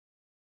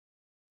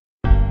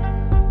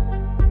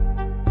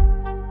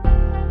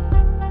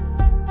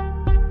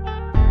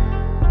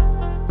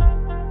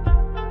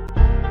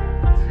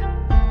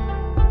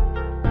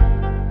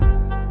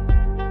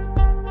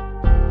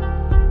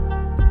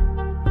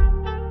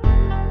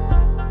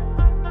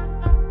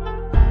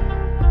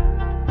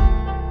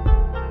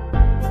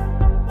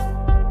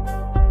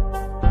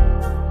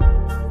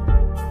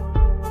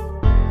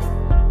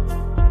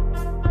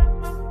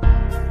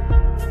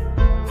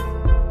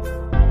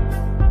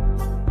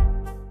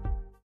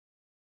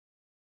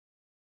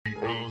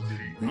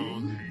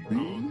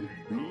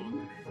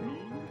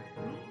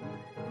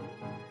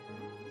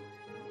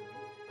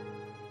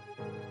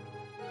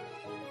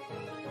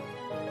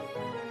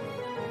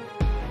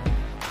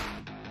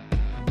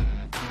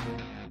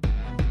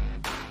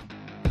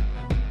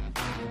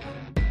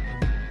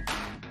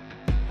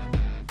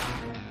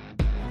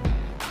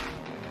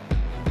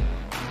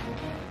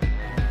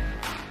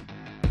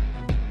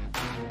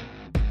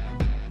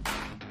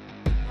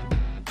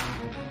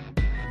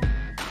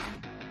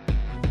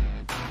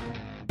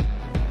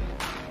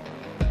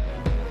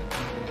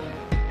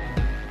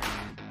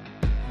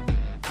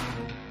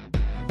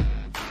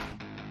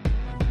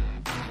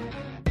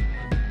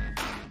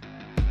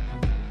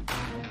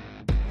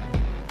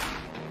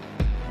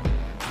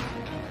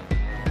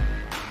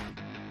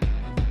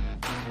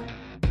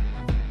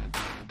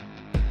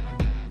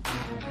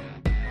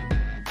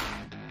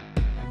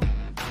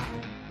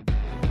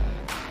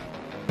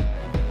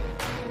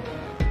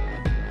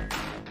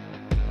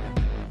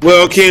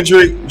Well,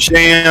 Kendrick,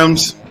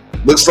 Shams,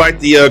 looks like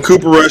the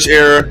Cooper Rush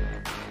era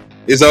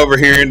is over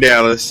here in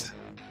Dallas.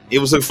 It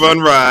was a fun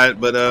ride,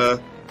 but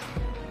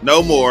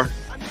no more.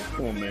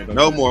 Come on, man.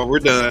 No more. We're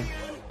done.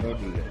 Don't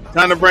do that.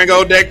 Time to bring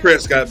old Dak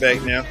Prescott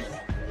back now.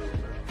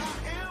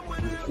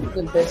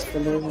 The best for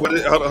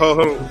losing. Hold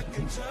on.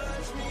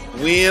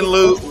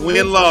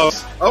 Win,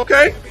 loss.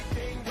 Okay.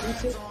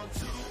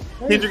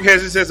 Kendrick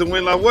has it as a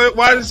win loss.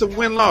 Why is it a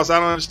win loss? I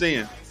don't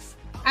understand.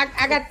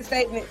 I got the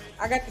statement.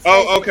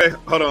 Oh, okay.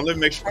 Hold on. Let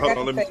me make sure. Hold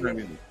on. Let me turn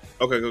it.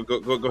 Okay, go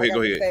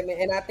ahead. Statement.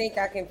 And I think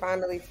I can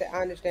finally say,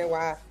 I understand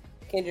why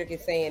Kendrick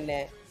is saying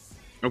that.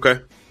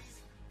 Okay.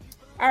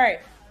 All right.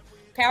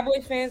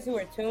 Cowboys fans who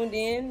are tuned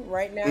in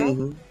right now.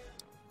 Mm-hmm.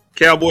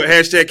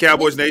 Hashtag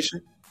Cowboys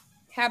Nation.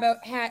 How about,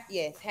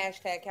 yes,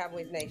 hashtag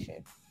Cowboys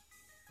Nation.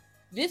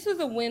 This is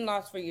a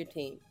win-loss for your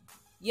team.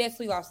 Yes,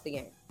 we lost the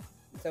game.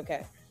 It's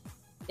okay.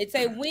 It's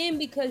a win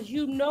because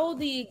you know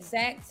the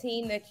exact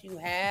team that you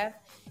have,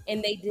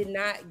 and they did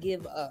not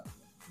give up.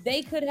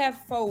 They could have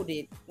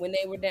folded when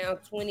they were down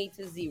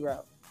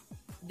 20-0.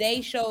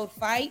 They showed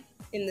fight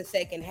in the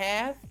second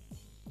half.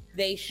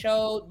 They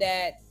showed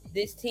that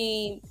this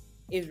team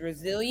is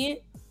resilient.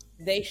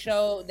 They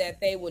showed that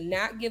they will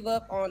not give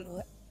up on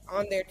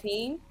their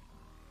team.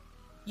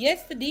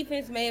 Yes, the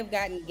defense may have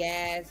gotten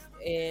gassed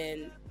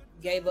and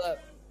gave up,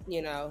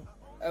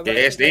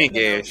 Gassed and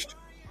gashed.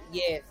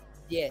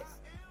 Yes.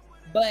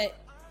 But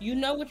you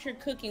know what you're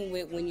cooking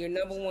with when your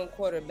number one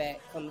quarterback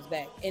comes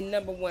back. And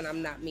number one,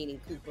 I'm not meaning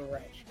Cooper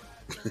Rush.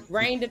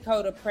 Rain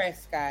Dakota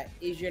Prescott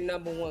is your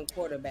number one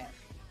quarterback.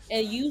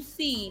 And you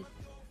see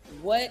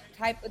what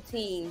type of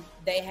team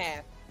they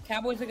have.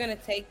 Cowboys are going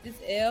to take this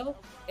L,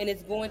 and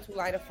it's going to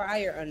light a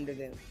fire under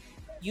them.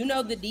 You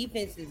know the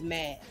defense is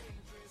mad.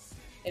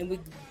 And we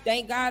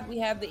thank God we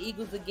have the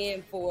Eagles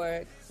again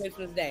for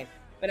Christmas Day.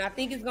 But I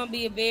think it's going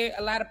to be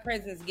a lot of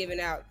presents given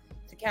out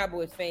to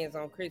Cowboys fans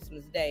on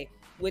Christmas Day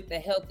with the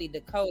healthy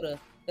Dakota,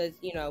 because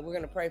we're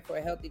going to pray for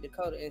a healthy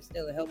Dakota and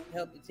still a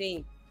healthy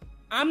team.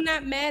 I'm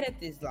not mad at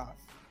this loss.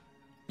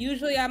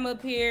 Usually I'm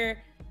up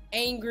here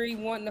angry,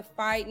 wanting to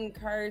fight and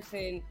curse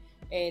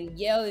and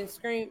yell and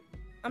scream.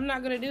 I'm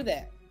not going to do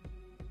that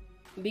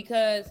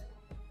because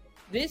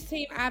this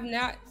team,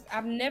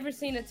 I've never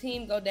seen a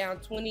team go down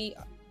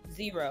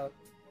 20-0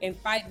 and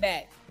fight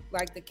back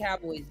like the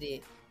Cowboys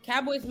did.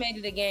 Cowboys made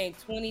it a game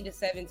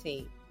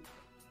 20-17.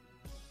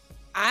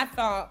 I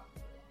thought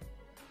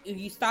if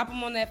you stop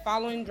them on that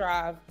following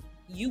drive,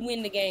 you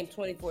win the game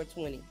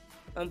 24-20.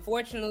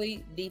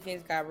 Unfortunately,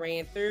 defense got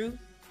ran through,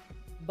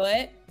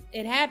 but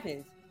it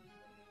happens.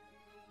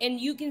 And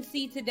you can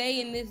see today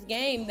in this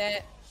game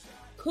that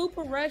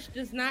Cooper Rush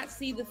does not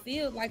see the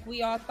field like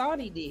we all thought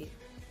he did.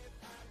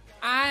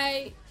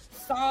 I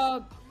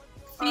saw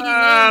CD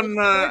Lamb.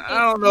 I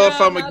don't know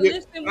if I'm going to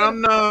get. I'm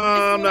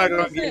not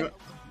going to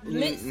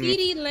get.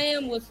 CD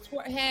Lamb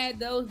had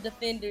those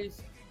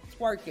defenders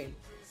twerking.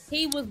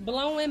 He was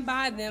blowing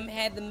by them,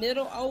 had the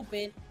middle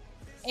open,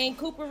 and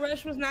Cooper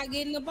Rush was not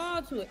getting the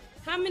ball to it.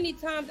 How many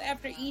times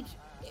after each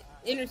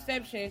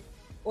interception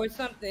or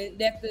something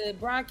that the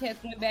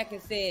broadcast went back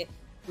and said,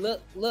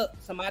 look,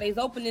 somebody's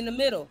open in the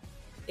middle.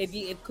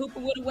 If Cooper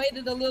would have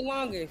waited a little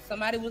longer,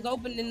 somebody was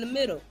open in the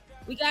middle.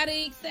 We got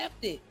to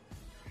accept it.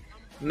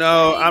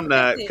 No, I'm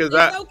not, because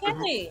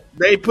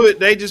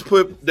they just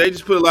put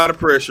a lot of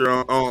pressure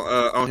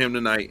on him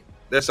tonight.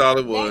 That's all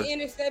it was. That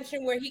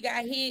interception where he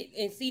got hit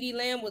and CD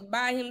Lamb was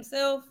by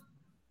himself.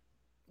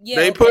 Yeah,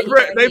 they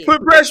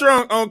put pressure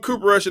on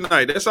Cooper Rush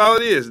tonight. That's all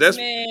it is.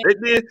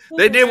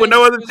 They did what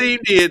no other team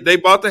did. They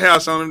bought the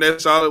house on him.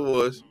 That's all it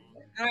was.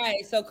 All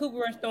right, so Cooper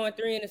Rush throwing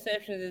 3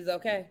 interceptions is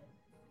okay.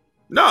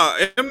 No,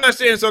 I'm not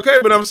saying it's okay,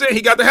 but I'm saying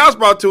he got the house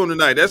brought to him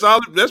tonight. That's all.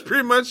 That's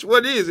pretty much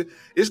what it is.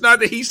 It's not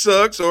that he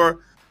sucks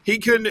or he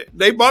couldn't.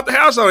 They bought the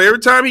house on him. Every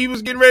time he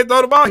was getting ready to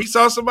throw the ball, he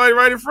saw somebody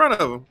right in front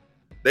of him.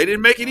 They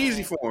didn't make it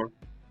easy for him.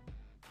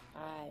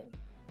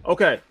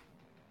 Okay.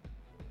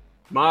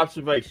 My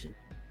observation,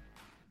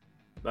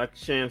 like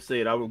Sham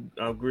said, I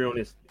agree on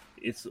this.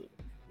 It's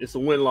a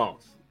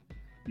win-loss.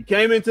 You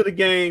came into the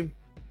game,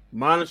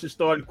 minus your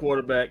starting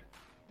quarterback,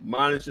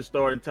 minus your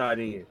starting tight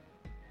end.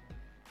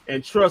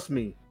 And trust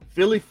me,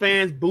 Philly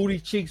fans' booty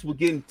cheeks were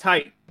getting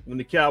tight when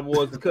the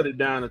Cowboys cut it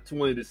down to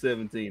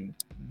 20-17.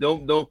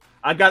 Don't.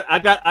 I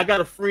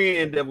got a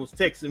friend that was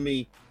texting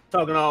me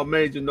talking all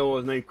major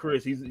noise named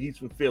Chris. He's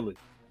from Philly,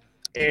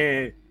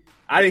 and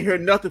I didn't hear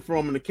nothing from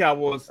him. And the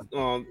Cowboys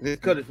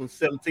cut it from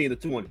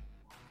 17-20.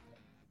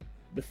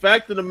 The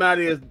fact of the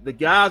matter is, the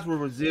guys were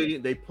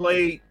resilient. They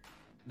played.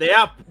 They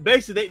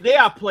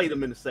outplayed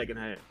them in the second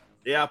half.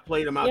 They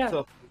outplayed them,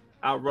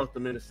 outrushed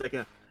them in the second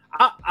half.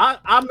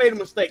 I made a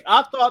mistake.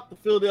 I thought the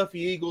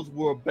Philadelphia Eagles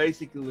were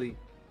basically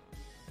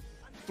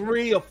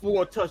 3 or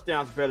 4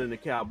 touchdowns better than the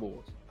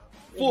Cowboys.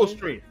 Full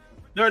strength.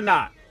 They're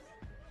not.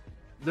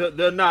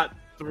 They're not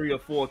 3 or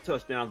 4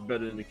 touchdowns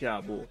better than the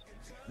Cowboys.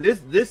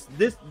 This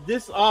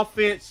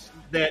offense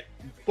that's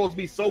supposed to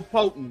be so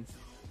potent,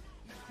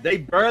 they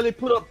barely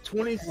put up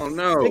 26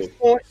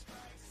 points,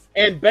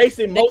 and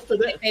basing most of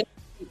that.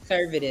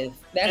 conservative.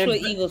 That's what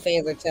Eagles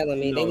fans are telling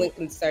me. They went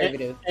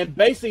conservative. And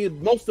basically,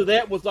 most of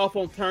that was off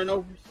on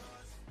turnovers.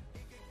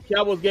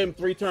 Cowboys gave him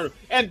 3 turnovers.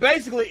 And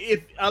basically,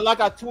 if like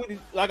I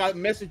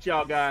messaged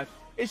y'all guys,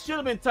 it should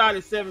have been tied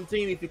at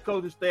 17 if the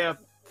coaching staff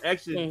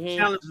actually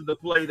challenges the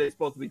play they're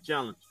supposed to be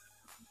challenged.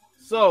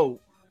 So,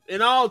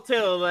 in all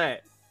tell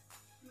that,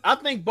 I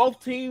think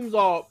both teams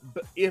are,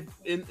 if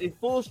in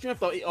full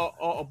strength,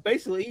 are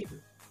basically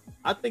even.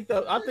 I think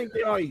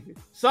they are even.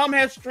 Some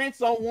have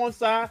strengths on one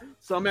side,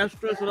 some have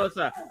strengths on the other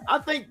side. I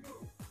think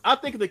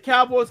if the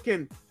Cowboys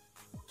can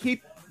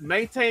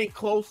maintain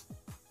close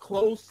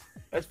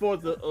as far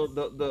as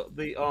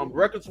the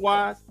records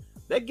wise,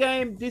 that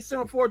game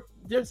December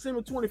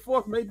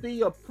 24th may be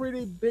a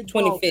pretty big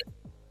 25th.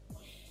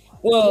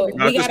 Well,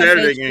 we got to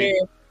make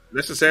sure.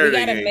 That's a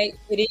Saturday game.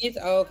 It is?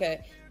 Oh,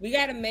 okay. We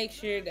got to make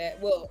sure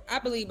that, well, I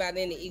believe by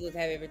then the Eagles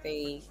have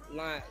everything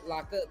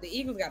locked up. The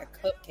Eagles got a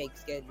cupcake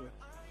schedule.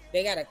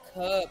 They got a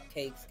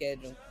cupcake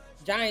schedule.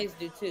 Giants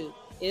do too.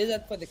 It is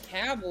up for the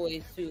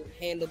Cowboys to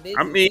handle business.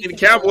 I mean, the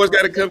Cowboys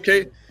got a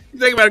cupcake. You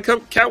think about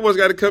it, Cowboys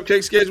got a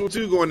cupcake schedule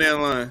too going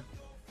down the line.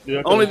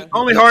 Yeah,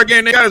 only hard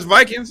game they got is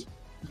Vikings.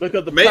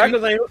 Because the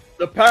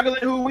Packers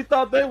ain't who we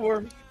thought they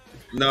were.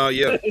 No,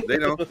 yeah, they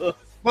don't.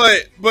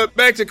 But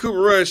back to Cooper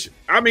Rush.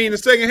 I mean, the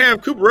second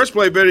half, Cooper Rush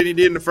played better than he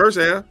did in the first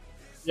half.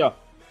 Yeah,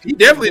 he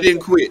definitely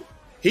didn't quit.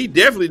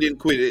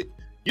 It.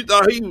 You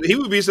thought he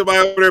would be somebody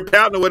over there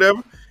pouting or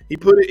whatever. He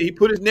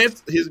put his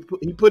nuts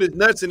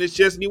in his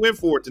chest and he went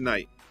for it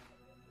tonight.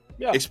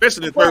 Yeah,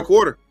 especially in the third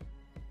quarter.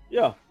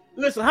 Yeah,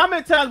 listen, how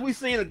many times we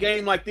seen a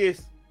game like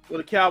this where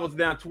the Cowboys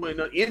down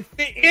 20 in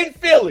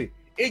Philly?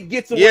 It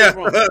gets away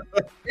from them.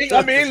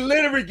 I mean, it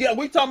literally gets.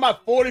 We talking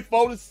about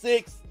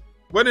 44-6.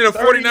 Wasn't it a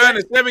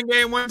 49-7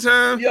 game one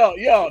time?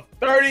 Yeah,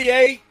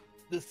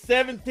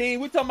 38-17.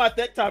 We talking about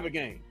that type of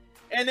game.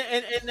 And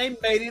they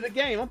made it a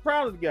game. I'm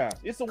proud of the guys.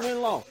 It's a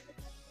win-loss.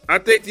 I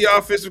think the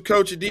offensive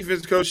coach and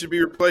defensive coach should be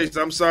replaced.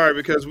 I'm sorry,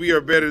 because we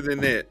are better than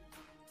that.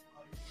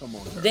 Come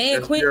on, Daryl.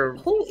 Dan Quinn.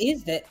 Who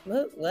is that?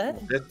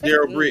 What? That's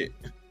Daryl Britt.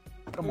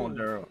 Come on,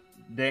 Daryl.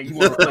 Dan, you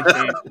want to play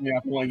Dan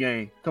after one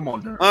game? Come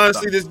on, Daryl.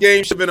 Honestly, this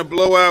game should have been a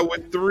blowout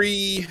with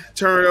 3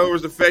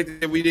 turnovers. The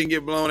fact that we didn't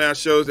get blown out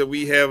shows that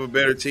we have a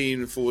better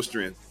team in full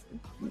strength.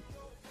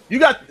 You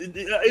got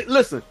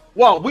listen.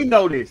 Well, we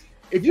know this.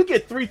 If you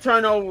get 3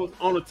 turnovers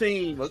on a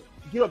team,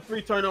 give up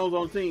 3 turnovers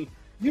on a team,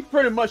 you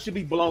pretty much should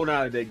be blown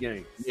out of that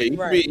game.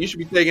 Yeah, you should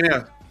be taken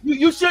out.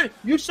 You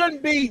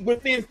shouldn't be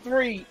within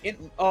 3 at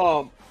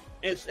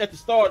the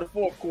start of the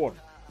fourth quarter.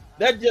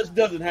 That just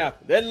doesn't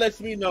happen. That lets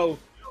me know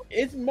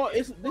this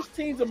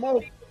team's a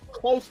more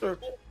closer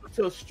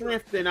to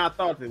strength than I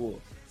thought it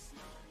was.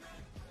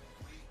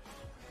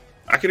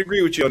 I can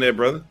agree with you on that,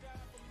 brother.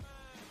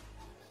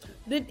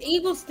 The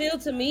Eagles still,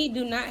 to me,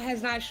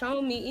 has not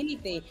shown me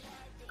anything.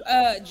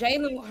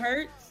 Jalen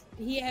Hurts,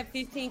 he had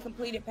 15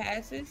 completed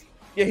passes.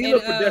 Yeah, he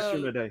looked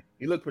pedestrian today.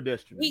 He looked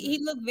pedestrian. He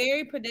looked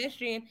very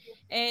pedestrian.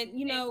 And,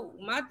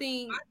 my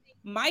thing,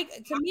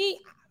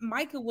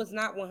 Micah was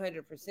not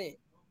 100%.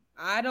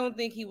 I don't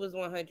think he was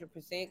 100%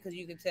 because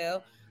you could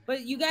tell.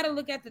 But you got to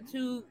look at the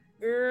 2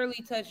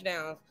 early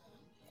touchdowns.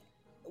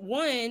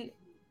 One,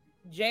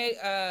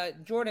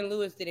 Jordan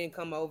Lewis didn't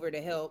come over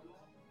to help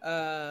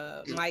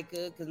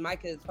Micah because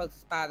Micah is supposed to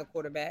spy the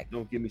quarterback.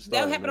 Don't get me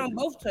started. That happened on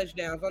both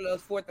touchdowns on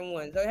those 4th and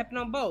 1s. That happened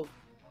on both.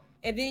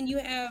 And then you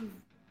have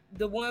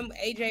the one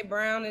A.J.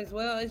 Brown as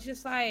well. It's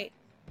just like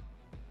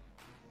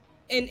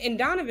and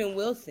Donovan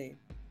Wilson,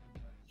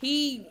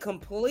 he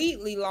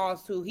completely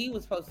lost who he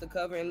was supposed to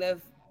cover and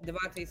left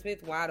Devontae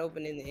Smith wide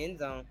open in the end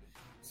zone.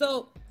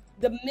 So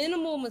the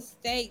minimal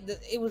mistake,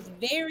 it was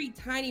very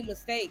tiny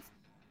mistakes.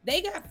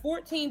 They got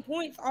 14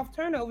 points off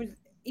turnovers,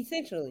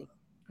 essentially.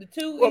 The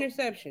 2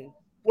 interceptions.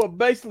 Well,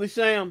 basically,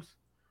 Shams,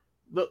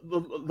 the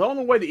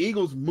only way the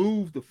Eagles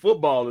moved the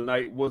football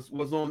tonight was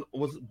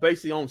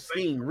basically on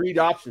read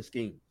option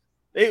scheme.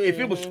 If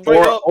it was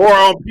straight up or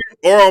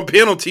on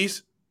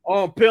penalties.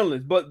 On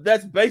penalties, but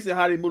that's basically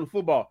how they move the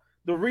football.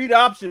 The read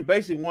option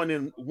basically won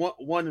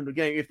in the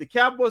game. If the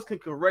Cowboys can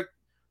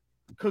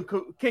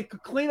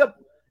clean up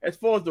as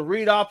far as the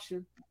read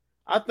option,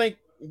 I think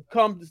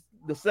come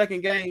the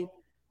second game,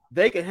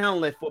 they can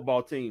handle that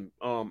football team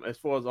as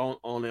far as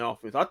on the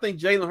offense. I think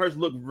Jalen Hurts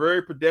looked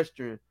very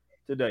pedestrian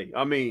today.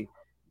 I mean,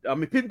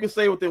 people can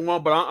say what they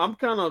want, but I'm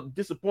kind of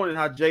disappointed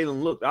how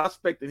Jalen looked. I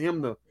expected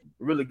him to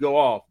really go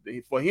off.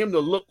 For him to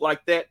look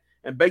like that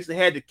and basically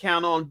had to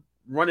count on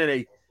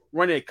running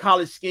a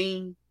college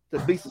scheme to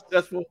be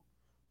successful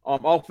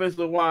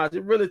offensive wise,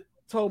 it really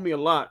told me a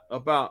lot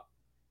about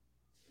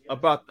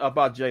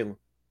Jalen.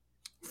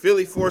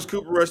 Philly forced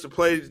Cooper Rush to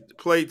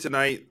play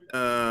tonight.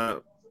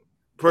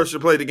 Person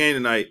to play the game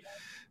tonight.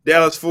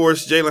 Dallas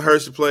forced Jalen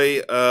Hurts to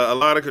play a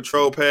lot of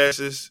control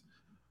passes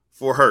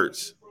for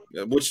Hurts,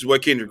 which is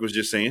what Kendrick was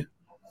just saying.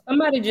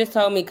 Somebody just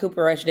told me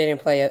Cooper Rush didn't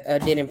play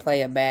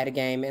a bad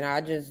game, and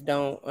I just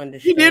don't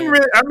understand. He didn't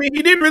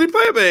really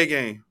play a bad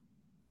game.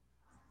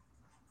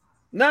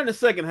 Not in the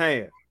second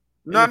half.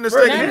 Not in the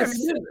second half.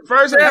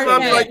 First half, I'll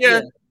be like,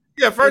 yeah.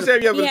 First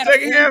half, yeah. But the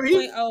second half,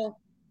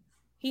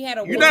 He had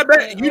a You're not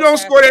back. You don't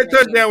score that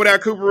touchdown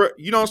without Cooper.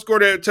 You don't score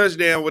that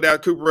touchdown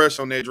without Cooper Rush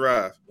on that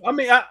drive. I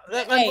mean,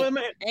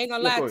 ain't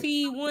gonna lie.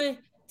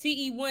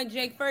 TE1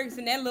 Jake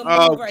Ferguson, that little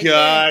Oh move right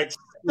God! there.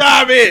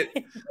 Stop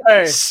it!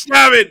 Hey.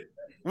 Stop it!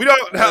 We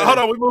don't hold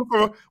on.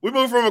 We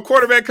moved from a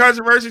quarterback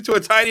controversy to a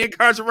tight end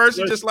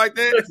controversy, just like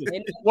that.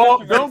 Listen,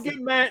 well, don't get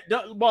mad.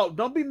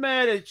 Don't be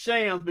mad at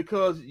Shams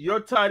because your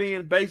tight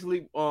end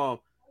basically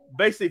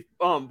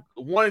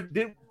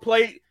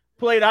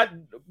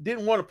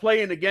didn't want to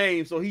play in the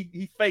game, so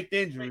he faked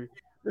injury.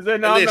 He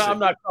said, "No, I'm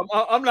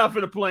not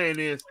finna play in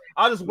this.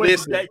 I'll just wait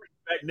for that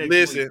back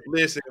next week."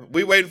 Listen.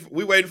 We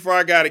waiting for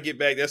our guy to get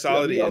back. That's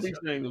all it is. He ought to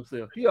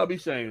be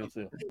shaming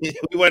himself.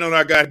 We waiting on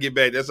our guy to get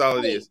back. That's all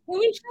it is. Can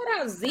we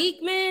shout out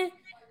Zeke, man?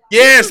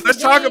 Yes,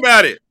 let's talk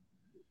about it.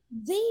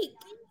 Zeke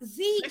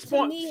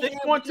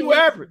 6.2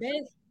 average.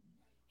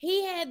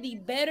 He had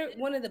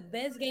one of the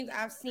best games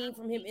I've seen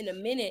from him in a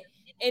minute,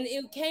 and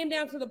it came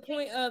down to the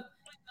point of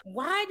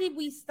why did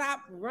we stop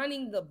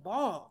running the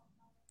ball?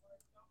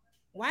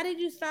 Why did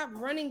you stop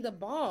running the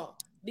ball?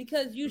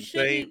 Because you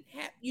shouldn't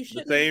stop.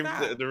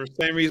 The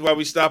same reason why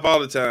we stop all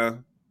the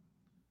time.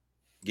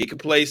 Get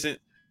complacent.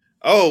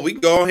 Oh, we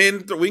can go ahead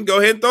and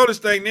throw this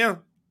thing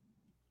now.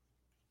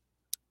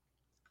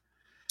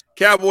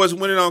 Cowboys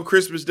winning on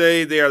Christmas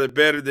Day. They are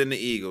better than the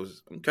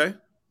Eagles. Okay.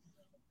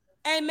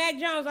 Hey, Mac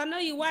Jones, I know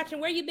you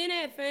watching. Where you been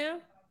at, fam?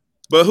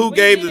 But who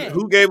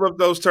gave up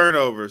those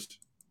turnovers?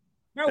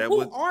 Bro,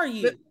 who are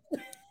you?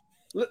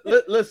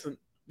 Listen,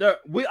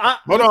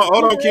 hold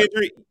on,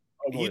 Kendrick.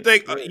 You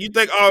think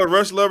all the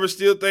Rush lovers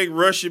still think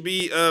Rush should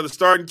be the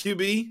starting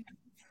QB?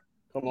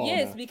 Come on,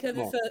 yes, man. because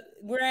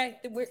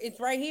it's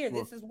right here.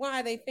 This is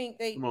why they think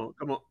they.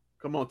 Come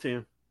on,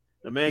 Tim.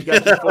 The man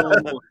got you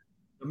 4-1.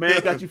 The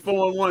man got you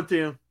 4-1,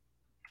 Tim.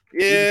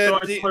 Yeah,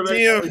 Tim.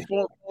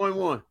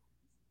 4-1.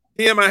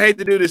 Tim, I hate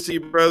to do this to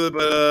you, brother,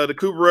 but the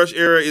Cooper Rush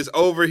era is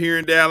over here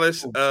in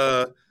Dallas.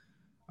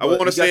 I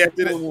want to say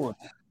after that.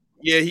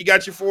 Yeah, he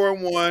got you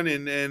 4-1,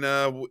 and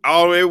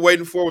all they were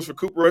waiting for was for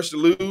Cooper Rush to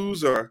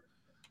lose or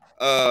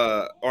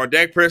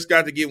Dak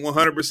Prescott to get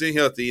 100%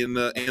 healthy.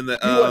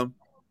 The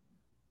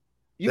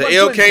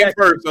L came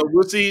first, so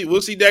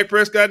we'll see Dak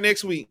Prescott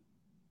next week.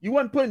 You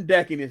wasn't putting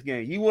Dak in this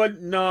game. You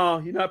wasn't. No,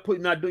 you're not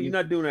doing that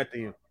to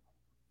him.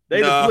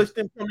 They'd have blitzed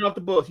him coming off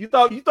the bus. You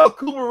thought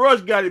Cooper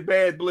Rush got it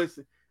bad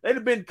blitzing. They'd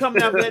have been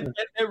coming out that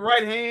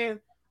right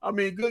hand. I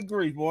mean, good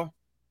grief, boy.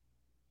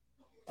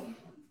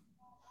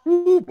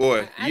 Ooh,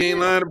 boy, you ain't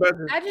lying about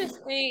that. I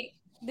just think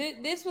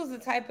this was the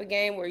type of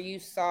game where you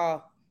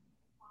saw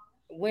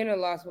win or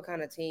loss what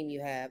kind of team you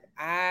have.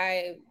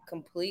 I'm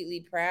completely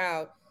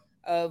proud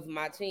of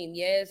my team.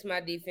 Yes, my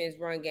defense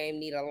run game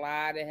need a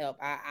lot of help.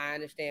 I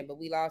understand, but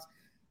we lost.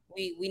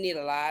 We need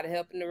a lot of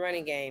help in the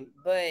running game.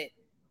 But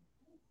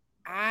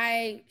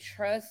I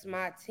trust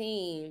my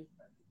team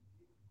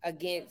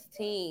against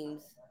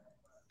teams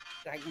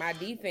like my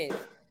defense.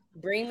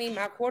 Bring me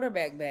my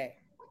quarterback back.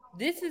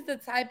 This is the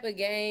type of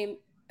game,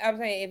 I'm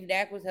saying if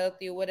Dak was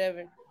healthy or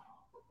whatever.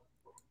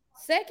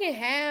 Second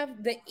half,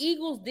 the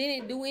Eagles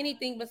didn't do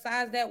anything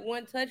besides that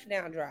one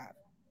touchdown drive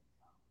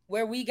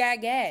where we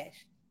got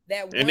gashed. We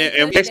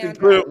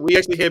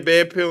actually had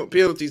bad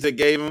penalties that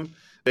gave them.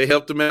 They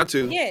helped them out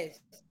too. Yes,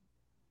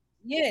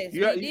 we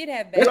did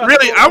have bad.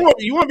 Really,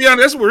 you want to be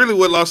honest? That's really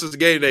what lost us the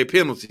game today.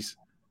 Penalties,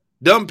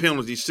 dumb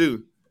penalties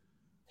too.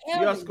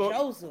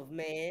 Joseph,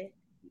 man.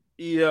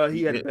 Yeah,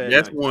 he had a bad.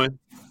 That's night. One.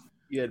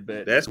 He had a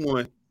bad. That's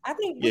one. I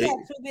think we had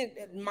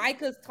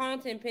Micah's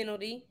taunting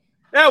penalty.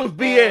 That was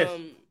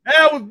BS.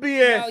 That was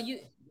BS.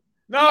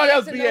 No, that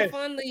was BS. No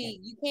fun league.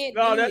 You can't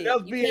do it.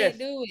 That was BS. You can't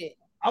do it.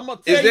 I'm gonna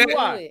tell you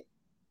why.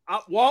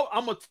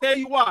 I'm gonna tell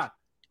you why.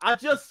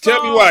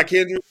 Tell me why,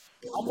 Kendrick.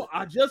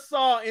 I just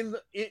saw in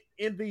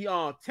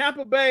the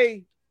Tampa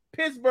Bay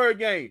Pittsburgh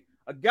game,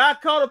 a guy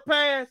caught a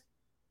pass,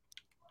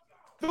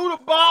 threw the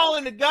ball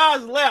in the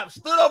guy's lap,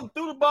 stood up and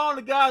threw the ball in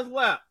the guy's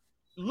lap,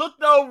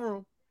 looked over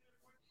him,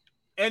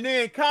 and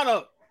then kind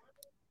of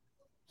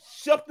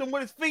shoved him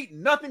with his feet.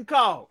 Nothing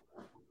called.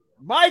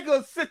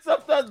 Michael sits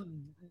up there,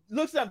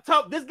 looks at him,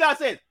 top. This guy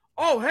said,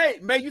 "Oh, hey,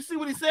 man, you see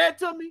what he said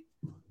to me?"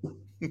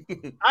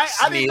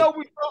 I didn't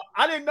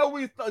know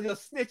we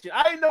just snitching.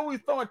 I didn't know we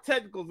were throwing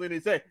technicals in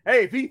it. Say,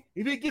 hey,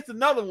 if he gets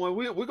another one,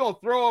 we're gonna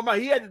throw him out.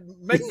 He had to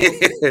make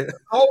the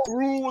whole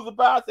rule was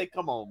about. I say,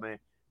 come on, man.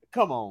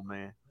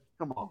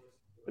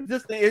 Is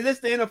this the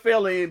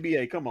NFL or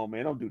NBA? Come on,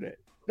 man. Don't do that.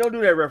 Don't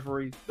do that,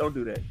 referee. Don't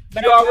do that.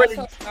 But I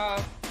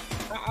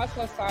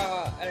also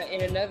saw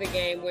in another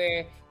game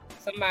where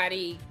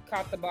somebody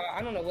caught the ball.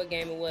 I don't know what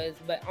game it was,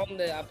 but on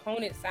the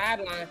opponent's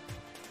sideline,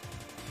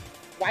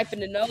 wiping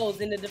the nose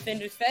in the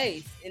defender's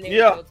face, and then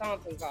no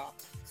Thompson call.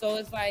 So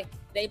it's like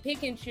they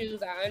pick and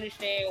choose. I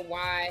understand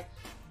why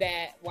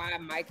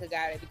Micah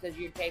got it, because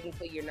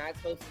you're not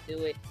supposed to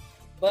do it.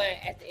 But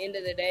at the end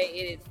of the day,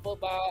 it is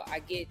football. I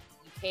get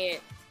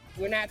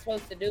we're not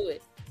supposed to do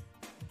it.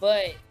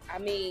 But I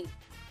mean,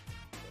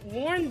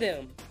 warn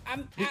them.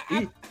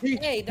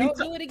 Hey, don't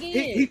do it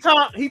again.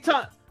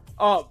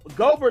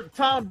 Gobert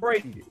Tom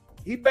Brady.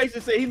 he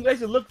basically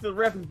looked at the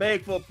ref and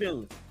begged for a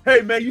penalty.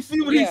 Hey man, you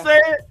see what he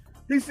said?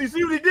 He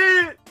see what he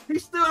did? He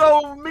stood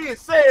over me and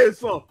said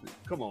something.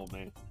 Come on,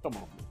 man.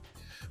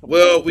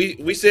 Well,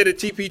 we said that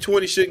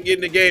TP20 shouldn't get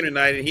in the game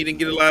tonight, and he didn't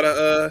get a lot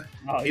of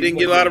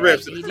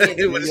reps.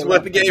 It was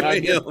what the game for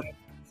him.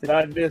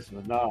 Not this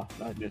one, not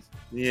this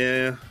one.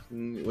 Yeah.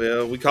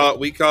 Well, we caught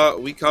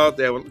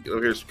that one.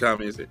 Oh, here's some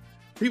comments.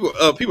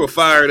 People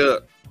fired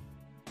up.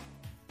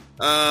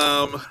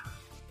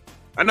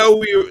 I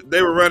know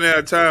they were running out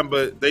of time,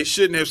 but they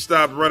shouldn't have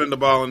stopped running the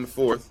ball in the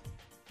fourth.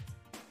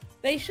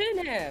 They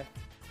shouldn't have.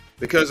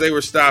 Because they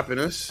were stopping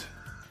us.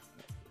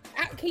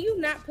 Can you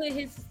not put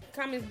his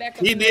comments back?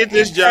 He did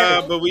this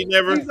job, but we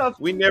never was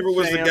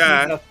the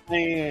guy.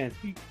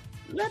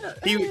 Let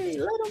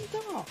him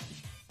talk.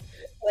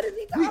 What is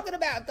he talking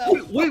about, though?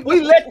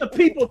 We let the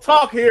people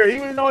talk here,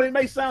 even though it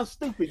may sound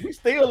stupid. We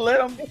still let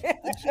them.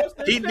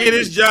 He did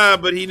his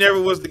job, but he never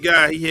was the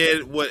guy. He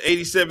had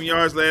 87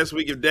 yards last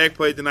week. If Dak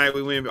played tonight,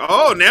 we win.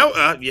 Oh, now,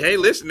 hey,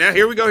 listen, now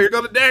here we go. Here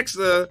go the Dax.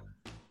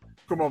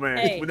 Come on, man.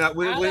 Hey, we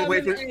ain't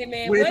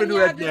for do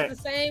that. The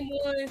same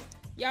ones.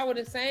 Y'all were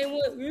the same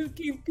one. Let's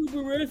keep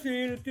Cooper Rush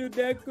in until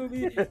Dak comes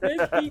in.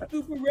 Let's keep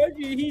Cooper Rush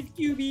in. He's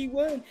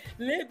QB1.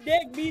 Let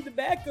Dak be the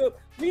backup.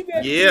 We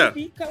got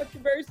QB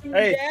controversy in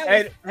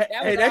Dallas.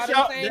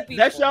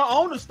 That's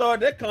y'all owner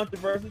started that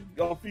controversy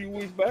a few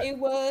weeks back. It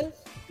was.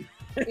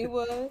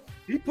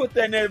 He put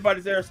that in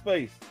everybody's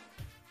airspace.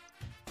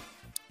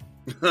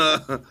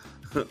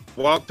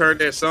 Walk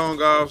turned that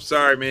song off.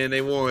 Sorry, man.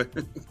 They won.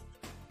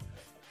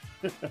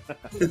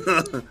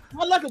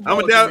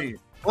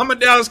 I'm a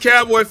Dallas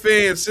Cowboy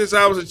fan since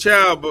I was a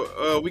child,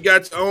 but we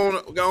got to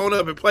own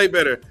up and play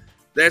better.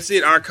 That's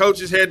it. Our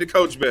coaches had to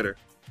coach better.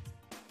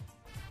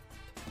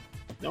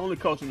 The only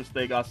coaching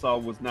mistake I saw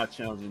was not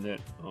challenging that.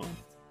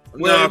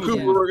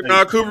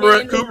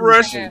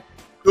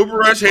 Cooper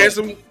Rush had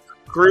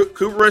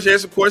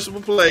some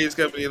questionable plays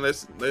coming in.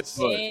 Let's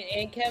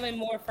and Kellen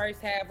Moore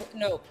first half.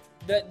 No,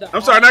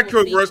 I'm sorry, not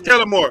Cooper Rush.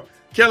 Kellen Moore.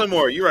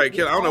 You're right. I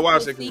don't know why I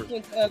said Cooper.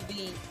 Sequence of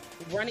the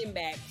running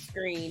back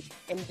screen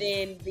and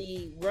then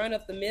the run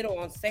up the middle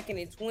on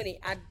 2nd and 20.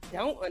 I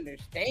don't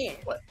understand.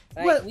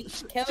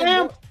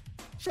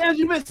 Shams,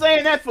 you've been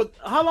saying that for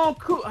how long?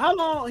 How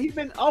long he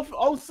been off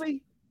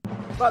OC?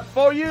 About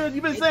 4 years.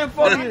 You've been saying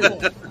 4 years.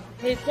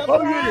 It's a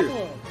 4 years.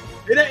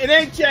 It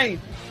ain't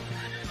changed.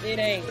 It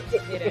ain't.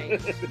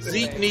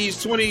 Zeke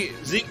needs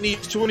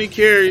 20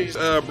 carries,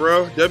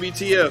 bro.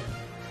 WTF?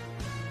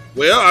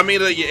 Well, I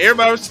mean,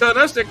 everybody was telling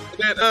us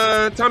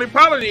that Tony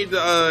Pollard needs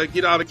to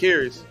get all the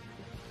carries.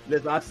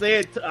 Listen, I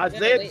said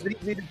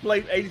Zeke need to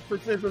play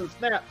 80% of the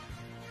snap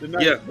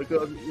tonight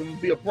because it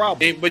would be a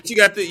problem. But you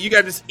got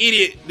this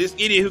idiot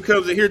who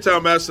comes in here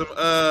talking about some.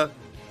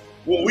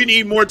 We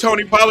need more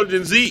Tony Pollard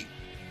than Zeke.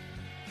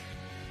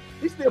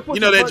 He's still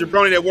pushing. That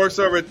jabroni that works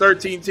over at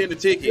 1310 the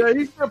ticket. Yeah,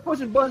 he's still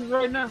pushing buttons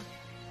right now.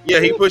 Yeah,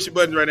 he pushing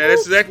buttons right now.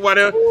 That's exactly why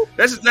they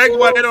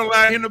don't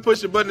allow him to push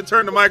the button to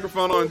turn the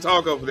microphone on and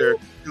talk over there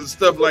because of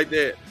stuff like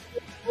that.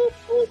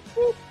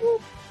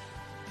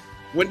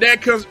 When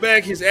that comes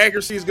back, his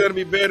accuracy is going to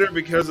be better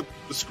because of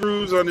the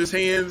screws on his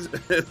hands.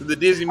 The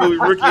Disney movie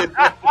Rookie.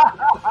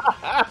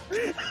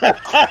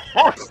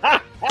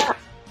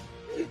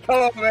 Come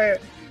on, man.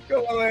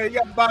 You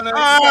got to buy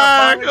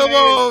that. Come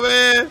on,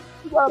 man.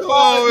 You got to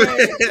buy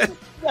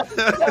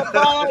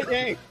that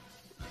game.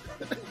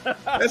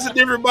 That's a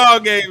different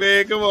ball game,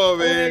 man. Come on,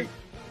 man.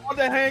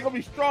 That hand going to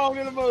be strong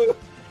in the mud.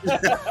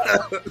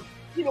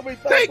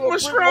 Take my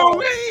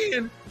strong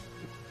hand.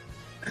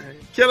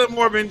 Kellen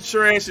Moore been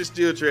trash is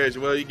still trash.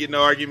 Well, you get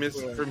no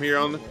arguments from here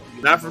on.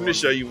 Not from this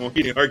show. You won't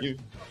get any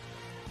arguments.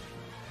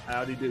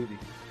 Howdy doody.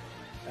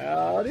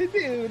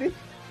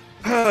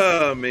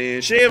 Oh man,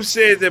 Sham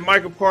said that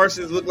Michael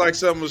Parsons looked like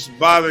something was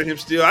bothering him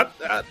still. I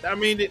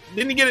mean,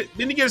 didn't he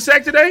get a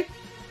sack today?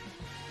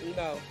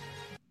 No,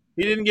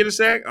 he didn't get a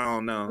sack.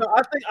 Oh no. No,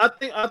 I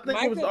think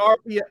Michael, it was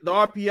the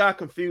RPI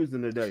confused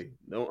him today.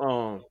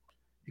 No,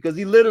 because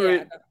he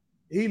literally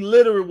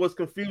was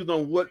confused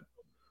on what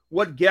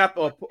gap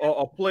a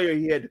player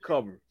he had to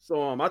cover.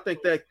 So I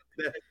think that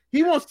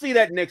he won't see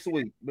that next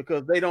week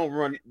because they don't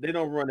run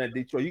that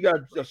Detroit. You got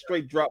a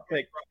straight drop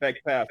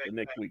back pass for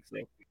next week. So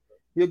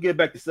he'll get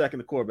back to sacking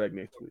the quarterback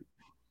next week.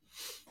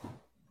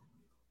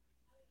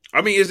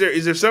 I mean, is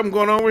there something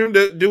going on with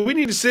him? Do we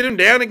need to sit him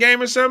down a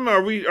game or something?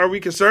 Are we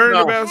concerned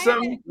about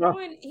something?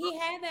 He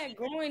had that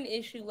groin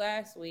issue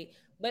last week,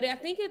 but I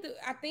think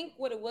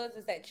what it was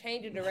is that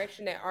change of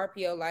direction that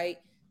RPO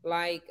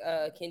like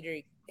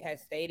Kendrick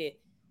has stated.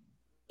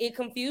 It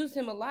confused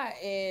him a lot,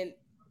 and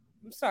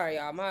I'm sorry,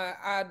 y'all. My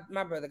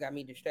brother got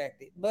me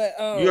distracted, but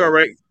you're all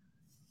right.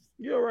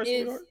 Sweetheart.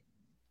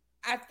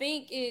 I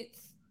think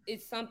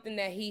it's something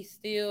that he's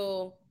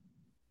still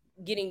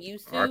getting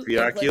used to.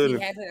 RPI killed him.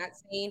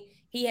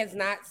 He has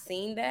not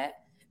seen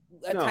that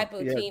type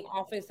of team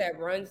offense that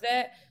runs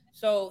that,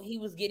 so he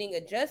was getting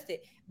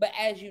adjusted. But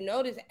as you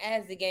notice,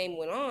 as the game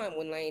went on,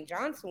 when Lane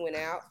Johnson went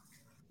out,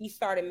 he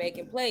started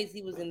making plays.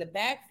 He was in the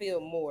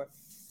backfield more.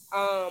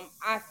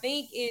 I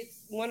think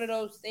it's one of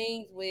those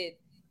things with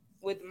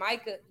with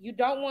Micah, you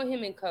don't want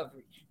him in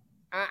coverage.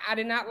 I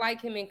did not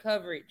like him in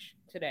coverage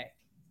today.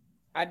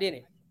 I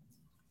didn't.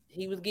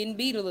 He was getting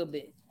beat a little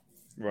bit.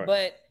 Right.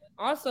 But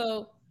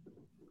also,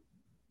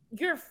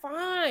 you're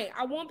fine.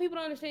 I want people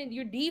to understand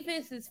your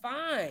defense is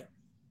fine.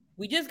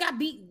 We just got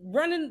beat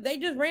running. They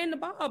just ran the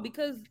ball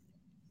because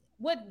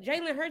what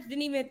Jalen Hurts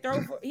didn't even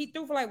throw for. He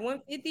threw for like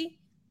 150.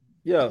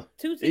 Yeah.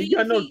 2 He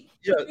got no.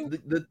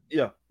 TDs.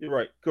 Yeah. You're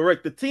right.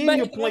 Correct. The team But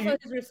you're he playing. also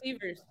his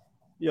receivers.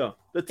 Yeah.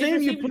 The His team you're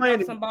receivers playing.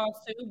 dropped some balls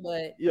too,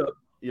 but Yeah.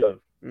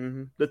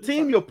 Mm-hmm. The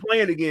team you're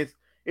playing against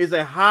is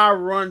a high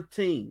run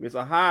team. It's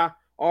a high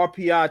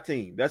RPI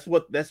team. That's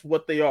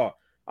what they are.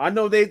 I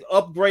know they've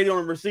upgraded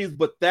on the receivers,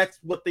 but that's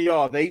what they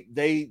are.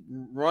 They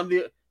run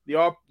the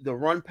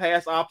run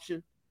pass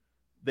option.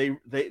 They're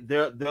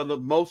the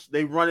most.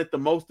 They run it the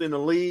most in the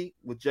league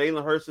with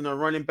Jalen Hurts and their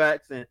running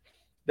backs, and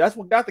that's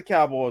what got the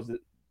Cowboys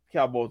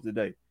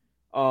today.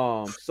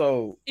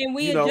 So and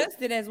we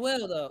adjusted as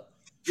well though.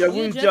 Yeah,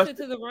 we adjusted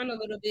to the run a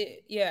little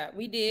bit. Yeah,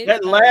 we did.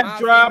 That last Miles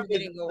drive,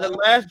 didn't go the off.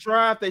 last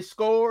drive they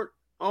scored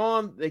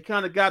on, they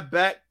kind of got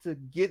back to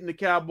getting the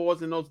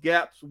Cowboys in those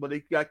gaps, but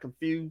they got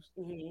confused.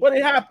 Mm-hmm. But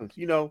it happens,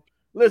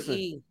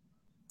 Listen,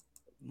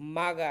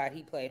 my God,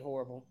 he played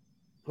horrible.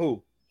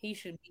 Who? He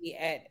should be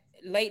at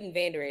Leighton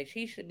Vander Esch.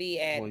 He should be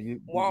at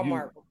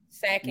Walmart You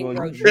sacking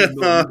groceries.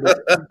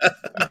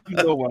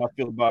 know what I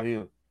feel about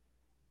him.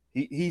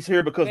 He's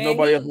here because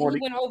nobody else wanted.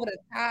 He went over the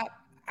top.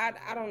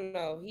 I don't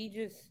know. He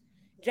just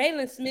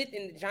Jalen Smith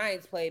and the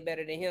Giants played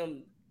better than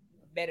him.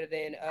 Better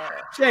than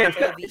Chance,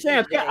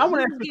 I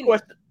want to ask you a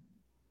question.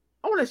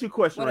 I want to ask you a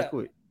question right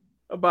quick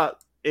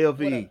about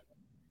LVE.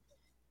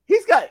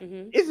 He's got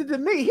is it to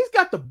me? He's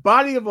got the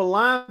body of a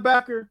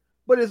linebacker,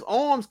 but his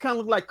arms kind of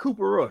look like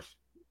Cooper Rush.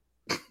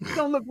 He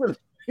don't look really.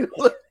 If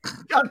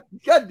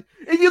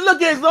you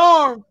look at his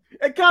arm,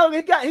 it kind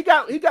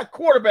of he got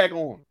quarterback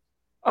on.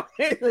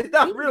 He's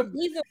not real.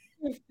 He's a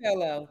weird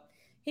fellow.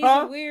 He's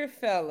a weird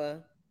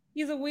fella.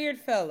 He's a weird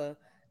fella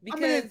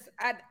because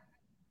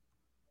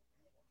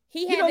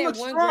he had that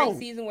one great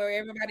season where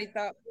everybody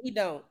thought he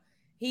don't.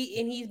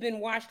 He's been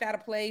washed out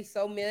of play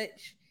so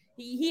much.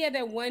 He had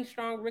that one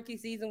strong rookie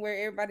season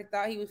where everybody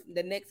thought he was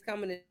the next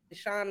coming to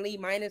Sean Lee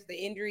minus the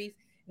injuries.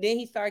 Then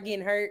he started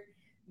getting hurt.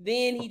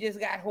 Then he just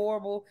got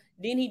horrible.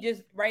 Then he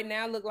just right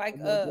now look like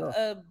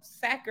a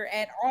sacker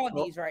at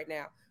Aldi's right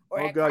now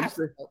or at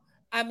Costco.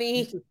 I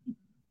mean,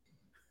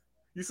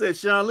 you said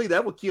Sean Lee,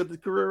 that would kill the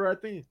career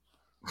right then.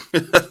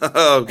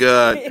 Oh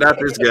God, not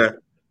this guy,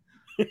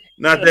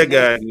 not that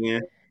guy,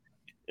 man.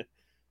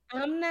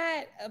 I'm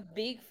not a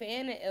big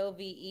fan of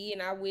LVE,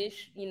 and I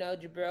wish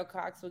Jabril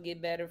Cox would get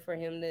better for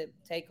him to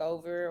take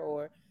over,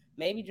 or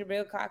maybe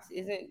Jabril Cox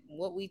isn't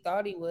what we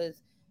thought he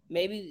was.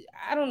 Maybe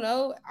I don't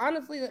know.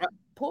 Honestly,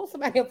 pull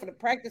somebody up for the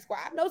practice squad.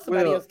 I know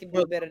somebody else can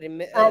do better than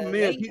me.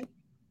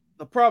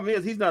 The problem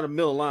is he's not a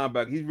middle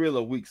linebacker. He's really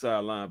a weak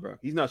side linebacker.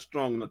 He's not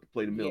strong enough to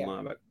play the middle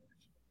linebacker.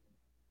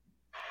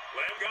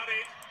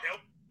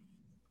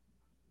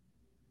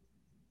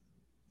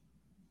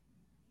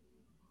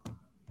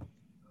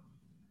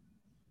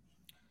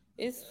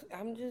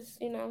 I'm just,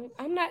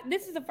 I'm not.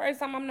 This is the first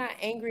time I'm not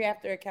angry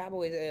after a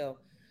Cowboys L.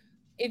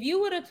 If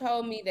you would have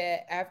told me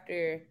that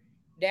after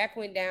Dak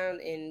went down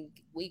in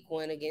week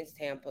 1 against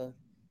Tampa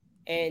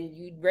and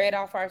you read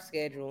off our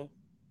schedule,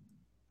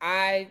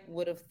 I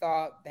would have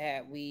thought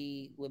that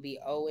we would be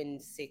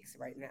 0-6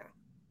 right now.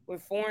 We're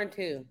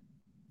 4-2.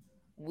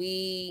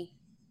 We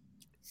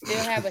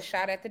still have a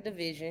shot at the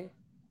division.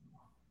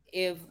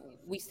 If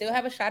we still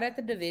have a shot at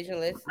the division,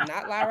 let's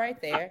not lie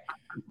right there.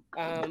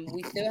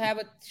 We still have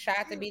a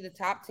shot to be the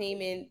top team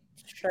in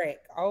Shrek.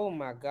 Oh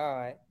my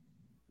God.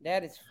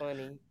 That is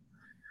funny.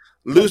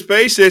 Lou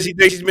Space says he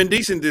thinks he's been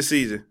decent this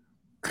season.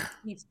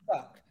 He's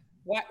sucked.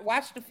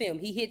 Watch the film.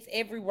 He hits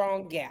every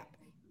wrong gap.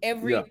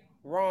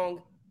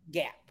 Wrong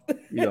gap.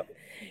 Yeah.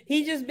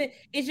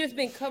 It's just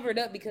been covered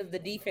up because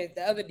the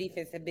other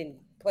defense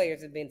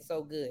players have been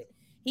so good.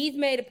 He's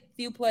made a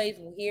few plays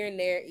here and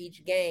there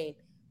each game,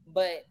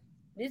 but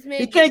this man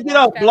he can't get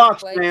off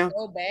blocks, man.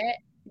 So bad.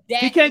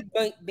 He can't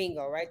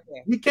bingo right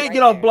there. He can't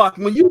get off blocks.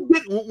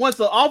 Once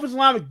the offensive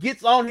lineman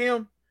gets on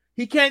him,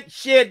 he can't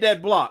shed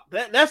that block.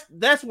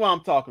 That's what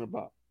I'm talking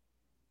about.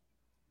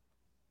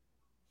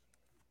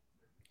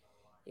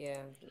 Yeah.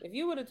 If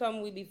you would have told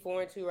me we'd be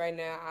 4-2 right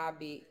now, I'd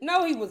be.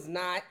 No, he was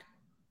not.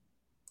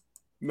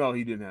 No,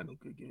 he didn't have no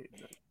good game.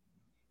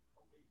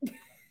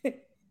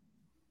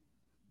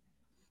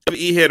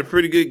 He had a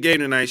pretty good game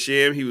tonight,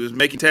 Sham. He was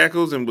making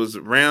tackles and was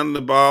around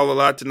the ball a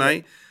lot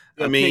tonight.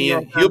 I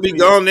mean, he'll be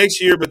gone next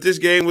year, but this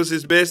game was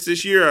his best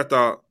this year, I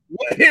thought.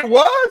 It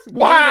was?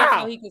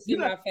 Wow. So he can see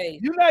my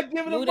face. You're not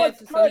giving him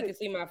much credit. So he can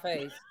see my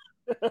face.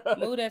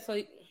 Move that so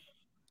he...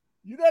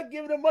 You're not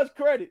giving him much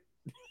credit.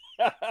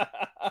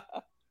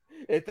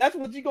 If that's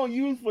what you're going to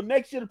use for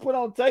next year to put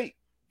on tape,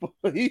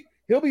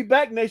 he'll be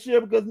back next year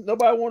because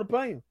nobody want to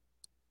pay him.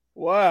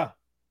 Wow.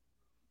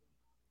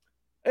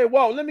 Hey,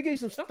 Walt, let me give you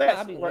some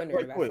stats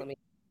right quick.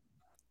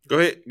 Go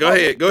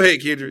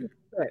ahead, Kendrick.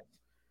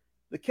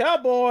 The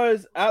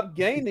Cowboys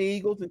outgained the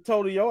Eagles in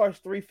total yards,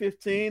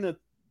 315 to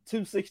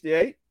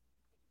 268.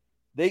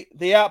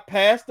 They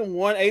outpassed them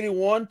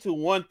 181 to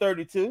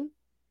 132.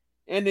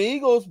 And the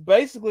Eagles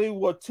basically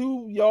were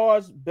 2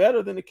 yards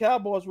better than the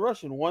Cowboys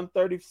rushing,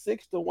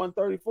 136 to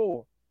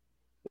 134.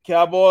 The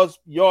Cowboys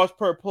yards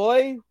per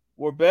play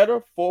were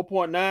better,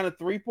 4.9 to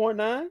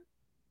 3.9.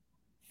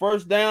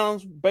 First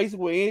downs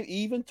basically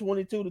even,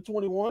 22 to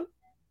 21.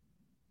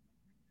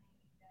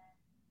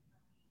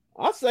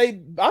 I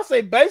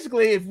say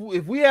basically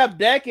if we have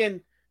Dak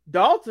and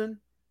Dalton,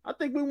 I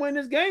think we win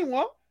this game,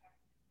 Walt.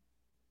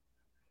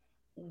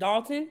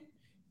 Dalton?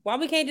 Why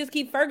we can't just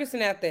keep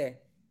Ferguson out there?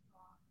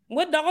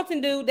 What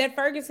Dalton do that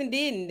Ferguson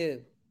didn't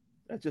do?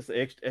 That's just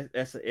an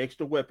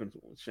extra weapon,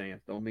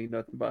 Shams. Don't mean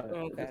nothing about it.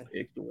 Okay. That's an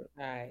extra weapon.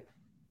 All right.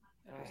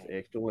 That's an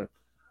extra weapon.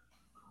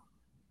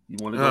 You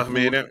want to go? Oh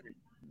man,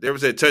 there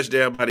was that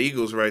touchdown by the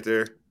Eagles right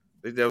there.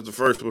 I think that was the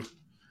first one.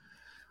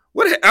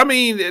 What I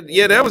mean,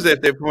 yeah, that was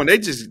at that point.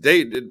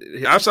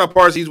 I saw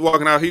parts he's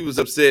walking out. He was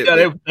upset. Yeah,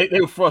 they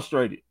were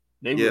frustrated.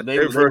 They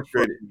were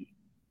frustrated.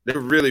 They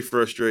were really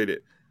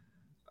frustrated.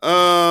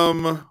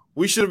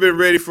 We should have been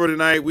ready for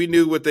tonight. We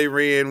knew what they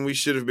ran. We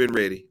should have been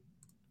ready.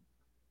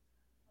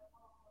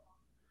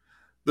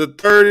 The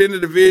third in the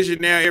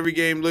division now, every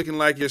game looking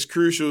like it's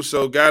crucial.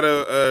 So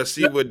gotta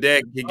see what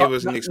Dak can give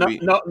us next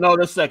week. No,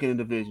 they're second in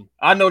the division.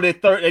 I know they're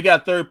third. They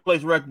got third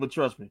place record, but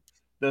trust me,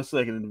 they're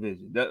second in the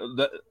division.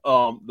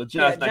 The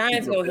Giants. Yeah,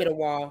 Giants gonna hit a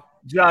wall.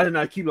 Giants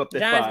not keep up that.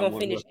 Giants gonna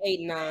finish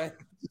 8-9.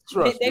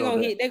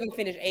 They're gonna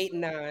finish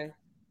 8-9.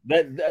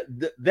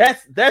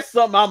 That's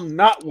something I'm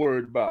not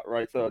worried about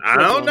right there. I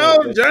don't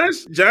know.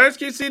 Giants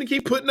can't seem to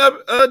keep putting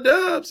up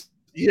dubs.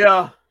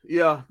 Yeah.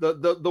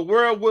 The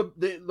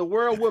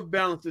world would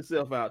balance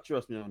itself out.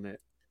 Trust me on that.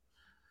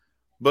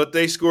 But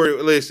they scored.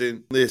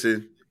 Listen.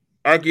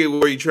 I get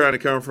where you're trying to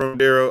come from,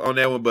 Daryl, on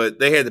that one, but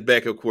they had the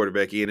backup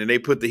quarterback in, and they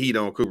put the heat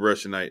on Cooper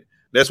Rush tonight.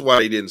 That's why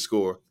they didn't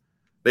score.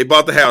 They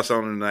bought the house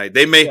on him tonight.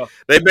 They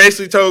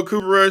basically told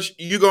Cooper Rush,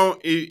 "You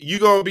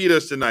gonna beat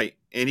us tonight,"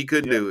 and he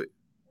couldn't do it.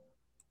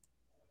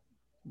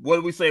 What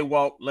did we say,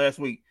 Walt, last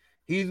week?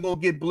 He's gonna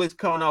get blitz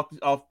coming off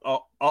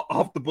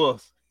the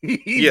bus.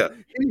 He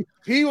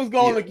was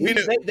going to.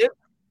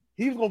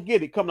 He was gonna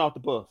get it coming off the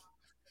bus.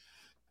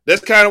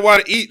 That's kind of why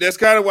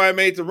it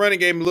made the running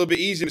game a little bit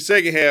easier in the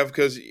second half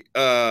because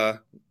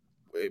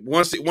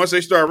once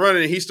they start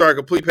running and he started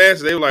complete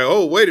passes, they were like,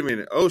 "Oh, wait a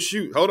minute! Oh,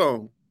 shoot! Hold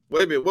on!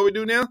 Wait a minute! What we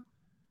do now?"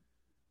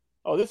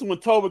 Oh, this is when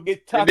Tolbert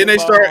get tackled. And then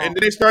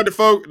they started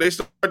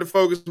to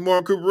focus more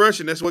on Cooper Rush,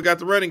 and that's what got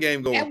the running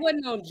game going. That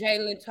wasn't on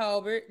Jalen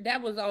Tolbert.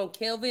 That was on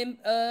Kelvin.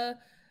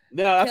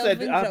 No, I said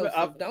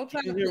don't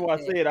try to hear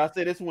what I said. I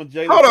said this one.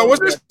 Jalen. Hold on,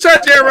 what's this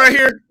touchdown right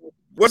here?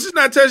 What's this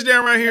not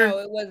touchdown right here? No,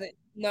 it wasn't.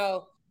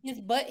 No,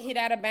 his butt hit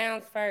out of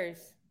bounds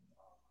first.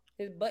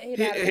 He hit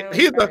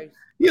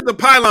the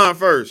pylon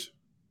first.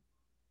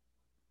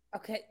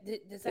 Okay,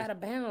 this out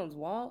of bounds,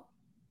 Walt.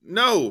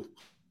 No.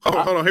 Hold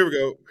on. Here we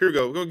go. We're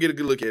gonna get a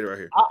good look at it right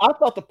here. I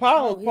thought the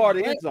pylon was part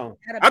of the end zone.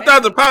 I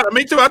thought the pylon.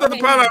 Me too. I thought the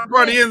pylon was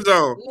part of the end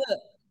zone.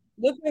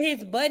 Look where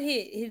his butt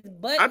hit. His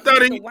butt hit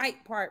the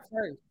white part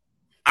first.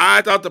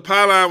 I thought the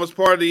pylon was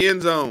part of the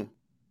end zone.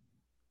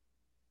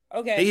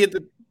 Okay. He hit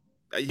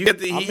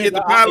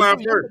the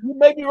pylon first. You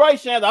may be right,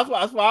 Shan. That's why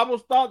I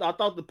was thought. I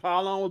thought the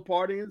pylon was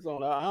part of the end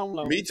zone. I don't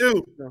know. Me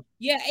too.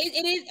 Yeah,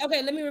 it is.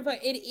 Okay, let me refer.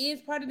 It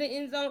is part of the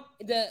end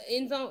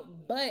zone.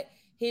 But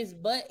his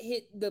butt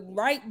hit the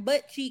right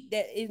butt cheek.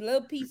 That is a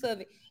little piece of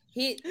it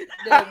hit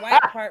the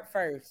white part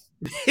first.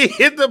 He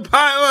hit the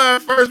pylon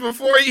first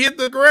before he hit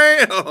the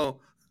ground.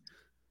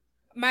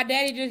 My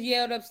daddy just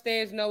yelled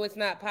upstairs, "No, it's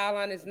not.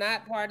 Pylon is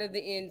not part of the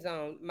end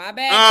zone." My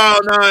bad. Oh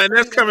no, and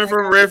that's coming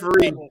from a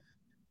referee.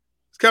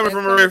 It's coming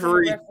from a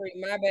referee.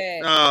 My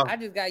bad. Oh. I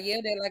just got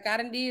yelled at like I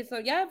done did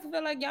something. Y'all ever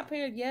feel like y'all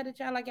parents yelled at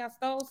y'all like y'all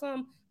stole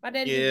something? My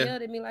daddy just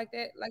yelled at me like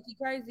that, like he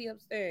crazy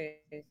upstairs.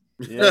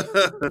 Yeah.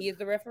 He is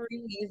the referee.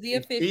 He is the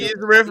official. He is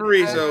the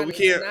referee, so we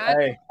can't.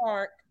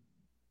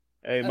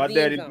 My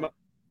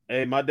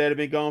daddy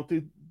been gone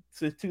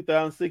since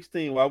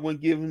 2016. Well, I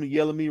wouldn't give him to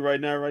yell at me right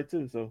now, right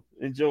too. So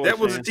enjoy. That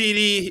was a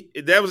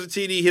TD. That was a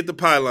TD. Hit the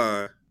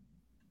pylon.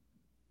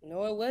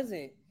 No, it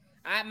wasn't.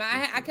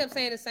 I kept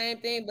saying the same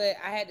thing, but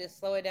I had to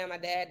slow it down. My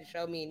dad had to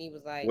show me, and he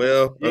was like,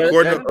 "Well,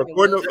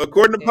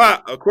 according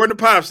to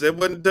Pops, that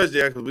wasn't a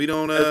touchdown because we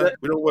don't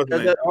what's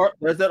that.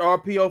 There's that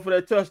RPO for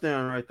that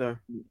touchdown right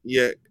there.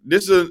 Yeah,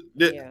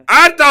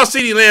 I thought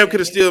CeeDee Lamb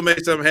could have still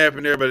made something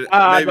happen there, but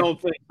I don't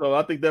think so.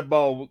 I think that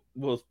ball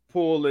was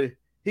poorly.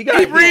 He got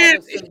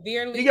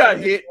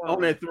hit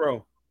on that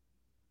throw.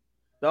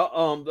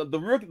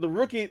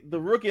 The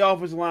rookie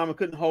offensive lineman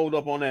couldn't hold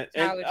up on that,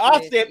 and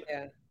I said.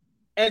 Yeah.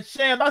 And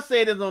Sham, I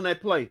said this on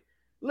that play.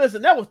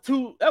 Listen, that was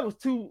too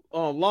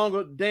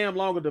longer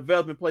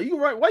development play.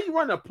 Why you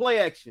running a play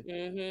action?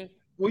 Mm-hmm.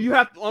 Well, you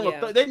have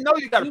to they know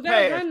you got to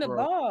pass. Run the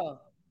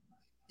ball.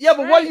 Yeah,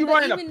 but why are you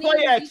running a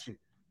play action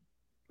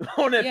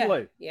on that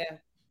play? Yeah.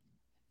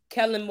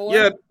 Kellen Moore.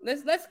 Yeah.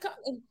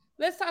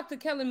 Let's talk to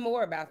Kellen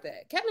Moore about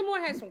that. Kellen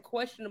Moore has some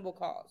questionable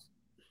calls.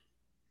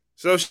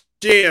 So,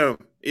 Sham,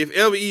 if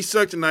LVE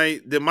sucked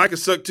tonight, then Micah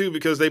sucked too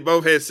because they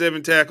both had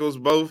 7 tackles,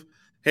 both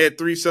had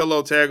 3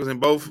 solo tackles, and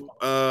both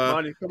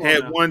Money, come on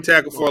had now. 1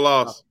 tackle Come for a on,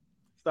 loss.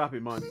 Stop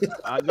it, Money.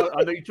 I know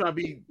you're trying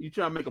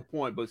to make a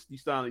point, but you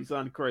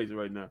sound crazy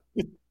right now.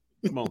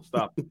 Come on,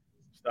 stop it.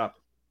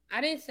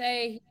 I didn't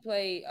say he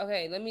played.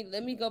 Okay, let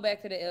me go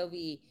back to the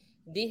LVE.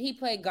 Did he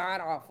play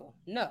god awful?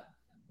 No.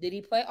 Did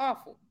he play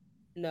awful?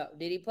 No.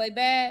 Did he play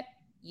bad?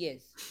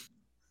 Yes.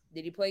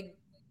 Did he play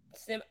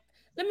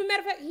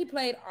matter of fact, he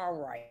played all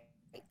right.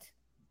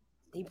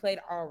 He played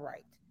all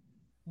right.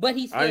 But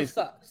he still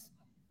sucks.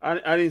 I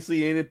didn't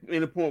see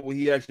any point where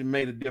he actually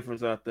made a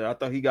difference out there. I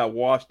thought he got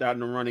washed out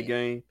in the running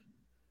game.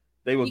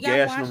 They were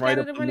gashing him right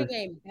up the running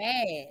game.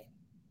 Bad.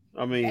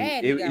 I mean,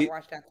 he got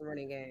washed out the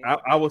running game.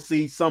 I would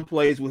see some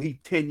plays where he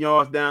 10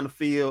 yards down the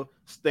field,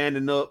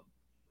 standing up.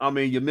 I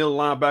mean, your middle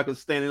linebacker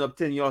standing up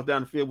 10 yards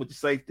down the field with your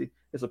safety.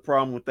 It's a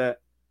problem with that.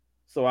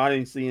 So I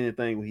didn't see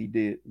anything what he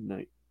did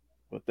tonight.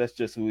 But that's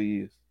just who he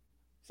is.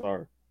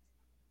 Sorry.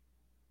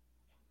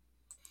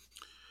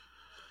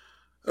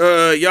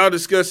 Y'all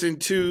discussing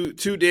too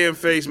damn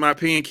fast. My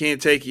pen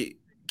can't take it.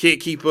 Can't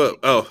keep up.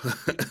 Oh,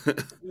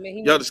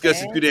 y'all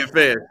discussing too damn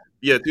fast.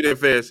 Yeah, too damn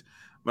fast.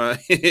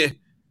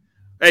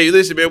 Hey,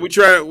 listen, man. I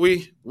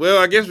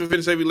guess we're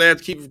finna say we laughed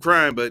to keep from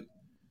crying, but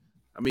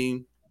I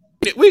mean,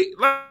 we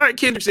like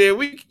Kendrick said,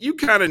 you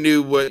kind of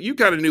knew what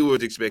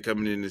to expect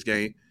coming in this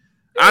game.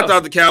 Yeah. I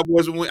thought the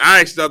Cowboys would win.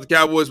 I actually thought the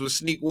Cowboys would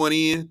sneak one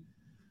in.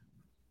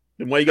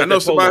 I know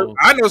somebody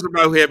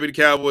who happy the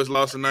Cowboys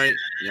lost tonight.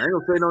 Yeah, I ain't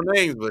gonna say no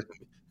names, but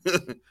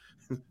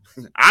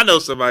I know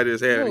somebody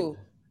that's happy.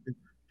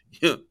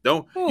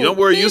 Don't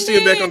worry, you'll see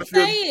him back on the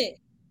field.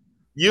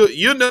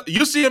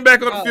 You see him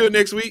back on the field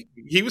next week.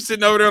 He was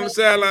sitting over there on the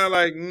sideline,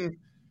 like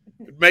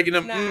making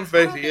them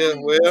face. Yeah,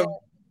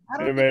 well,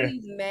 I don't think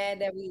he's mad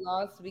that we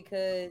lost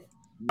because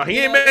he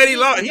ain't mad. He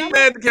lost. He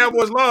mad the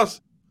Cowboys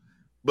lost,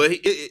 but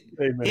he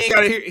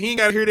ain't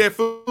got to hear that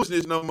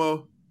foolishness no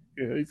more.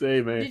 Yeah, he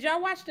say, man. Did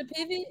y'all watch the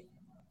pivot?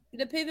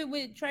 The pivot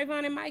with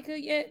Trayvon and Micah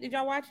yet? Did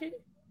y'all watch it?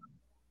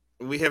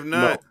 We have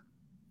not.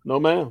 No,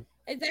 ma'am.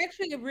 It's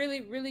actually a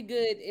really, really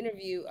good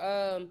interview.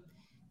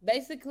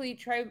 Basically,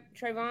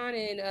 Trayvon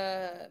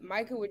and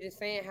Micah were just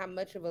saying how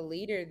much of a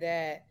leader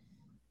that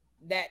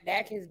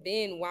Dak has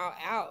been while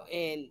out,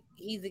 and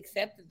he's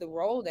accepted the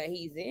role that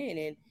he's in,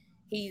 and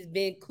he's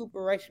been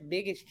Cooper Rush's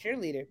biggest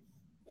cheerleader.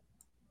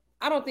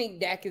 I don't think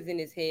Dak is in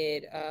his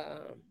head.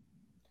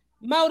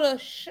 Motor,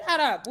 shut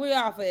up. We're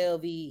off of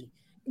LVE.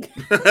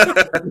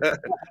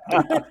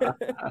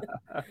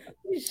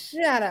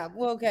 Shut up.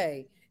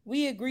 Okay.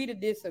 We agree to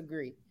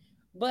disagree.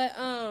 But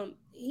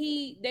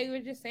they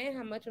were just saying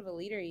how much of a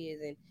leader he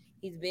is, and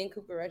he's been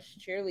Cooper Rush's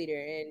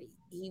cheerleader, and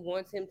he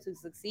wants him to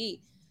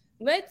succeed.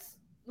 Let's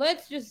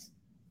just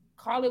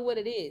call it what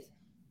it is.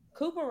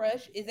 Cooper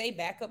Rush is a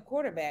backup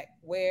quarterback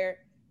where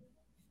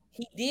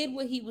he did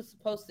what he was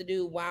supposed to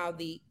do while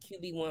the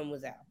QB1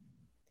 was out.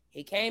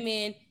 He came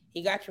in,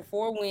 he got your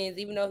 4 wins,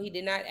 even though he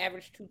did not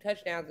average 2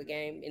 touchdowns a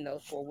game in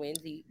those 4 wins.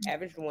 He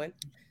averaged 1.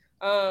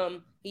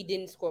 He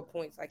didn't score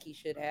points like he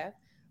should have.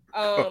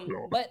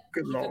 But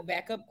he's a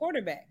backup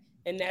quarterback,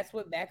 and that's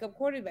what backup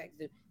quarterbacks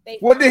do.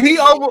 Did he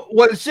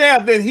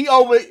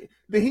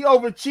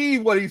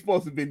overachieve what he's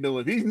supposed to be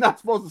doing? He's not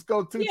supposed to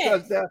score 2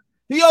 touchdowns.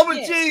 He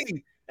overachieved.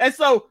 Yes. And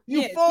so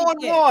you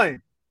 4-1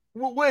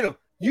 with him.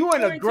 You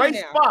in a great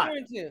spot.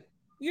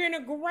 You're in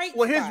a great spot.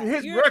 Well,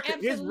 his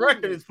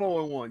record is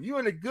 4-1. You're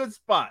in a good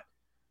spot.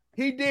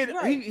 He did.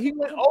 Right. He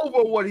went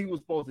over what he was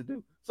supposed to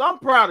do. So I'm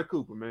proud of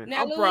Cooper, man.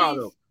 Now, I'm proud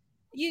of him.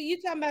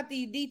 You talking about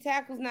the D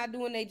tackles not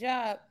doing their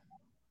job?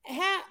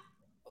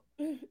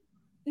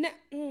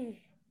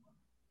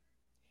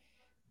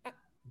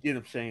 Get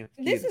him, Shane.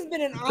 This has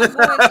been an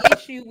ongoing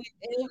issue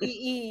with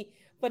LVE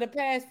for the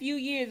past few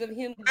years of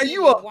him. And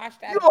you are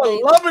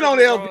loving on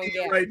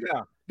LVE right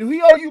now. Do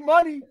he owe you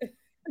money?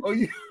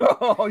 you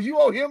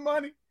owe him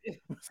money?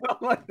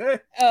 Something like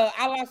that.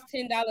 I lost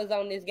 $10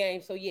 on this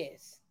game, so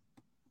yes.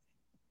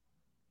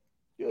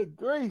 Good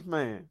grief,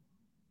 man.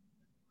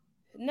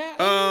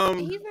 No,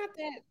 he's not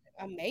that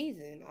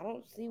amazing. I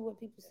don't see what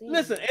people see.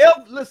 Listen,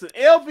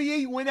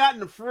 LVE went out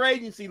in the free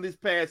agency this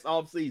past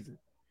offseason.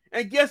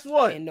 And guess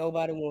what? And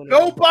nobody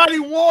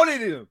wanted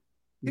him.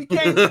 He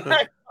came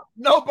back.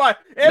 Nobody.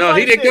 No,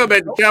 he didn't come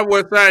back. The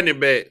Cowboys signed him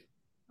back.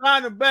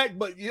 Signed him back,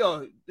 but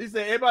they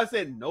said everybody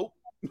said nope.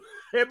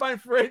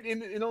 Everybody in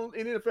the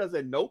NFL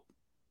said nope.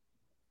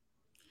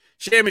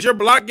 Sham, is your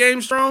block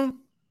game strong?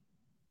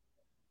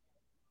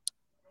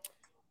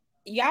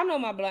 Y'all know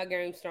my block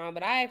game strong,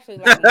 but I actually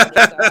like him, so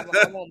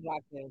I won't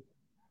block him.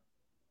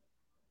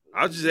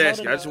 I was just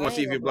asking. I just want to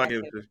see if your block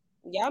game is.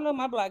 Y'all know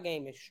my block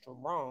game is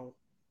strong.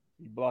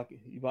 You block it.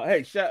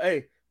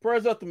 Hey,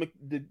 prayers up to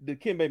the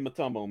Kimbe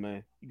Mutombo,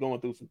 man. You going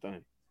through some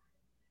things.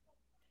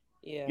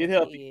 Yeah. Get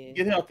healthy. Yeah.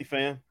 Get healthy,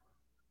 fam.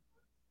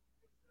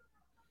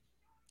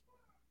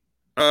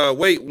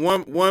 Wait,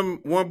 one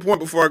point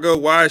before I go.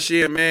 Why is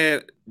she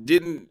mad?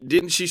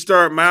 Didn't she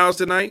start Miles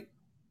tonight?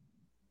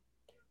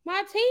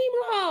 My team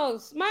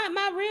lost.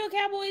 My real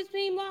Cowboys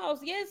team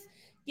lost. Yes,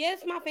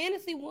 Yes, my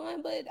fantasy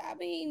won, but I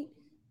mean,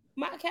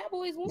 my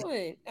Cowboys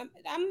won.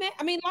 I'm mad.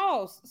 I mean,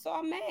 lost. So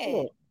I'm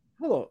mad.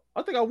 Hold on.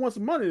 I think I won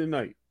some money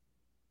tonight.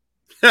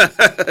 Wait,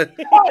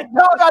 Oh,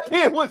 no, I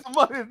did win some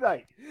money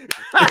tonight.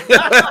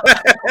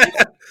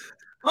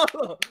 Hold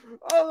on.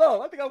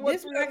 I think I won.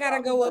 This is what I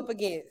gotta go up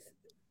against.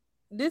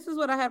 This is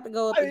what I have to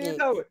go up I didn't against.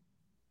 know it.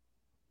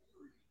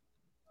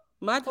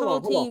 My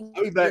whole team.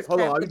 I'll be back.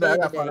 Hold on. I'll be back. I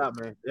gotta find out,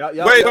 man.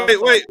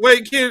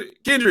 wait,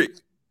 Kendrick.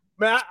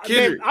 Man,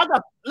 I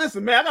got.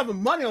 Listen, man, I got the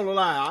money on the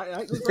line.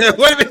 Wait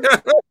a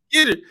minute,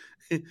 Kendrick.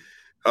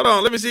 Hold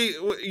on, let me see.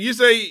 You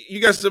say you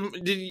got some?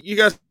 You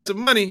got some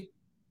money?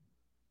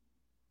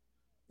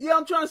 Yeah,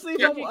 I'm trying to see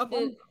if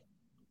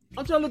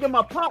I'm trying to look at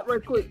my pot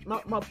right quick.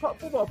 My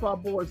football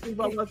pot board. See if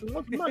I got some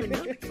money,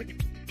 man.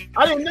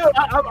 I didn't know.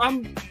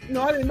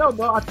 I didn't know,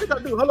 but I think I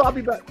do. Hold on, I'll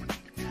be back.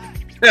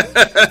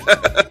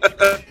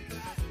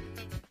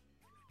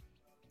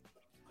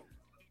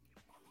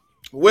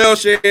 Well,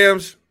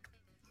 Shams,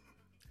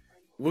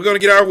 we're gonna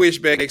get our wish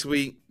back next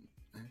week.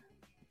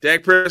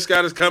 Dak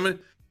Prescott is coming.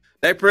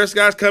 Dak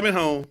Prescott's coming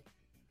home.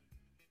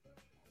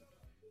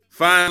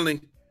 Finally.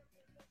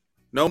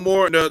 No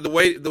more. The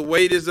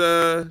wait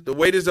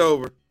is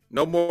over.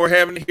 No more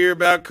having to hear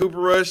about Cooper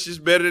Rush is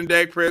better than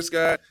Dak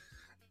Prescott.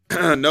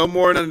 No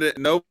more none of that.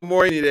 No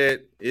more any of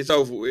that. It's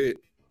over with.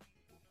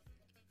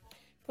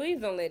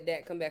 Please don't let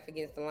Dak come back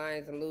against the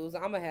Lions and lose.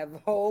 I'm gonna have a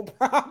whole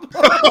problem.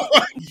 Oh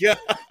my God.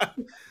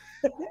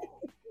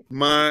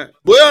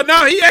 Well,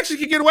 no, he actually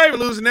can get away with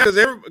losing now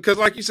because,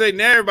 like you say,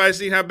 now everybody's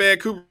seen how bad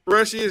Cooper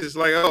Rush is. It's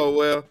like, oh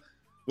well,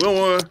 we don't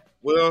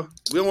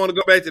want to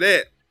go back to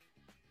that.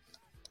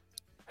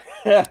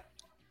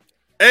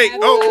 Hey,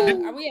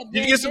 did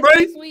you get some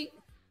money?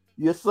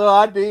 Yes, sir,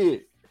 I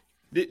did.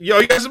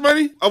 You got some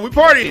money? Oh, we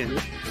partying.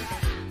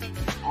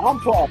 I'm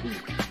partying.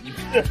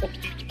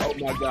 Oh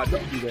my God!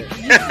 Don't do that.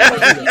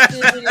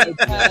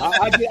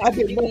 I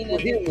get more for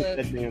him with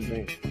that damn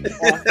thing.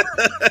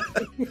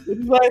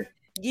 Like,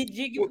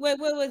 what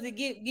was it?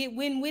 Get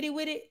win witty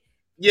with it.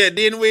 Yeah,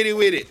 then witty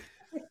with it.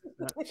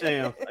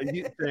 Damn.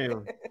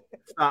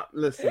 Stop.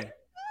 Listen.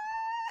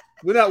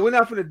 We're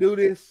not gonna do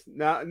this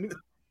now.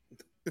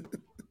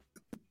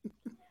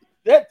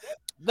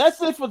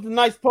 That's it for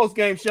tonight's post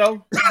game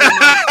show.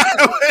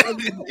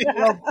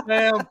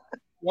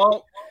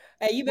 Well,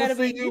 hey, you better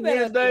be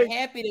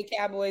happy the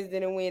Cowboys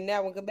didn't win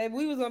that one, because baby,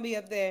 we was gonna be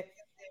up there.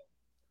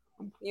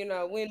 You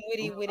know, win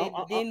witty with it,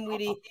 then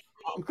witty.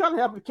 I'm kind of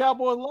happy the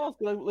Cowboys lost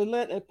because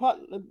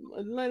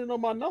it landed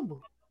on my number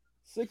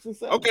 6 and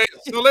 7. Okay,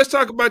 so let's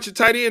talk about your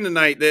tight end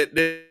tonight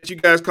that you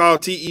guys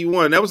called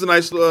TE1. That was a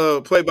nice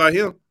play by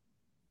him.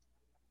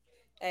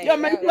 Hey, yeah,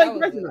 man, he played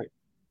great tonight.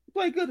 He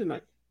played good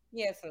tonight.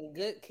 He had some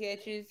good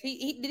catches.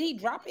 He did he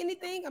drop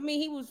anything? I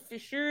mean, he was for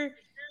sure.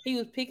 He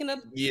was picking up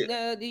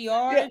the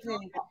yards,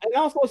 and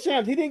also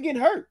Shams. He didn't get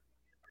hurt.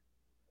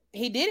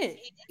 He didn't.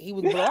 He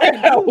was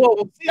blocking.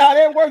 Well, see how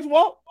that works,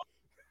 Walt.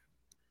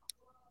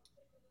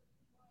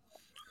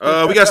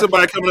 We got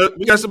somebody coming up.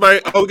 We got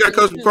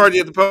Coach McCarthy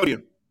at the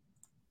podium.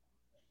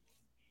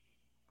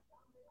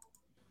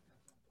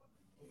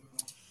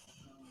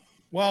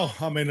 Well,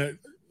 I mean,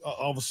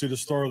 obviously the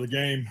start of the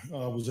game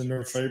was in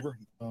their favor.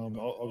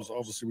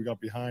 Obviously we got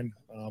behind,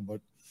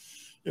 but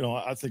you know,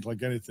 I think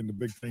like anything, the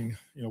big thing,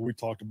 you know, we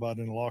talked about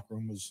in the locker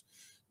room was,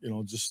 you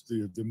know, just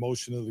the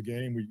emotion of the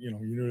game. You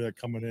knew that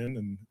coming in,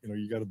 and you know,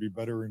 you got to be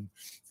better in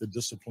the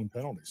discipline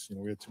penalties. You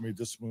know, we had too many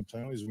discipline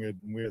penalties, and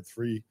we had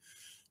three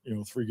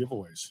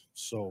giveaways.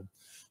 So,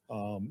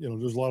 you know,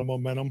 there's a lot of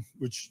momentum,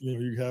 which you know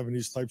you have in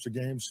these types of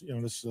games. You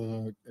know, this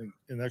an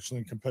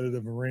excellent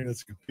competitive arena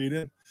to compete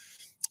in.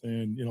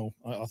 And, you know,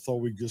 I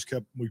thought we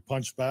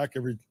punched back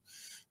every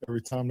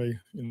time they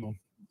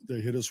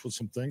hit us with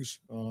some things,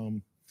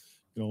 you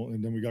know,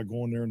 and then we got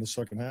going there in the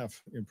second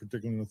half, and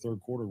particularly in the third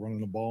quarter,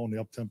 running the ball, and the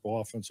up-tempo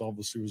offense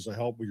obviously was a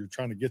help, but you're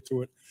trying to get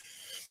to it,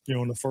 you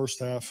know, in the first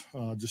half,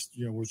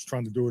 was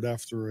trying to do it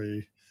after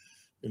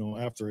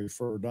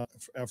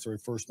a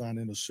first down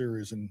in the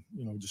series, and,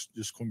 you know,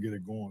 just couldn't get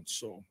it going.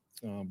 So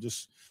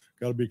just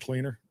got to be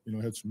cleaner, you know,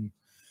 had some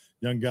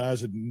young guys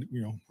that, you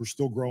know, we're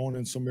still growing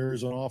in some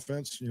areas on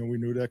offense. You know, we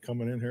knew that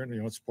coming in here, and, you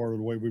know, it's part of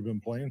the way we've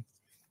been playing.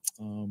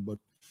 But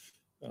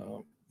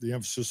the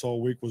emphasis all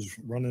week was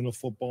running the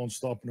football and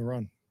stopping the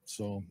run.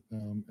 So,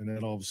 and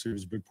that obviously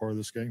was a big part of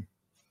this game.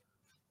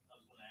 I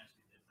was going to ask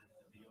you that the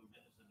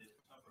it's a bit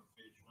tougher for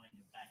you trying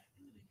to get back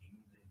into the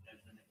game.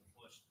 That's the next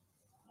push.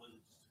 Was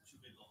it just too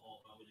big a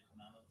hole for you to come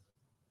out of?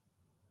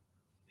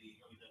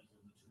 Are we done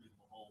with too big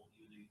of a hole?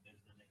 Either there's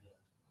the next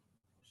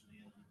push in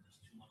the end, just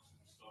too much at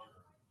the start,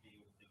 or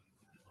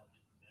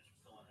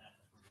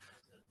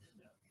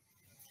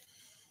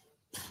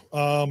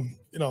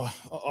you know,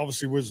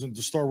 obviously wasn't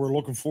the start we're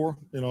looking for.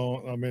 You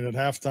know, I mean, at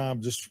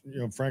halftime, just, you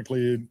know,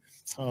 frankly,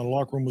 the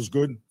locker room was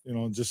good. You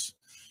know, just,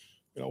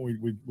 you know, we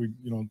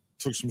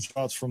took some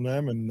shots from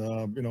them, and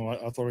you know,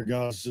 I thought the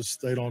guys just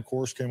stayed on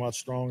course, came out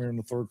stronger in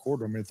the third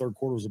quarter. I mean, the third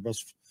quarter was the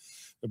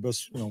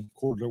best, you know,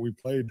 quarter that we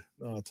played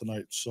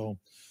tonight. So,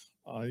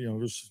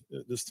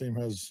 This team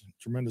has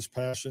tremendous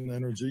passion,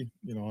 energy,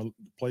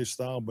 play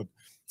style, but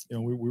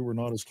we were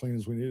not as clean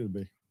as we needed to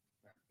be.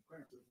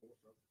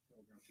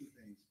 Two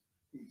things.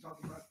 Can you talk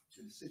about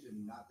the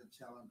decision not to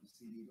challenge the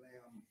CD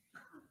Lamb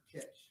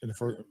catch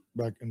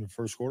back in the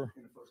first quarter?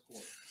 In the first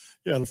quarter.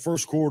 Yeah, the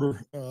first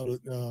quarter,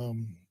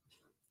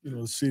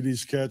 the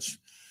CD's catch.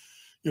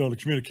 The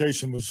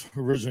communication was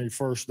originally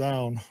first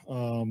down,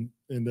 and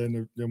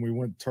then we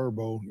went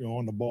turbo,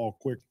 on the ball,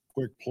 quick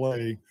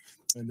play,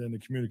 and then the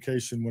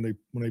communication when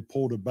they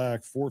pulled it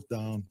back, fourth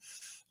down.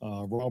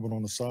 Robin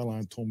on the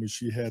sideline told me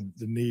she had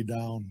the knee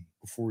down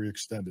before he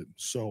extended.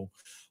 So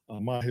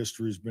my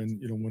history has been,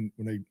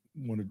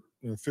 when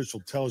an official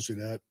tells you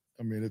that,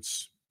 I mean,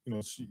 it's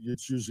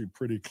usually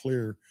pretty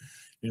clear.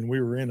 And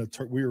we were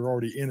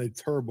already in a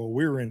turbo.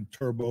 We were in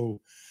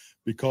turbo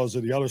because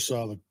of the other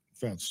side of the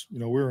fence.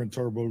 We were in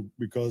turbo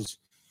because,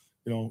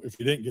 if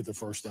you didn't get the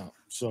first down,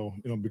 so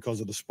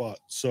because of the spot.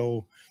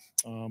 So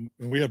and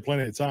we had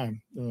plenty of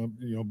time,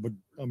 but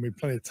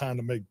plenty of time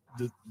to make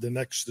the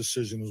next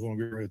decision is what I'm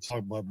getting ready to talk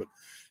about. But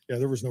yeah,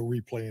 there was no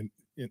replay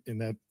in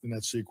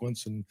that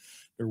sequence, and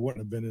there wouldn't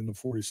have been in the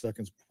 40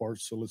 seconds part.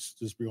 So let's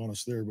just be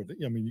honest there. But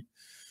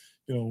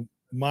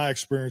my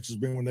experience has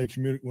been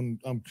when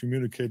I'm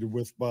communicated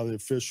with by the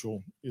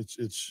official, I'm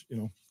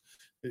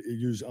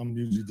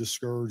usually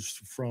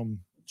discouraged from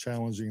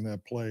challenging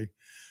that play.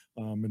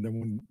 And then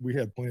when we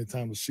had plenty of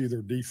time to see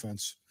their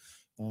defense,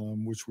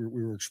 which we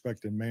were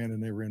expecting man,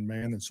 and they were in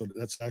man. And so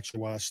that's actually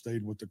why I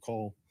stayed with the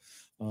call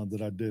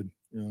that I did.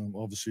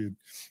 Obviously it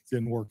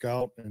didn't work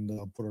out and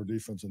put our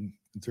defense in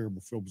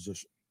terrible field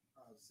position.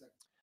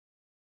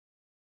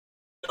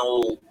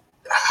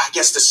 I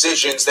guess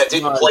decisions that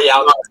didn't play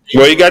out.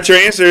 Well, you got your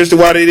answer as to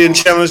why they didn't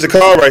challenge the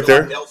call right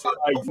there.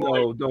 Mike,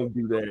 no, don't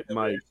do that,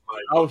 Mike.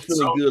 I was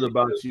feeling good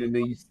about you, and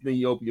then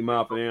you open your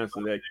mouth and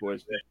answer that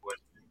question.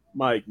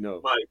 Mike,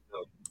 no.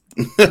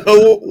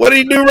 What did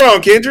he do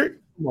wrong, Kendrick?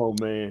 Come on,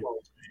 man.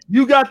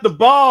 You got the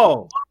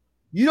ball.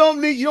 You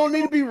don't need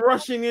to be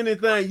rushing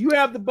anything. You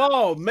have the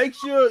ball. Make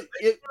sure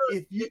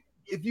if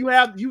you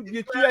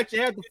actually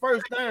have the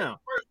first down.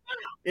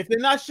 If they're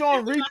not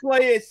showing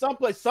replay at some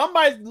place,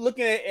 somebody's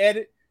looking at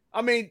it.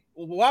 I mean,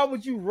 why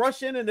would you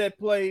rush into that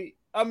play?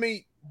 I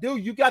mean,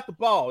 dude, you got the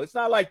ball. It's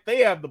not like they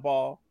have the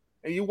ball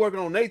and you're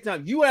working on their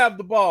time. You have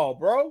the ball,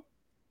 bro.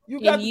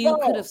 You got the ball.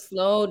 You could have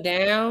slowed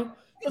down.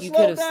 You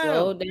could have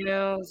slowed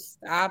down.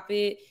 Stop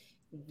it.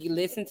 You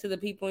listen to the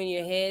people in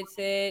your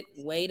headset.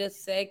 Wait a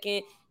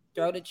second.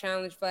 Throw the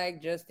challenge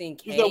flag just in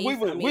case. We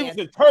was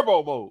in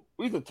turbo mode.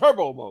 We was in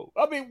turbo mode.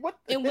 I mean, what?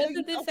 And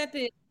wasn't this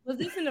was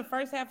this in the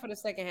first half or the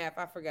second half?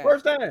 I forgot.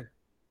 First half.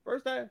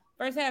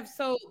 First half.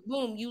 So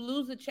boom, you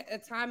lose a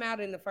timeout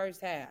in the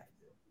first half.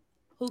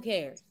 Who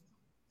cares?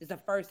 It's the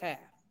first half.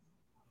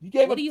 You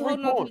gave what up are you 3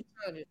 holding on points. to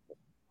the challenges?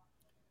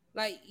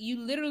 Like you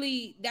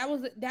literally, that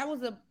was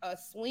a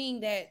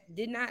swing that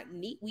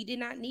we did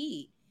not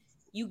need.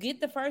 You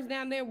get the first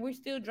down there, we're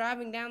still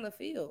driving down the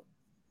field.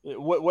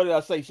 What did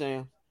I say,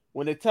 Sham?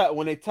 When they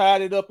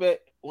tied it up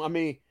when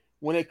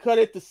they cut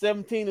it to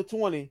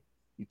 17-20,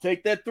 you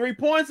take that 3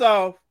 points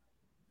off.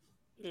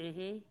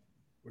 Mm-hmm.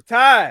 We're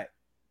tied.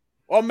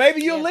 Or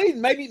maybe you're leading.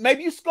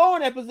 Maybe you score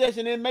in that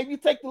possession, and maybe you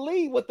take the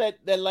lead with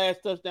that last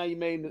touchdown you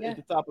made at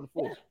the top of the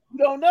fourth. You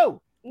don't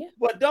know. Yeah.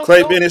 But don't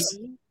give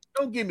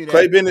me that.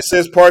 Clay Bennett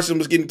says Parsons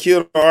was getting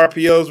killed on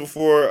RPOs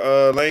before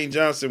Lane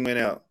Johnson went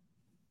out.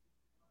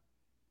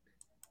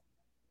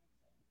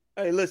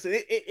 Hey, listen,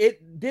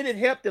 it did it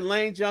help that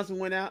Lane Johnson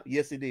went out?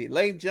 Yes, it did.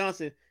 Lane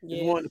Johnson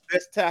is one of the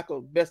best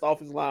tackle, best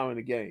offensive linemen in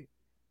the game.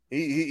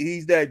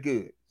 He's that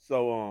good.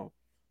 So,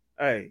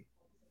 hey,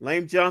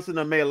 Lane Johnson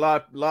done made a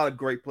lot of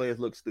great players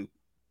look stupid.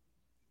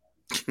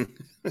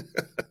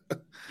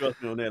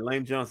 Trust me on that.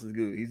 Lane Johnson's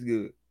good. He's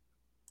good.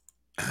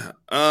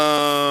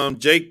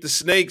 Jake the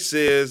Snake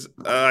says,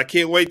 I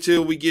can't wait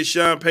till we get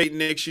Sean Payton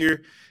next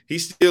year. He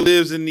still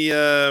lives in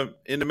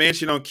the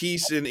mansion on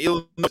Keys in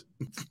Illinois.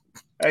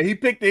 Hey, he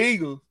picked the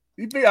Eagles.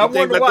 I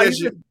wonder why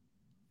he been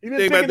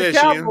picking the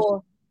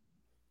Cowboys.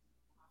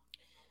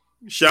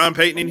 Sean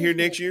Payton in here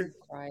next year?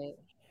 Quiet.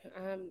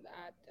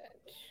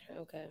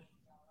 Okay.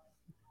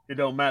 It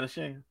don't matter,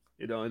 Shane.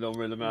 It don't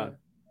really matter.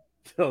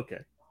 Okay.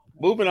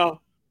 Moving on.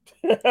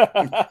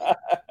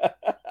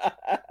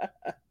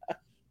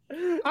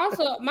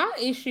 Also,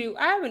 I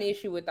have an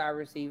issue with our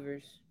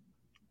receivers.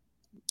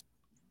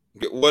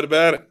 What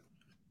about it?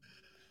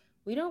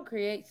 We don't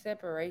create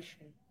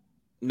separation.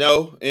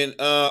 No, and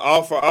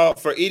all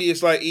for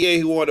idiots like EA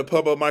who wanted to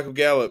pump up Michael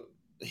Gallup.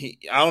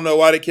 I don't know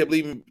why they kept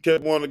wanting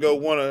to go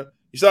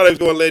You saw they was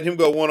going to let him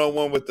go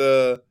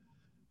 1-on-1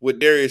 with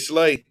Darius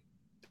Slay.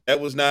 That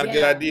was not a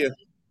good idea.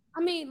 I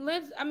mean,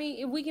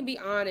 if we can be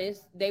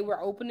honest, they were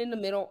open in the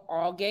middle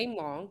all game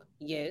long.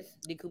 Yes.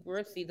 Did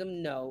Cooper see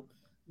them? No.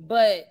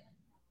 But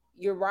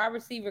your wide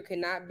receiver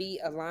cannot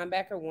be a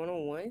linebacker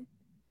 1-on-1.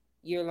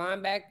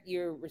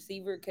 Your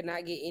receiver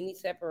cannot get any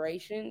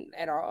separation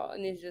at all.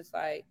 And it's just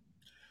like,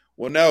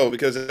 well, no,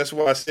 because that's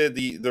why I said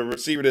the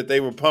receiver that they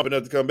were pumping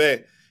up to come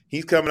back,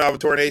 He's coming off a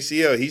torn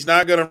ACL. He's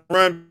not going to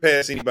run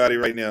past anybody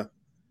right now.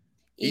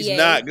 He's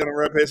not going to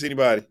run past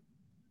anybody.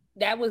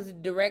 That was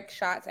direct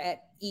shots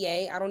at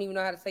EA. I don't even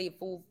know how to say your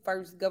full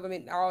first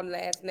government all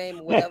last name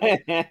or whatever.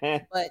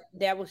 But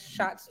that was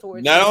shots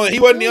towards. Not only he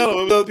wasn't the only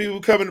one. Other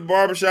people coming to the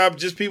barbershop,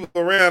 just people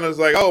around. It was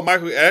like, oh,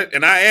 Michael.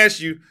 And I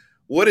asked you,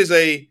 what is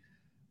a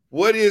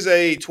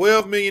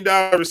 $12 million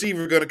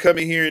receiver going to come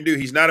in here and do?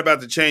 He's not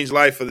about to change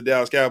life for the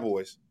Dallas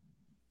Cowboys.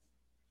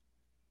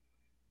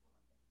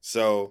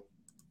 So,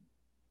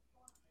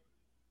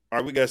 all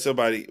right, we got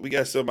somebody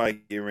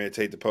getting ready to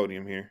take the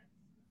podium here.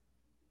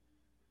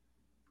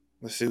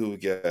 Let's see who we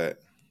got.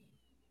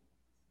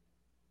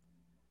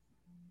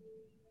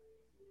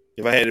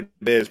 If I had to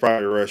bet, it's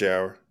probably rush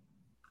hour.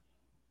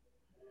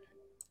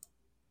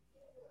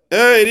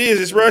 It is.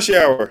 It's rush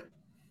hour.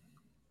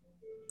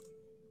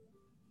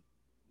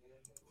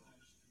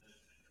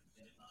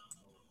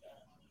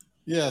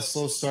 Yeah,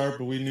 slow start,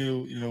 but we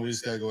knew, we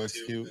just got to go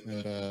execute.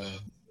 And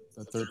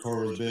the third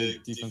quarter was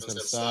big. Defense got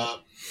to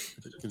stop.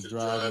 Could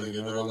drive, maybe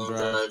another long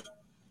drive.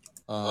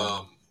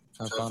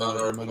 Kind of found out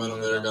our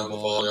momentum there, got on the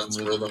ball, got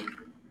some rhythm.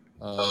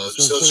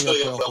 Still got to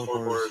play all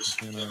 4 quarters.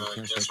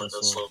 Can't start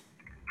that slow.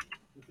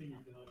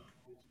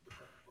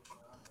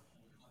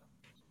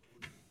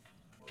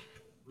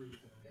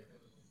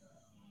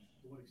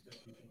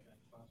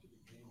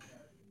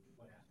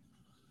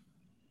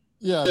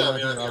 Yeah, I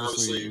mean,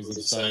 obviously it was a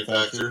deciding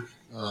factor.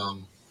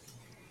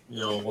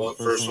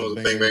 First one was a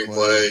bang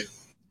play.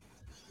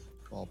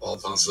 Ball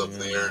bounces up in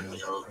the air, and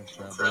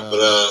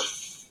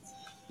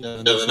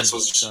the next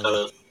one's just kind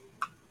of,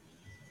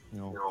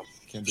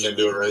 can't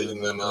do it right.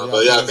 And then,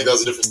 but yeah, I think that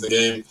was the difference in the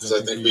game because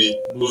I think we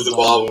moved the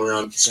ball when we were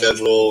on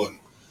schedule and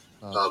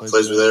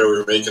plays were there, we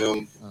were making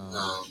them.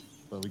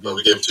 But we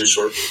gave them 2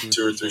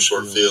 or 3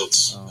 short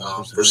fields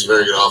versus a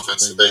very good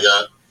offense that they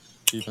got.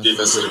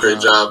 Defense did a great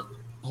job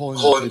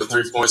holding the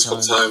 3 points a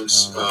couple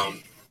times. But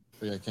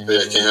yeah, can't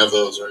have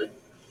those, right?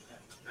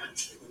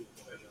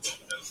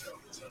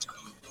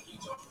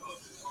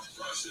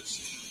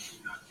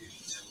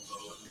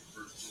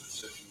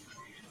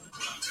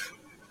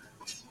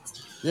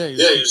 Yeah, you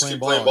just keep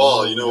playing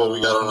ball. You know what we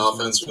got on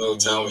offense. We know the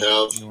talent we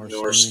have. We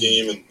know our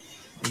scheme, and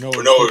we know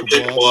what we're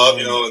capable of.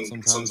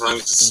 And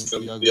sometimes it's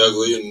going to be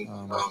ugly. And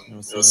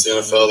it's the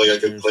NFL. They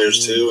got good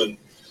players too. And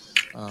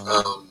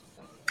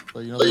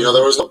but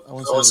there was I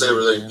wouldn't say there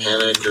was any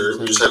panic, or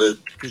we just had to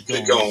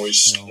keep going. We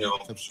just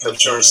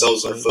kept showing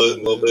ourselves our foot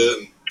a little bit,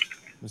 and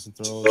missing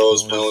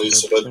throws,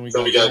 penalties. But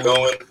then we got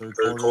going.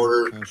 Third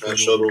quarter, kind of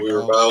showed what we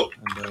were about,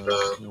 and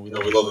we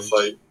love the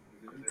fight.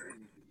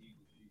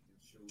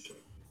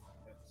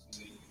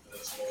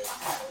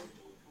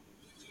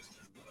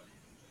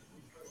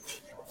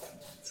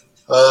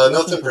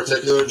 Nothing in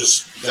particular,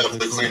 just got to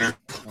play cleaner.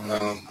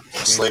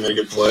 Slay made a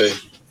good play.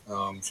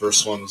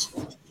 First one was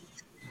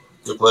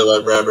good play by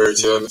Bradbury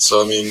too.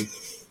 So I mean,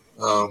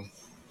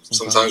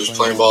 sometimes just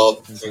playing ball,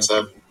 things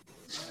happen.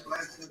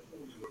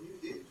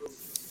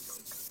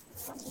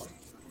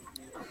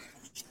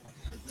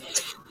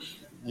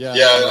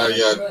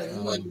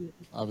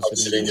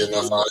 Obviously didn't get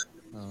enough on it.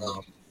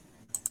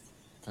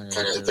 Kind of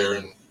got there,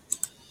 and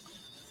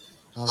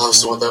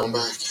obviously want that one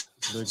back.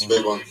 It's a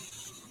big one.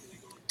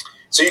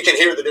 So you can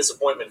hear the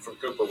disappointment from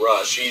Cooper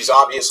Rush. He's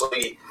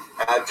obviously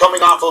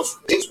coming off of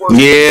his work.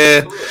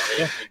 Yeah,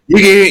 you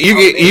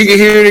can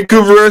hear the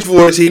Cooper Rush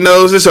voice. He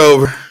knows it's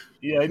over.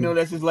 Yeah, he knows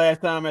that's his last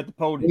time at the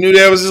podium. He knew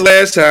that was his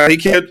last time. He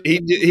tried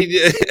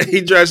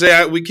to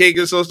say we can't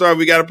get so started.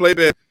 We got to play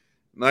better.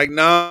 Like,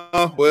 no,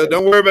 well,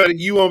 don't worry about it.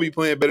 You won't be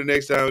playing better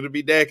next time. It'll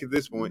be Dak at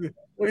this point.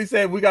 What he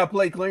said? We got to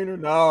play cleaner.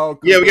 No,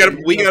 yeah, we got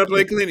to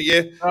play cleaner.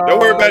 Yeah, don't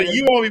worry about it.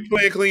 You won't be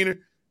playing cleaner.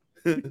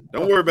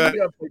 Don't worry about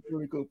it. Play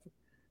cleaner, Cooper.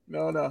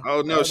 No.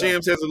 Oh, no.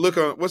 Shams has a look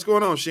on. What's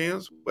going on,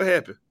 Shams? What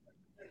happened?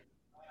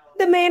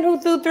 The man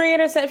who threw 3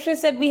 interceptions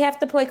said we have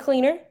to play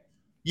cleaner.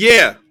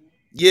 Yeah.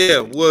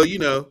 Well,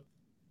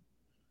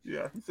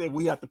 Yeah, he said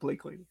we have to play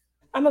cleaner.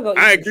 I'm gonna go.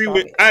 I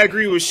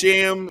agree with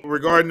Sham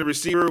regarding the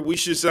receiver. We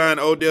should sign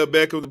Odell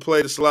Beckham to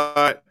play the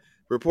slot.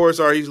 Reports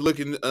are he's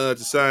looking to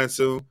sign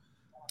soon.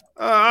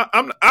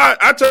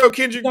 I told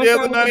Kendrick the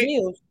other night.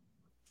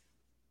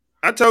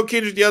 I told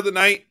Kendrick the other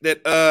night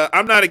that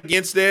I'm not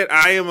against that.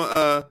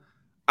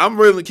 I'm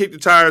willing to kick the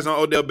tires on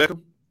Odell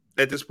Beckham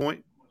at this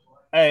point.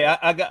 Hey,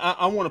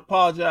 I want to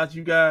apologize,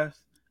 you guys.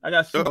 I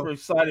got super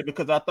excited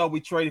because I thought we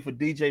traded for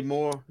DJ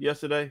Moore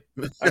yesterday.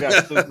 I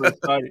got super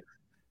excited.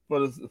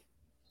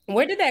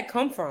 Where did that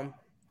come from?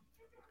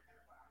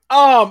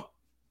 I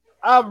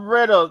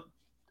read a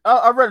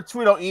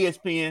tweet on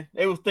ESPN.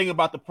 They was thinking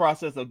about the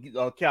process of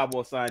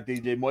Cowboys signing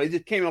DJ Moore. It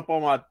just came up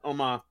on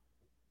my.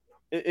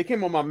 It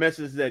came on my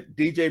message that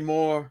DJ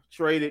Moore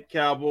traded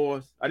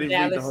Cowboys. I didn't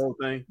read the whole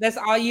thing. That's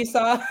all you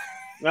saw.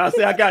 I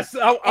said I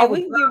was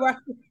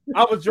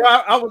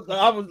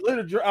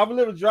literally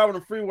driving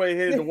the freeway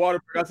headed to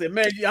Waterbury. I said,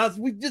 man,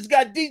 we just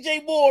got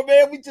DJ Moore,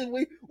 man.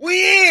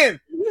 We in.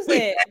 You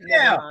said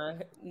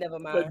never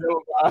mind.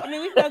 I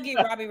mean, we can go get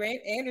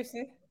Robbie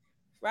Anderson.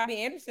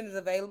 Robbie Anderson is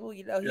available.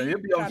 He'll be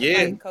on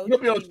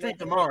the street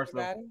tomorrow.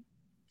 So.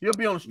 He'll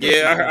be on the street.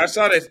 Yeah, I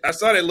saw that. I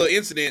saw that little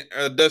incident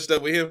dust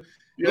up with him.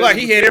 Yeah, Like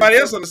he had everybody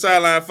else on the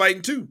sideline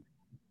fighting too.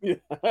 Yeah,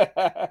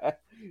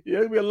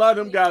 there'll be a lot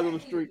of them guys on the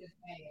street.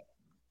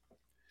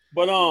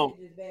 But well,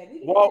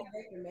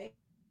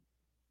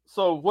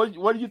 so what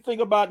do you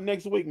think about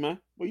next week, man?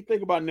 What do you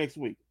think about next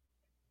week?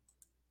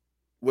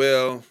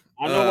 Well,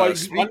 I know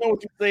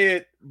what you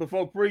said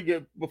before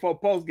pregame, before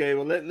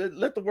postgame.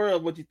 Let the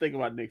world what you think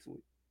about next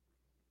week.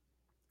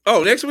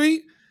 Oh, next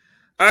week,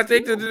 I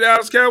think that the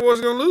Dallas Cowboys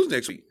are going to lose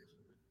next week.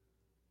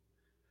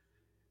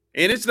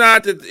 And it's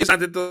not that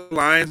the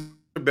Lions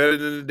are better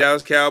than the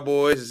Dallas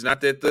Cowboys. It's not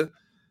that the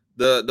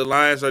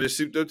Lions are the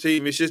souped-up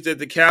team. It's just that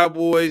the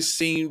Cowboys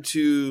seem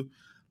to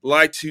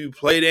like to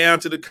play down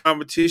to the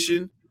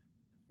competition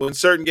when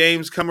certain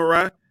games come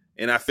around,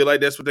 and I feel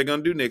like that's what they're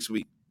going to do next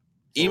week.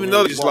 So even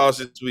though they just lost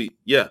this week.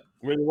 Yeah.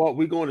 Really, what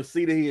we're going to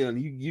see the hill,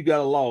 and you got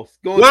a loss.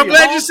 Well, I'm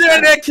glad you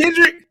said that,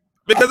 Kendrick,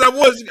 because I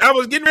was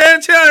getting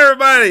ready to tell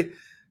everybody.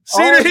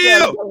 Cedar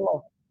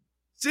Hill.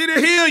 Cedar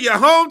Hill, your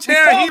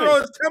hometown hero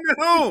is coming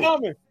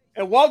home.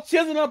 And Walt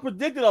Chisholm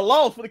predicted a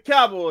loss for the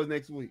Cowboys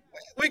next week.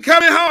 We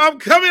coming home. I'm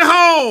coming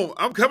home.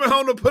 I'm coming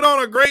home to put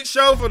on a great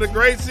show for the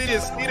great city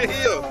of Cedar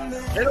Hill.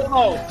 And a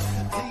loss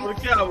for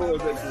the Cowboys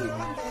next week.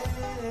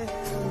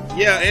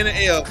 Yeah, and an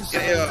L.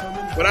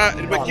 But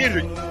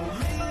Kendrick,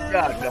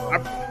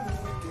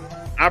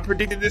 I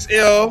predicted this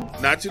L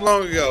not too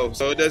long ago,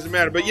 so it doesn't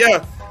matter. But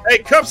yeah, hey,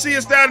 come see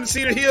us down in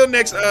Cedar Hill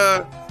next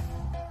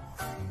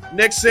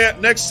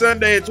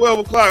Sunday at 12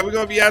 o'clock. We're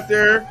gonna be out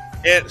there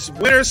at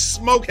Winter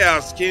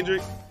Smokehouse,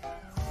 Kendrick.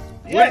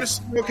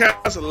 Yes. Winter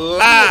Smokehouse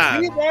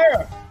live.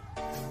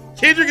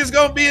 Kendrick is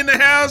gonna be in the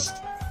house.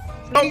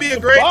 It's gonna be a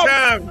great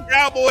time.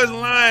 Cowboys and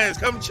Lions,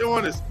 come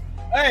join us.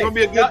 Hey, it's gonna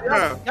be a good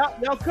time.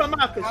 Y'all come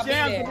out because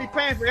Sham's gonna be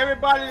paying for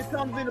everybody that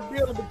comes in the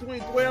building between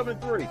 12 and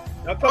 3.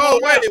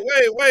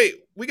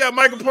 Wait. We got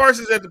Michael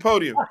Parsons at the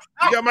podium.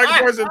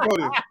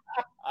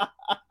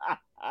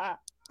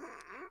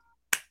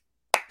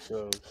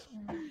 So,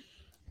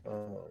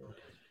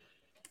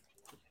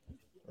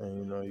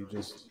 and you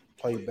just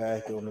play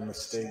back on the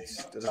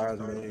mistakes that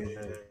I've made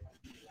and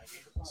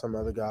some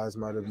other guys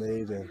might have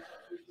made, and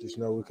just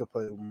know we could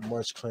play a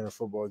much cleaner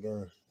football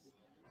game.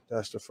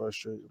 That's the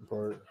frustrating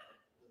part.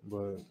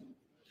 But,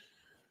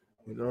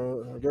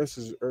 I guess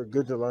it's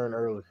good to learn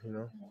early,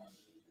 You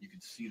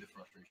can see the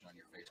frustration on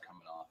your face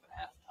coming off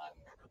at halftime.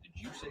 Did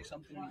you say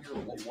something in here?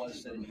 What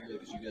was said in here?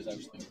 Because you guys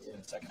obviously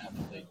in the second half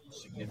played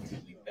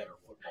significantly better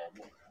football.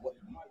 What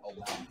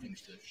allowed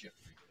things to shift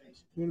for you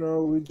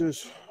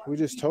guys? We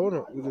just told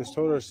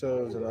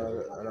ourselves,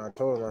 and I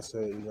told him, I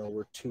said,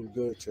 we're too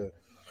good to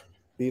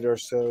beat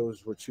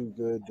ourselves. We're too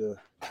good to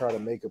try to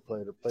make a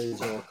play. The play's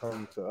gonna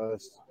come to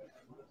us.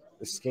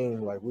 The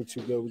scheme, like, we're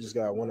too good. We just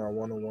got to win our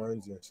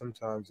one-on-ones, and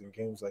sometimes in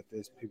games like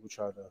this, people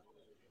try to,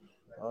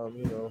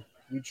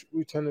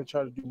 we tend to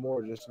try to do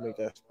more just to make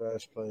that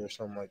splash play or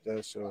something like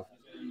that. So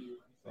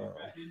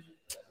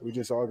we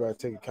just all got to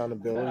take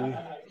accountability,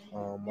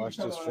 watch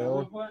this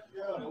film,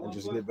 and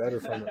just get better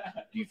from it.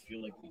 Do you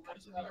feel like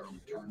because of the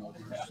early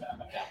turnovers,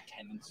 that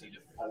tendency to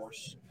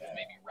force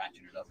maybe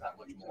ratchet it up that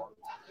much more?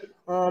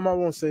 I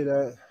won't say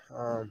that.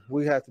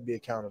 We have to be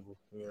accountable.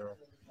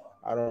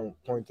 I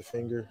don't point the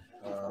finger.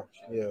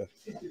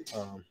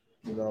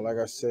 Like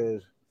I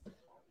said,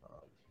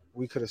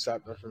 we could have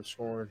stopped them from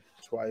scoring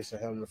twice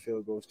and having the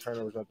field goals.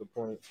 Turnovers at the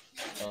point.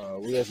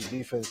 We as a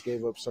defense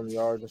gave up some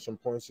yards and some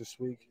points this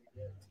week,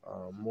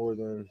 more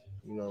than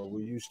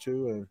we're used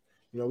to, and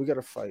we got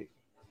to fight.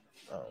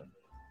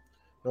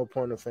 No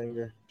point of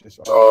finger, just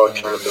all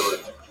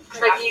accountability.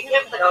 Like, you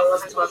can't play all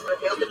 11 spots on the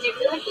field, but do you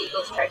feel like the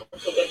Eagles tried to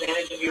take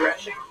advantage of you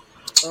rushing?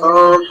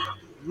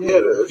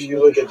 If you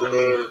look at the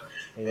game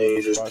and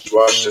you just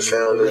watch the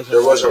film,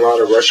 there wasn't a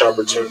lot of rush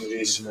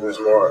opportunities. It was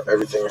more,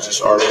 everything was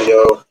just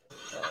RPO.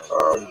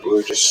 We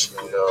were just,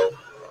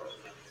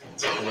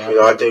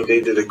 I think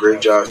they did a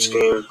great job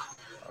scheme.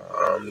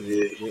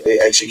 They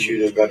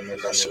executed better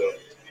than us today.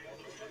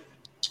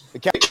 The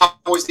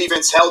Cowboys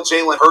defense held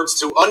Jalen Hurts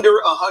to under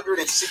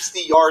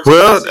 160 yards.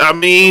 Well, I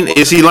mean,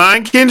 is he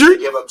lying, Kendrick?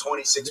 Give up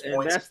 26 and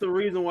points. That's the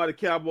reason why the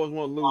Cowboys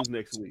won't lose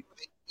next week.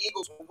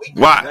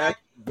 Why?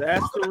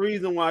 That's the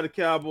reason why the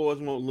Cowboys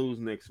won't lose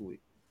next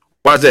week.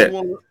 Why's that?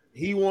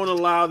 He won't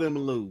allow them to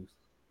lose.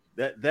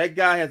 That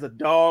guy has a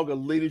dog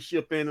of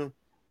leadership in him.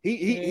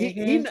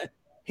 He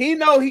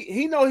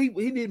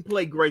didn't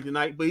play great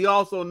tonight, but he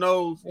also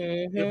knows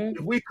if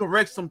we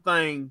correct some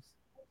things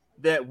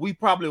that we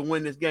probably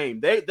win this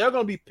game. They're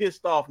gonna be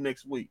pissed off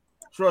next week.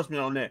 Trust me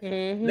on that.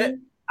 Your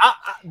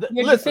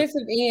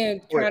defensive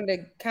end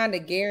kind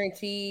of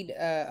guaranteed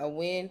a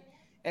win.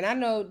 And I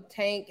know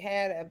Tank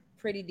had a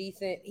pretty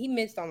decent. He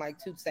missed on like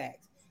 2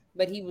 sacks,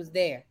 but he was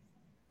there.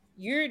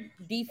 Your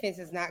defense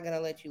is not going to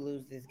let you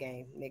lose this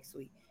game next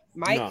week.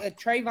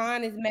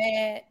 Trayvon is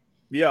mad.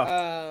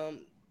 Yeah.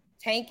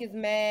 Tank is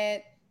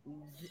mad.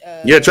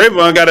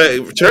 Trayvon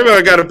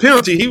got a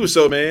penalty. He was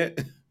so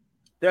mad.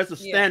 There's a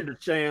standard,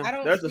 Cham.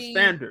 There's a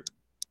standard.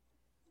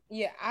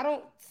 Yeah, I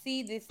don't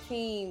see this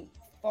team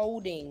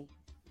folding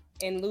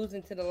and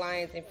losing to the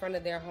Lions in front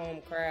of their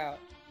home crowd,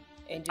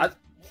 and just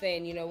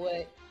saying, you know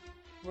what,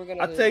 we're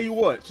gonna. I tell you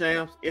what,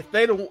 champs, if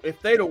they'd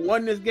have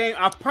won this game,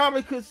 I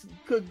probably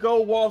could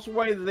go Walsh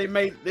way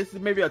that this is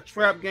maybe a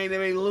trap game they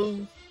may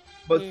lose.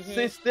 But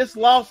since this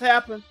loss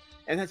happened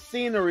and has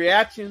seen the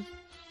reactions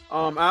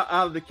out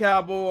of the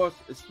Cowboys,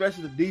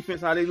 especially the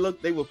defense, how they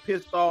looked, they were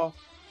pissed off,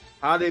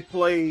 how they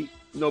played.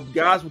 You know,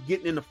 guys were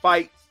getting in the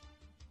fights,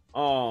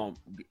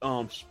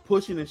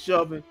 pushing and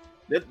shoving.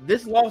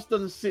 This loss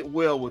doesn't sit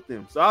well with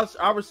them. So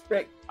I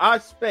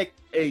expect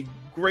a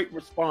great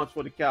response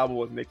for the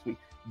Cowboys next week.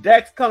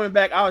 Dak's coming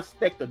back. I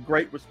expect a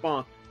great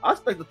response. I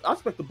expect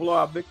a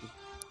blowout victory.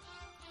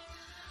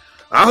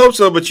 I hope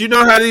so, but you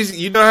know how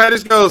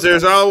this goes.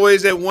 There's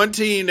always that one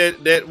team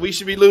that we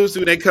should be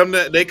losing to. They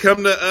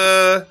come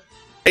to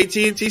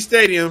AT&T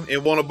Stadium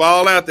and want to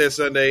ball out that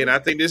Sunday, and I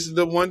think this is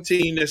the one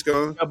team that's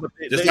going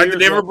just like the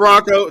Denver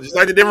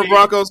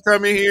Broncos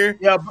come in here.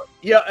 And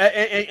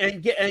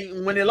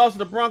when they lost to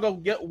the Broncos,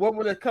 what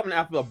were they coming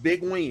after? A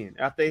big win.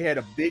 After they had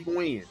a big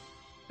win,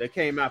 they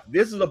came out.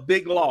 This is a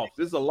big loss.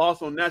 This is a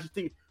loss on national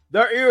TV.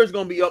 Their ear is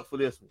going to be up for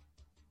this one.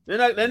 They're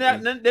not going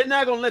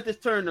to let this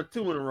turn to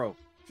 2 in a row.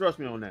 Trust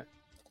me on that.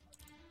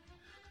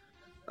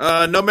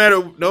 No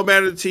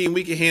matter the team,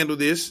 we can handle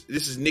this.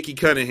 This is Nikki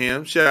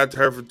Cunningham. Shout out to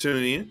her for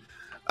tuning in.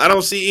 I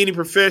don't see any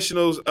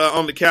professionals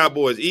on the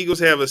Cowboys. Eagles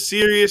have a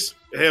serious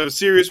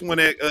one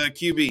at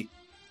QB.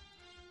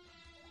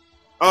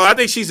 Oh, I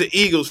think she's an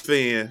Eagles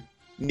fan.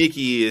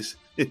 Nikki is.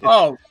 Nikki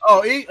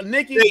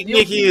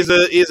is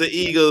an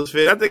Eagles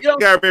fan. I think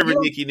I remember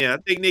Nikki now. I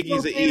think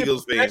Nikki's an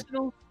Eagles fan.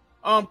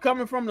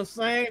 Coming from the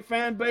same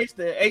fan base,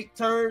 the 8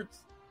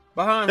 turds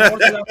behind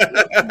horses.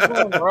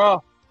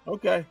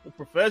 Okay, the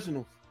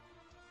professionals.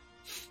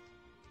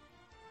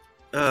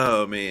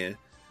 Oh man.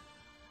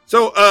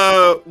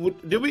 So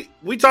did we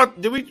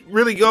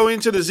really go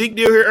into the Zeke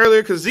deal here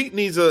earlier? Because Zeke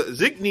needs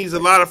a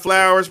lot of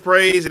flowers,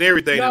 praise, and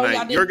everything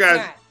tonight. Your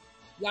guys.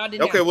 Y'all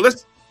did okay, not. well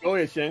let's go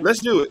ahead, Shams. Let's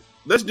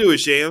do it,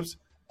 Shams.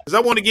 Because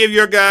I want to give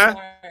your guy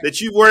that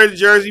you wear the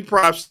jersey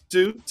props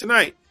to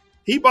tonight.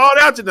 He balled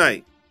out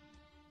tonight.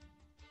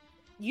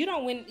 You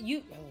don't win.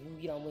 You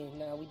don't win.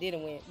 No, we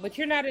didn't win. But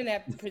you're not in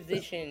that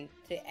position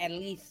to at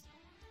least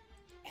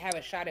have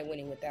a shot at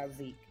winning without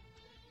Zeke.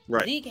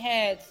 Right. Zeke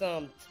had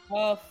some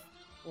tough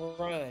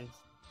runs.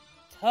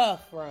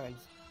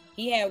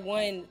 He had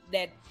one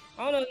that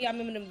I don't know if y'all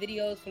remember them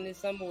videos from this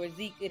summer where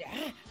Zeke did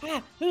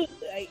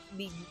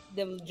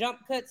the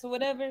jump cuts or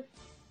whatever.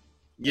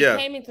 Yeah. It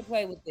came into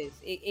play with this.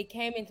 It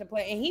came into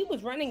play, and he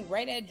was running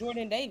right at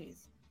Jordan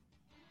Davis.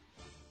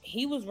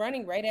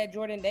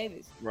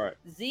 Right.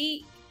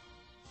 Zeke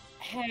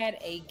had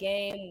a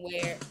game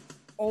where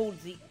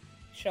old Zeke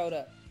showed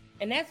up.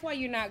 And that's why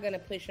you're not going to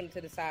push him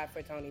to the side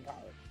for Tony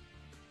Pollard.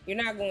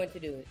 You're not going to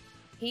do it.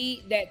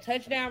 That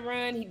touchdown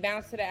run, he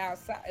bounced to the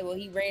outside. Well,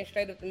 he ran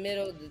straight up the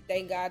middle.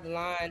 Thank God the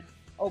line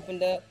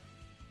opened up.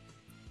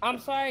 I'm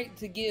sorry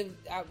to get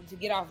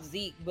off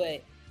Zeke,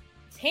 but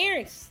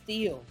Terrence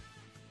Steele.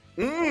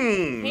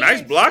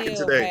 Nice blocking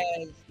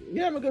today. He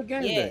had a good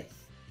game today.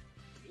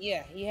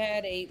 Yeah, he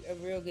had a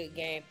real good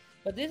game.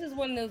 But this is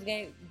one of those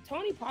games.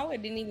 Tony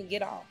Pollard didn't even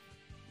get off.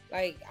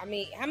 Like, I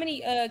mean, how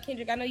many,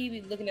 Kendrick, I know you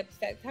be looking at the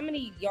stats. How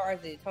many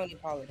yards did Tony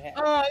Pollard have?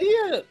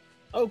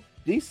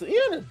 Decent.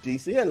 He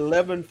had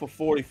 11 for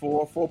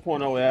 44,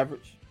 4.0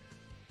 average.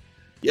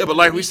 Yeah, but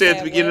like we said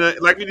at the beginning,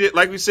 like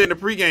we said in the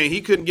pregame,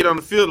 he couldn't get on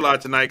the field a lot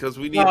tonight because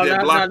we need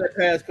that block. Not that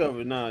pass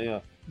cover. No,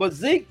 yeah. But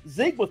Zeke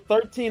was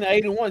 13 to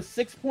 81,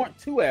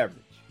 6.2 average.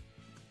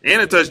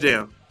 And a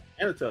touchdown.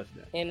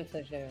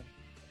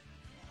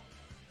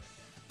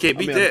 Can't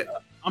beat that.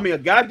 I mean, a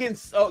guy getting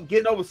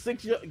over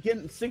 6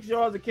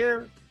 yards a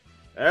carry.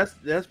 That's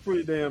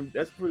pretty damn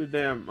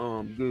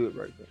good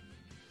right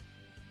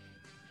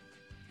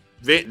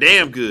there.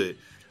 Damn good.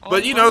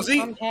 But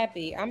Zeke, I'm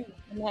happy. I'm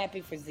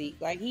happy for Zeke.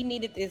 Like, he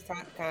needed this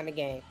kind of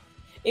game.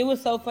 It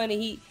was so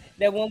funny.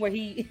 That one where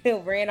he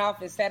ran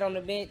off and sat on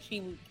the bench.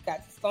 He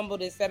got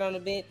stumbled and sat on the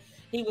bench.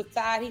 He was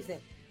tired. He said,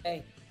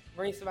 "Hey,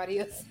 bring somebody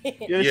else in."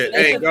 Yeah,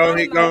 hey, go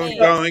ahead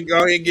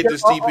and get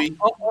this TP.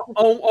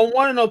 On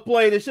one of those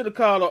plays, they should have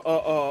called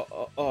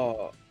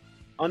a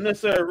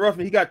unnecessary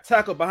roughing. He got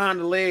tackled behind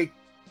the leg,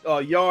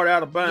 yard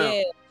out of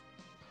bounds.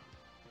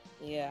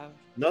 Yeah.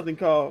 Nothing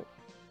called,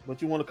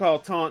 but you want to call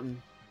taunting,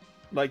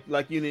 like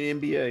you in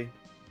the NBA.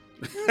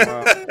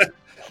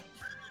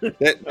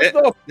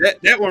 That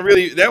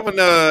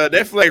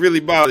flag really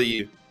bothered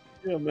you.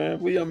 Yeah,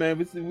 man. We in the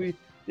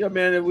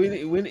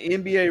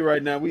NBA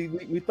right now. We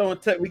throwing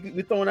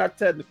out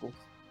technicals.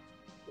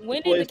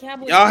 When did the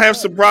Cowboys? Y'all have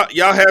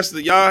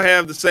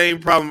the same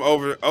problem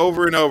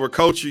over and over.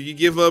 Culture. You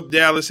give up.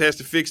 Dallas has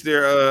to fix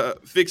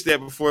that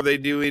before they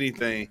do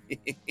anything.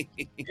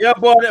 Yeah,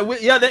 boy.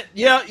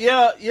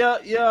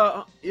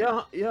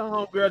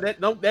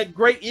 Homegirl. That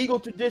great Eagle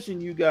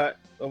tradition you got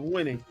of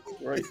winning,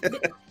 right?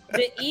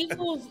 The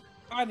Eagles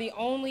are the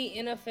only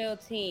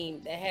NFL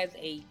team that has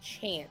a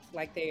chance,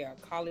 like they are a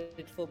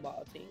college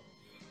football team,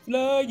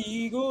 Fly,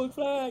 Eagles,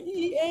 fly,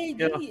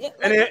 E-A-G.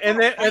 And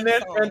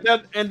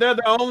they're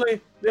the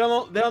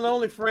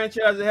only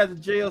franchise that has a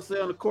jail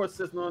cell and a court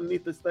system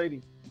underneath the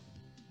stadium.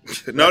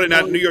 No, they're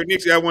not. New York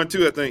Knicks got one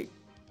too, I think.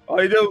 Oh,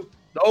 they do.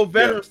 The old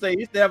Veterans State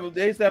used to have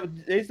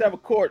a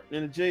court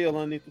and a jail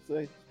underneath the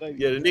stadium.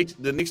 Yeah,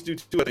 the Knicks do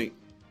too, I think.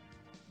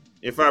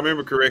 If I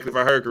remember correctly, if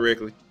I heard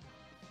correctly.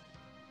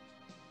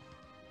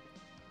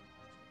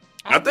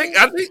 I think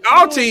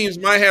all teams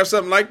might have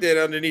something like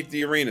that underneath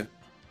the arena.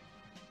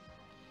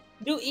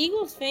 Do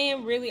Eagles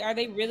fans are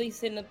they really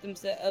sitting up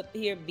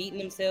here beating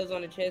themselves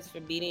on the chest for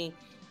beating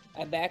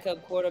a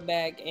backup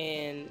quarterback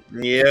and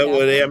yeah, well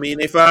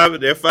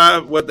they're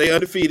five, what they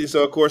undefeated,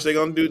 so of course they're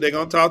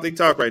gonna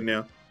talk right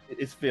now.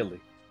 It's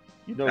Philly.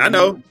 I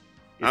know.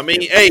 I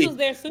mean, hey, this was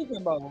their Super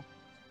Bowl.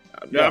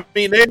 I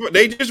mean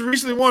they just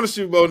recently won a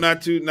Super Bowl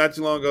not too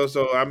long ago,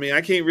 so I mean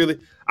I can't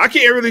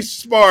really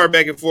spar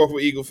back and forth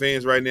with Eagle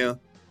fans right now.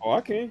 Oh,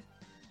 I can.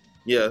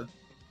 Yeah.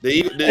 The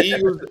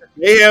Eagles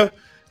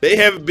they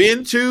have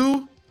been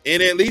to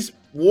and at least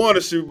won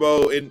a Super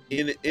Bowl in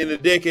a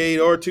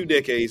decade or 2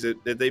 decades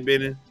that they've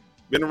been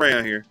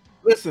around here.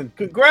 Listen,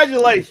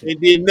 congratulations. They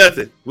did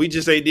nothing. We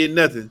just ain't did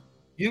nothing.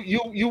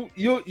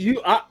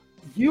 You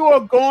are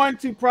going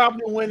to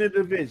probably win the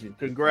division.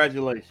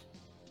 Congratulations.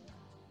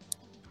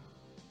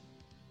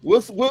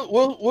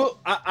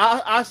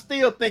 I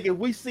still think if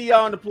we see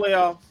y'all in the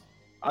playoffs,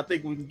 I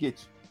think we can get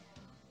you.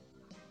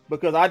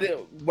 Because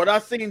what I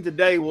seen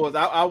today was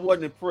I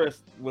wasn't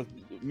impressed with.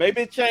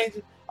 Maybe it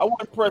changed. I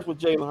wasn't impressed with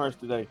Jalen Hurts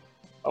today.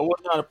 I was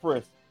not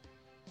impressed.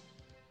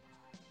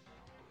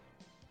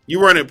 You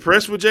weren't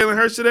impressed with Jalen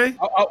Hurts today?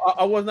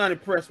 I was not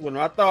impressed with him.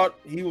 I thought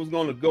he was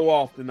going to go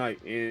off tonight,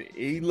 and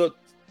he looked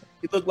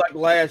like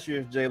last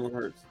year's Jalen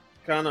Hurts.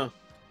 Kind of,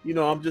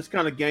 I'm just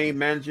kind of game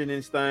managing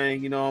this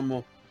thing.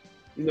 I'm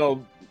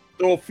gonna,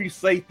 throw a few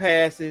safe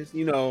passes.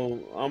 I'm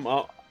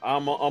gonna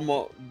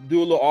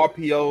do a little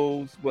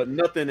RPOs, but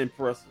nothing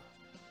impressive.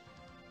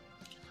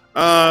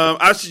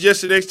 I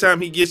suggest the next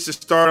time he gets to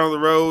start on the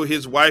road,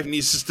 his wife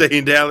needs to stay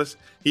in Dallas.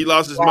 He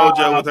lost his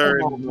mojo with her.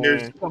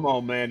 Come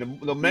on, man.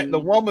 The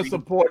woman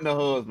supporting the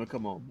husband.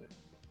 Come on, man.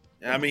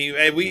 I mean,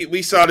 hey,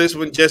 we saw this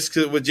with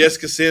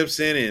Jessica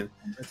Simpson and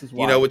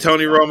with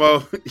Tony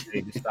Romo.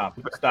 David, stop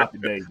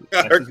it, David.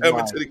 Got her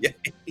coming to the game.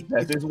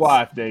 That's his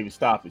wife, David.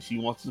 Stop it. She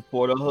wants to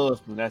support her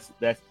husband. That's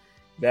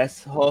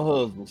her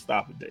husband.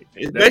 Stop it, David.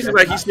 It's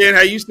basically like you said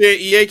how you said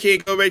EA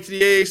can't go back to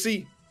the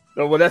AAC.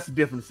 No, well, that's a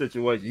different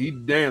situation. He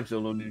damn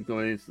sure don't need to go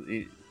in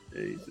the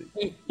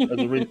AAC.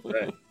 That's a reason for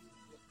that.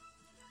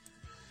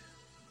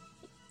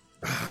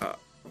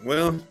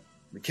 Well,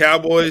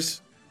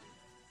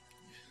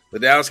 the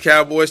Dallas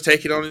Cowboys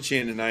take it on the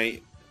chin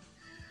tonight.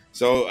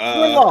 So,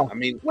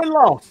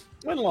 win-loss.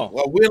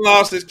 Well,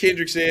 win-loss, as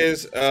Kendrick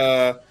says,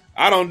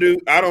 I don't do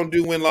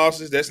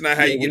win-losses. That's not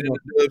how you get into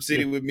Dub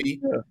City with me.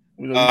 Yeah.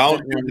 I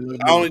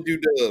only do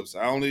dubs.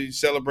 I only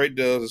celebrate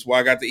dubs. That's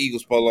why I got the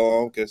Eagles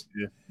polo on, because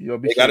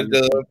they got a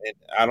dub, and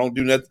I don't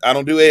do nothing. I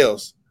don't do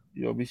L's.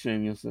 You'll be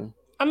shaming yourself.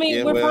 I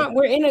mean,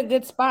 we're in a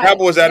good spot.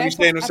 Cowboys out to be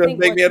saying themselves,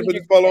 make me have to put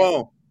this polo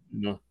on.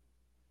 No.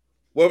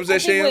 What was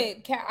that, Sham?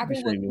 I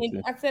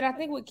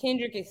think what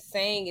Kendrick is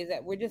saying is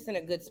that we're just in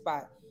a good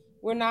spot.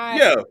 We're not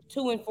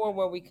 2-4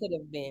 where we could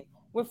have been.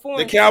 We're 4.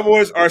 The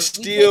Cowboys are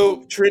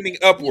still trending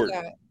upward.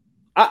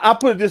 I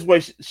put it this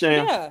way,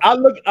 Sham. Yeah.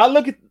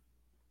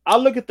 I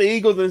look at the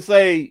Eagles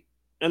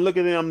and look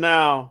at them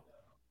now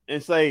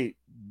and say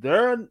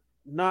they're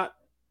not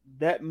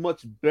that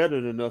much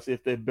better than us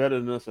if they're better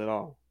than us at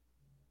all.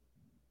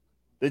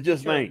 They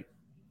just ain't.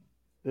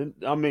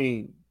 I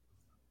mean,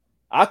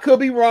 I could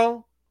be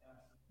wrong,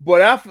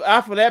 but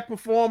after that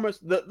performance,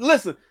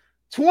 listen,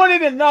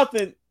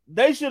 20-0,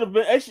 they should have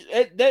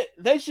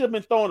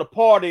been throwing a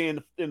party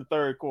in the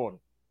third quarter.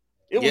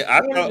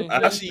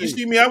 I see. You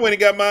see me. I went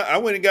and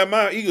got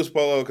my Eagles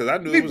polo because I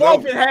knew it was both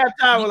over. at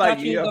halftime. We're like,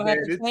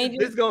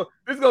 this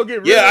go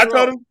get. Yeah, I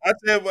told him.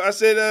 I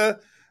said,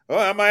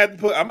 I might have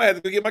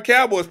to go get my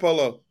Cowboys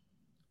polo.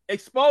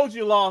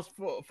 Exposure loss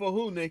for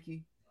who,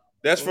 Nikki?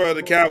 That's for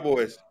the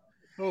Cowboys.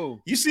 Who?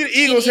 You see the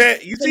Eagles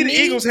hat? You see the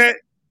Eagles hat?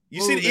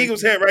 You see the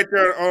Eagles hat right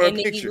there on a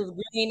picture? Eagles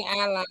green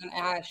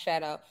eye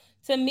shadow.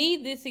 To me,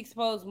 this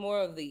exposed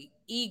more of the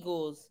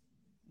Eagles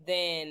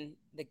than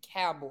the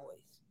Cowboys.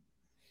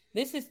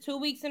 This is 2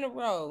 weeks in a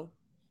row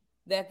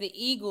that the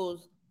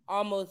Eagles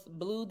almost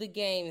blew the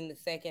game in the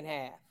second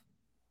half.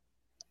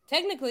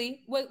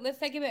 Technically, let's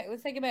take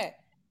it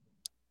back.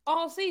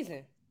 All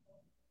season.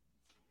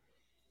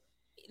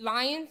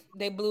 Lions,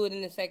 they blew it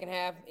in the second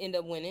half, end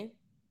up winning.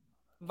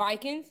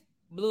 Vikings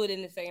blew it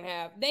in the second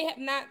half. They have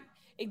not.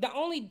 The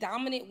only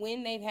dominant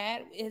win they've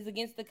had is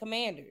against the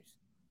Commanders.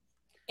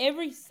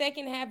 Every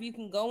second half, you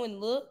can go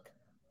and look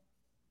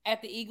at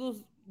the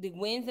Eagles, the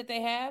wins that they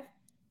have.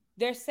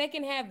 Their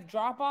second half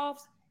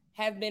drop-offs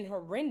have been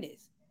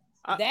horrendous.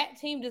 That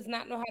team does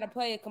not know how to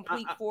play a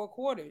complete 4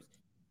 quarters.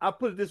 I'll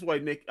put it this way,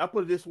 Nick.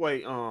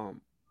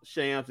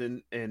 Shams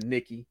and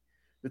Nikki.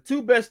 The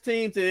 2 best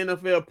teams in the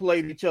NFL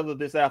played each other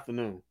this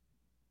afternoon.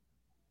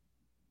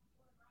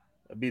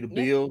 It'd be the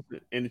Bills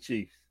and the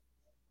Chiefs.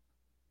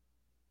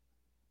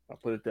 I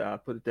put it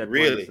that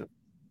Really?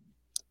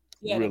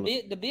 Yeah,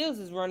 the Bills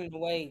is running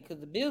away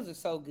because the Bills are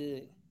so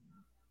good.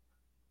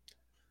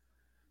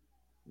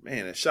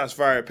 Man, and shots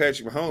fired at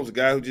Patrick Mahomes, a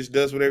guy who just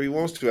does whatever he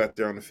wants to out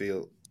there on the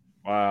field.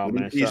 Wow,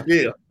 when man!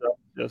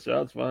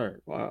 Shots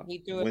fired. Wow.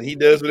 When he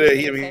does whatever,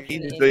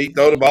 he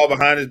throw the ball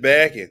behind his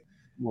back and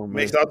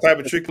makes all type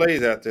of trick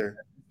plays out there.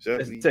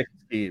 That's a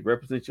Texas kid.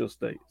 Represent your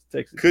state.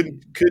 Texas.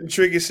 Couldn't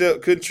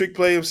trick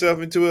play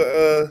himself into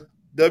a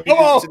W. Come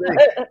on, today.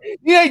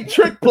 You ain't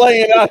trick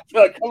playing out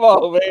there. Come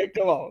on, man.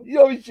 Come on.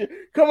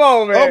 Come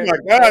on, man. Oh my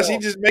gosh, he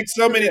just makes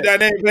so many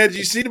dynamic plays.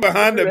 You see the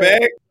behind the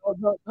back.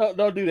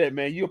 Don't do that,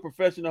 man. You're a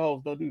professional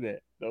host. Don't do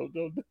that. Don't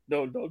do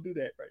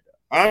that right now.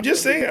 I'm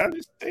just saying. Don't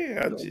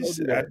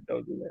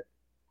do that.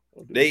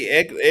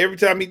 Every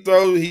time he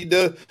throws, he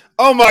does.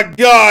 Oh my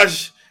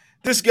gosh,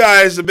 this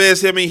guy is the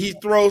best. I mean, he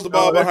throws the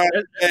ball behind.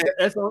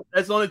 That's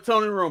only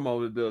Tony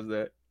Romo that does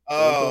that.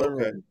 Oh,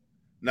 okay.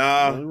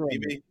 Nah,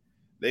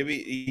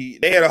 they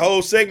had a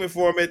whole segment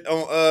for him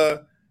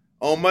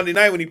on Monday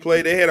night when he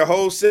played. They had a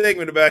whole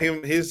segment about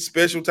him, his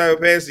special type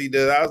of pass he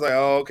does. I was like,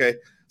 oh, okay.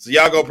 So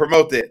y'all go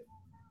promote that.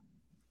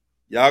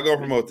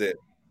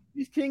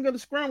 He's king of the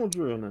scramble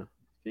drill now.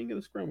 King of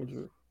the scramble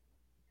drill.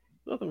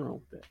 Nothing wrong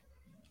with that.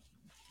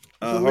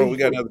 Hold on, we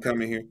got another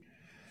comment here.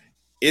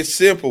 It's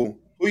simple.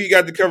 Who you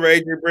got to cover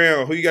AJ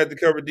Brown? Who you got to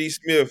cover D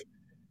Smith?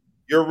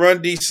 Your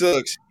run D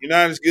sucks. You're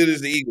not as good as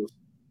the Eagles.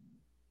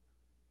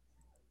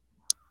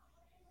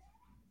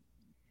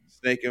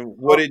 Snakem,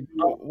 what it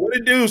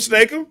do,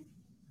 Snakem?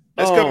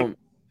 That's coming.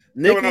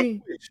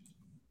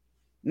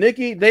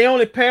 Nikki, they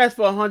only passed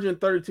for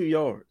 132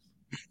 yards.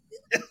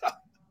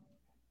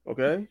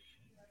 Okay.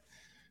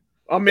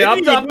 I mean,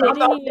 I'm talking.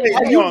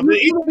 You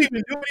don't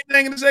even do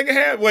anything in the second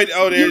half. Wait,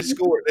 they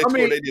scored.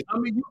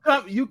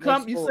 You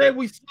say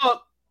we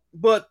suck,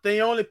 but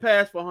they only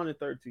passed for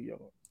 132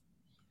 yards.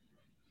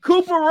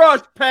 Cooper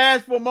Rush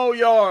passed for more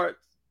yards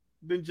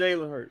than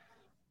Jalen Hurts.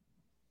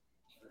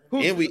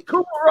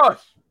 Cooper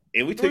Rush.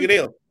 And we took it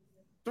L.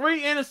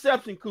 3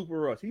 interception Cooper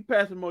Rush. He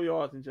passed for more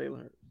yards than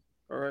Jalen Hurts.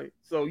 All right.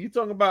 So you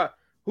talking about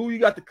who you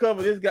got to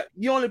cover this guy.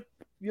 You only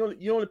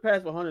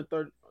passed for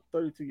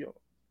 132 yards.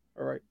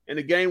 All right. And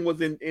the game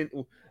was in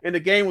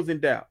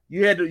doubt.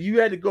 You had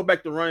to go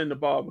back to running the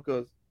ball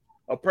because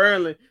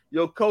apparently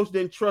your coach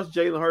didn't trust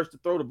Jalen Hurts to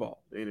throw the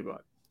ball to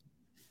anybody.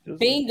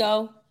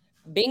 Bingo.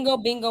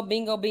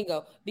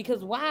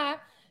 Because why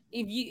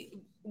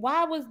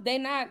was they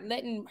not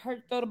letting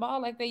Hurts throw the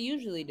ball like they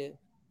usually do?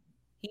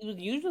 He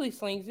usually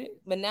slings it,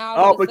 but now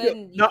all of a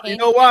sudden you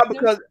know why?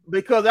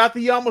 Because after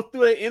he almost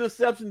threw that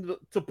interception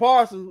to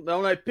Parsons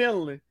on that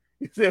penalty,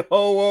 he said,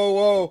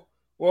 "Whoa,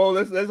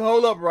 let's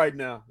hold up right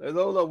now. Let's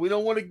hold up. We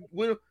don't want to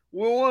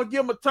give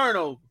him a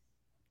turnover."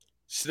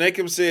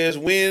 Snakem says,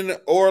 "Win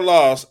or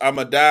loss, I'm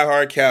a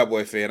diehard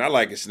Cowboy fan." I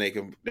like it,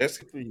 Snakem.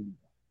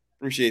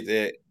 Appreciate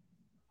that.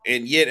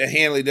 And yet a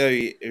Hanley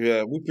W.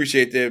 We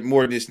appreciate that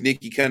more than this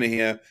Nikki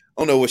Cunningham. I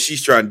don't know what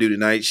she's trying to do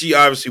tonight. She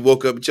obviously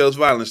woke up and chose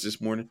violence this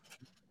morning.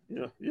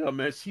 Yeah,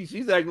 man.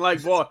 She's acting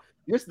like, boy,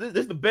 this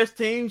the best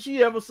team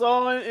she ever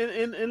saw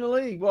in the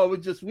league. Boy, we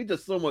just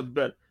so much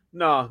better.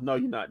 No, you're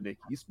not, Nikki.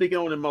 You're speaking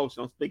on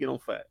emotion. I'm speaking on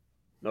fact.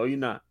 No, you're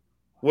not.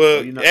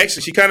 Well,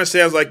 actually, she kind of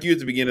sounds like you at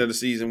the beginning of the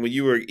season when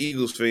you were an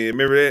Eagles fan.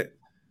 Remember that?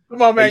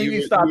 Come on, man. You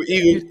need to stop.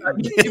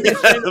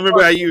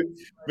 Remember how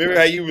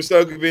you were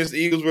so convinced the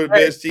Eagles were the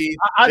best team?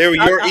 They were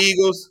your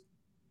Eagles.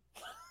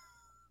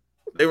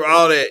 They were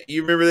all that.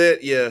 You remember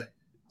that? Yeah.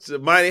 It's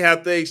mighty how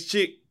things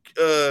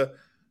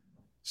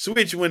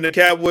switch when the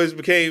Cowboys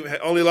became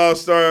only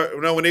lost star.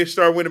 When they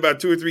started winning about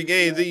 2 or 3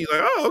 games, then you're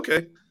like, oh,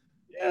 okay.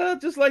 Yeah,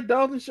 just like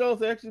Dalton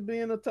Schultz actually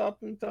being a top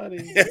tight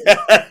end.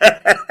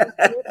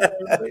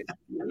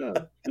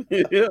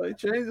 Yeah, it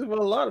changes for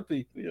a lot of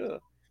people. Yeah,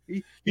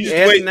 he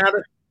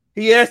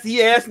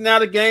asked now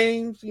the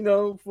games,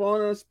 for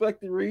an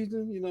unexpected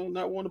reason,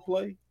 not want to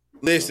play.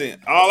 Listen,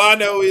 all I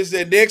know is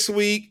that next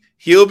week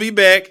he'll be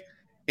back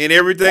and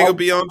everything will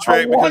be on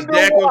track because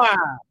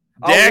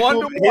his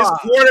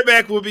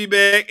quarterback will be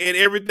back and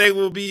everything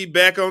will be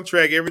back on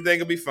track. Everything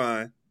will be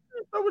fine.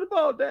 Throw the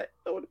ball, Dak.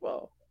 Throw the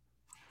ball.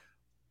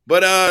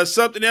 But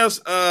something else,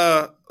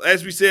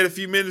 as we said a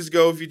few minutes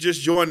ago, if you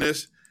just joined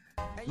us,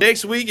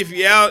 next week, if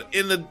you're out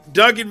in the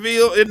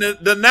Duncanville, in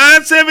the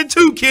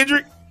 972,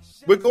 Kendrick,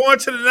 we're going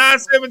to the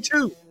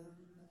 972.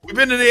 We've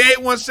been to the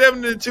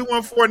 817 and the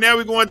 214. Now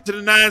we're going to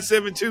the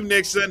 972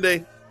 next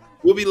Sunday.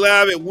 We'll be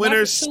live at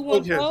Winners.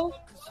 No.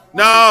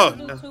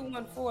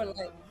 214.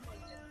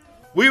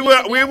 We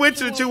went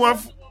to the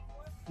 214.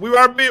 We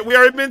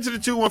already been to the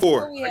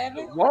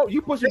 214. Whoa,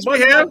 you pushing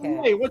buttons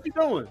like EA. What you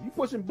doing? You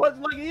pushing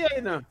buttons like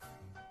EA now.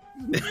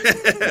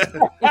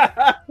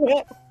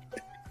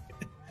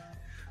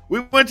 We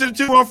went to the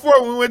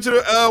 214. We went to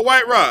the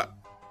White Rock.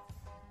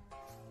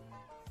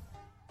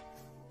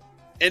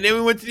 And then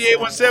we went to the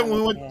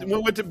 817.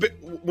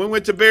 We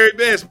went to Barry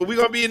Best. But we're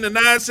gonna be in the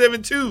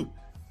 972. You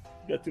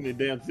got too many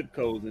damn zip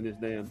codes in this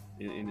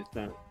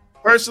town.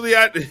 Personally,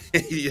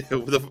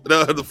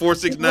 the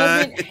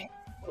 469.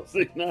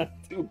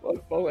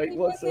 692-448-17. He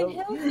wasn't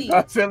healthy.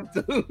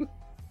 972.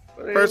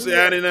 Personally,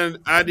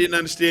 I didn't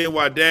understand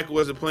why Dak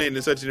wasn't playing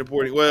in such an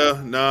important. Well,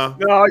 no,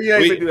 No, you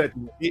ain't gonna do that.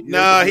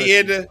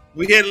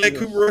 we had to let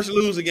Cooper Rush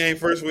lose a game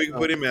first. We can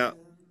put him out.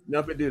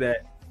 Nothing do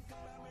that.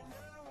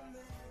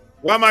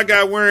 Why my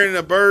guy wearing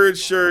a bird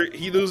shirt?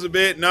 He lose a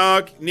bet?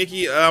 Nah,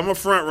 Nikki, I'm a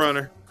front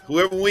runner.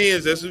 Whoever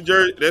wins, that's who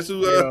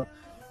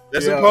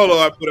polo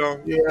I put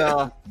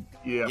on.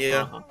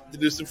 Yeah. To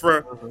do some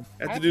front.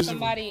 I have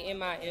somebody in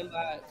my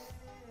inbox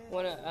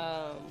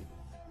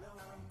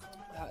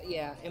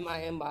in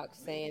my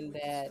inbox saying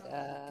that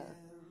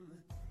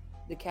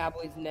the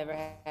Cowboys never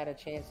had a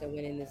chance of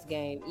winning this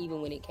game,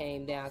 even when it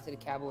came down to the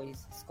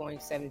Cowboys scoring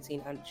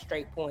 17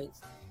 straight points.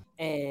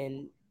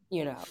 And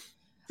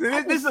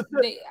this is a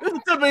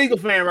typical Eagle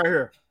fan right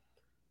here.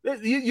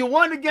 You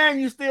won the game,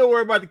 you still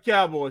worry about the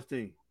Cowboys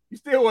team. You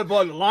still worry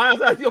about the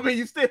Lions. I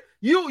mean,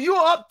 you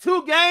up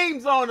 2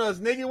 games on us,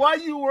 nigga. Why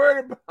you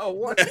worried about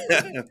one?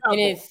 And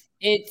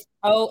it's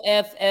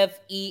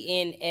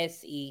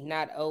OFFENSE,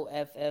 not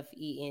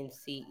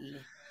OFFENCE.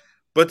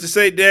 But to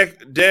say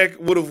Dak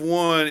would have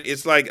won,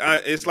 it's like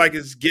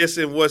it's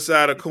guessing what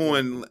side of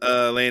coin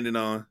landing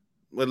on.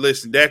 But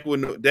listen, Dak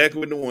wouldn't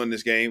have won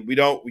this game. You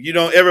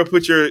don't ever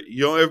put your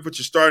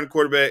starting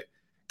quarterback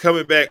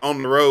coming back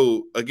on the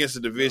road against a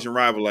division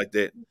rival like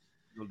that.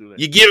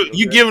 You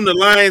give him the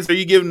Lions or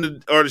you give him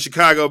the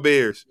Chicago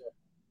Bears.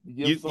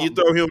 You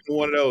throw him in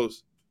one of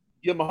those.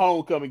 Give him a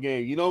homecoming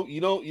game. You don't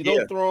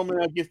throw him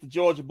in against the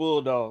Georgia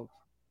Bulldogs.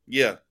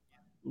 Yeah.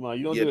 Come on,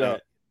 you don't do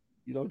that.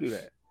 You don't do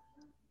that.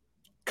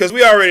 Because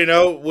we already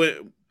know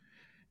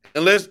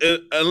unless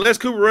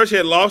Cooper Rush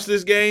had lost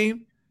this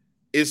game,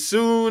 as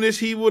soon as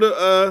Dak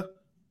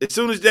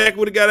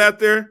would have got out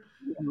there,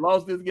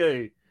 lost this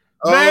game.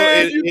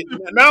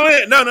 No.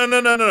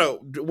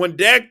 When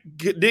Dak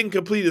didn't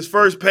complete his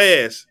first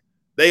pass,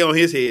 they on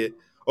his head.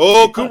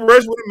 Oh, Cooper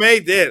Rush would have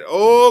made that.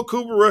 Oh,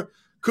 Cooper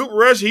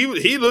Rush,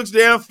 he looks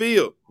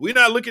downfield. We're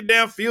not looking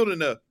downfield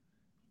enough.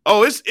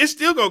 Oh, it's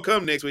still gonna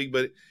come next week,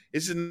 but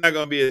it's just not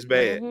gonna be as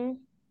bad. Mm-hmm.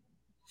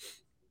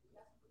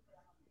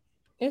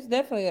 It's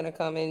definitely gonna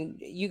come, and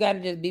you got to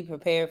just be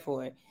prepared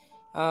for it.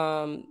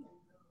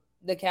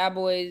 The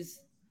Cowboys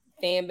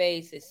fan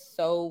base is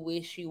so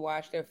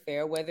wishy-washy. They're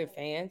fair weather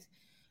fans.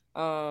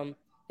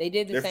 They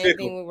did the same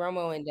thing with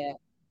Romo and Dak.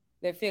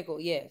 They're fickle,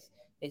 yes.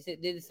 They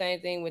did the same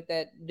thing with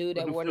that dude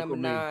that wore number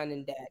 9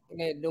 and Dak. And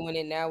they're doing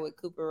it now with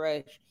Cooper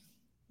Rush.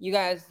 You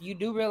guys, you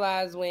do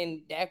realize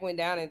when Dak went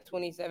down in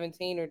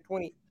 2017 or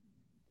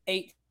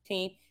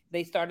 2018,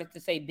 they started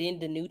to say Ben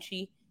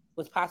DiNucci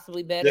was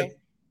possibly better.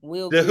 Ben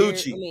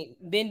DiNucci.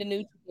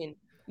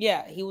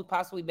 He was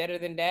possibly better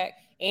than Dak.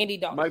 Andy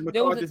Dalton.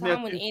 There was a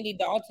time when Andy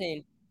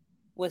Dalton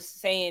was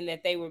saying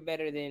that they were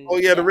better than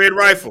Dak. The Red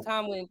Rifle.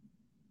 Time when,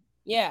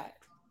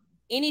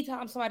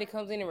 anytime somebody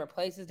comes in and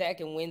replaces Dak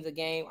and wins a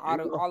game,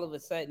 all of a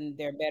sudden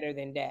they're better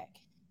than Dak.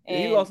 And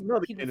he lost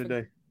another game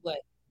today.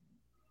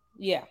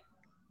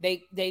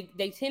 They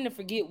tend to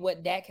forget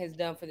what Dak has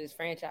done for this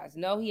franchise.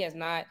 No, he has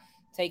not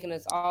taken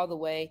us all the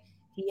way.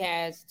 He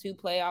has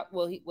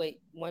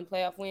one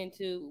playoff win,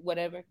 2,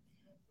 whatever.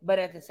 But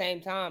at the same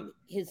time,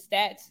 his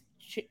stats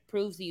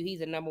proves to you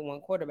he's a number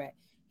 1 quarterback.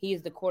 He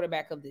is the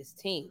quarterback of this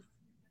team.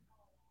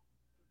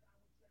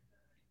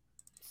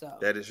 So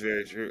that is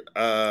very true.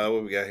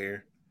 What we got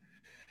here?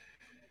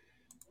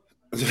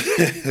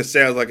 It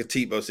sounds like a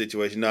Tebow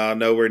situation. No,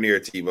 nowhere near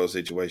a Tebow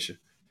situation.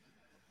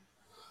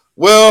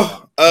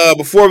 Well,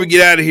 before we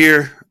get out of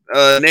here,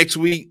 next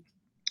week,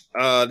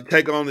 to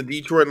take on the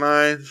Detroit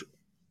Lions,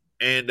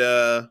 and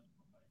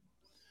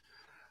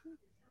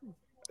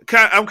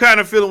I'm kind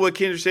of feeling what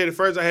Kendra said. At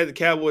first, I had the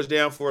Cowboys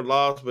down for a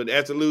loss, but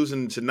after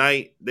losing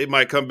tonight, they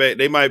might come back.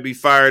 They might be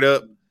fired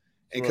up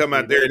and come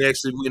out there and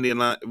actually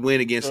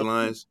win against the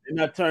Lions. They're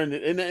not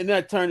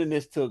turning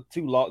this to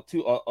 2 in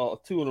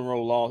a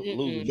row loss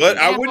losing. But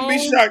I wouldn't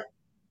be shocked.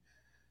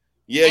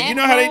 Yeah, you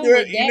know how they do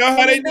it. You know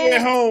how they do it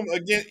at home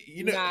again.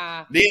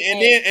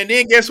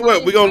 Then guess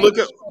what? We're gonna look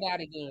up.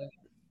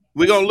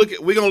 We're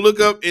gonna look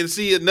up and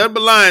see another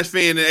Lions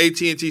fan in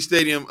AT&T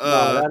Stadium.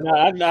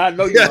 I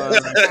know you are.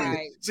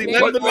 See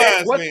another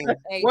Lions fan.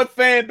 What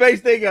fan base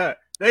they got?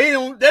 They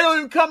don't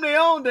even come to their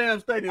own damn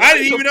stadium. I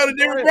didn't even know the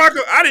Denver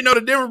Broncos. I didn't know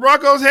the Denver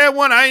Broncos had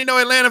one. I didn't know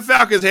Atlanta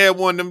Falcons had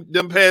one.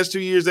 Them past 2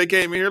 years they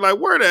came in here. Like,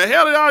 where the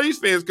hell did all these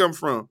fans come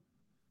from?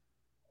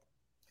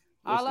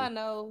 All I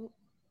know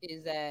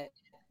is that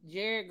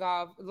Jared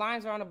Goff,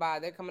 Lions are on a bye.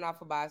 They're coming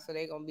off a bye, so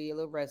they're gonna be a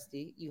little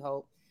rusty. You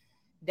hope.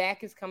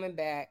 Dak is coming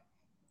back.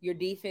 Your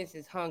defense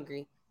is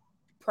hungry.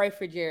 Pray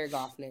for Jared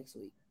Goff next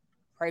week.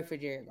 Pray for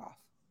Jared Goff.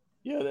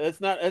 Yeah,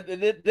 that's not.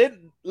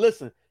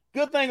 Listen,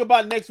 good thing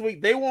about next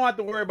week, they won't have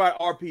to worry about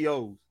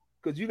RPOs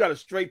because you got a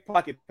straight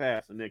pocket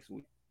passer next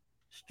week.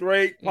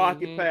 Straight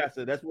pocket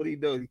passer. That's what he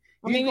does.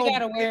 We got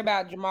to worry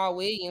about Jamal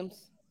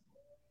Williams.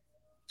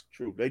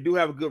 True, they do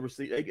have a good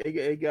receiver.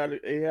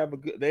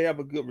 They have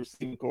a good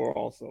receiving core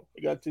also.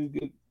 They got two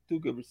good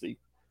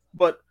receivers.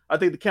 But I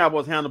think the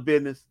Cowboys handle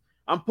business.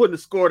 I'm putting the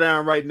score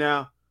down right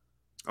now.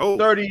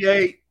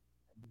 38-10.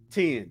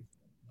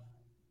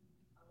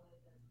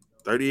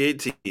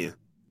 38-10.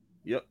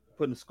 Yep,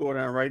 putting the score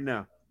down right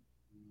now.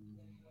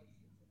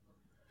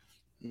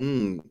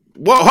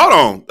 Well, hold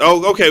on.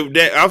 Oh, okay.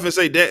 I was gonna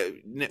say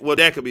that. Well,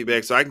 that could be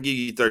back, so I can give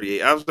you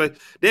 38. I was like,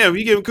 damn,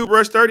 you giving Cooper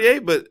Rush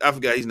 38, but I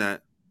forgot he's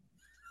not.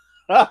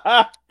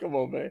 Come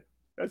on, man.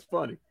 That's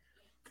funny.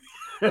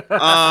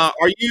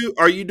 Are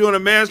you doing a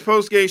Mavs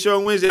post game show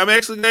on Wednesday? I'm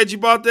actually glad you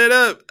brought that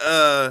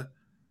up,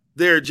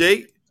 there,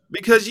 Jake.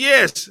 Because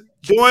yes,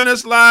 join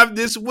us live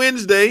this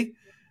Wednesday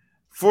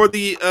for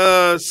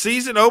the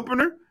season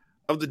opener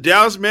of the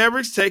Dallas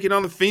Mavericks taking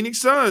on the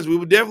Phoenix Suns. We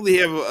will definitely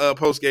have a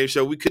post game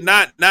show. We could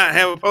not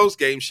have a post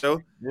game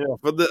show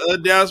for the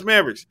Dallas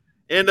Mavericks.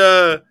 And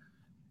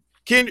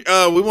Ken,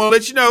 we want to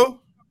let you know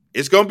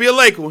it's going to be a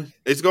late one.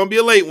 It's going to be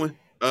a late one.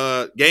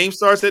 Game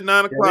starts at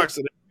 9 o'clock,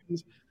 so that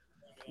means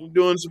we're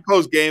doing some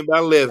post game by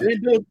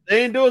 11.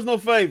 They ain't do us no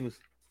favors.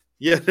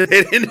 Yeah, they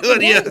didn't do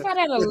it. Game start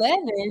at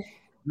 11.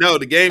 No,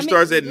 the game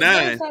starts at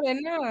 9. Game start at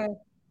 9.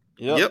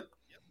 Yep.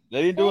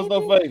 They didn't do us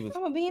no favors.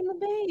 I'm gonna be in the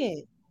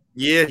bed.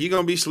 Yeah, you're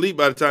gonna be asleep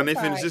by the time they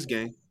finish this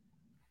game.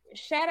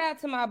 Shout out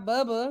to my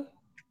Bubba,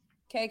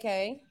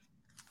 KK,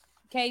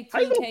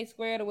 K2K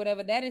squared or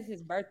whatever. That is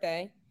his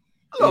birthday.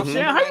 Hello,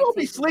 Shan. How you gonna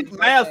be sleeping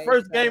Mavs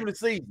first game of the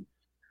season?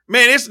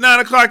 Man, it's 9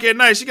 o'clock at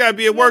night. She gotta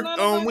be at work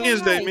on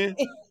Wednesday, man.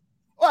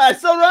 All right,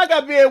 so I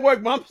gotta be at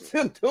work, but I'm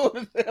still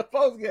doing the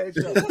post game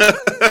show.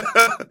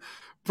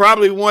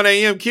 Probably 1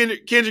 a.m.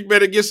 Kendrick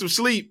better get some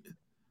sleep.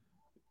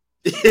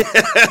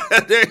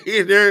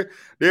 They're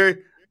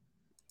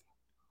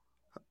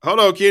hold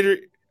on,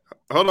 Kendrick.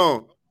 Hold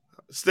on.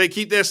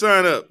 Keep that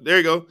sign up. There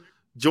you go.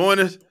 Join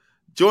us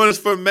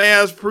for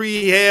Mavs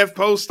pre-half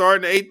post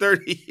starting at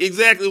 8:30.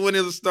 Exactly when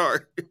it'll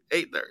start.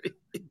 8:30.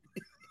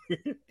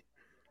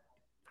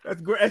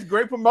 That's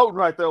great promoting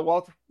right there,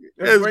 Walter.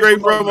 That's great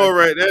promo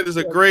right there. That is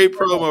a great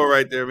promo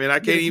right there, man. I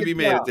can't even be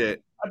mad at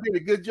that. I did a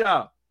good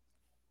job.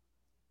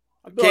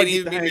 Can't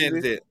even be mad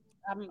at that.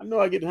 I know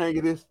I get the hang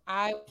of this.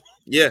 I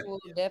will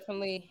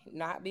definitely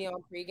not be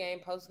on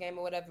pregame, postgame,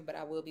 or whatever, but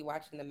I will be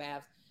watching the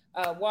Mavs.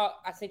 Walt,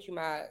 I sent you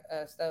my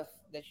stuff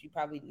that you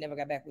probably never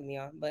got back with me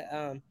on, but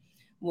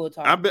we'll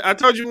talk. I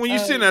told you when you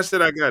sent it, I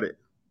said I got it.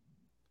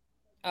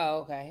 Oh,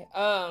 okay.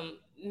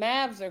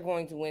 Mavs are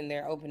going to win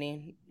their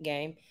opening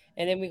game,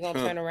 and then we're going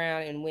to turn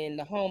around and win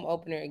the home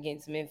opener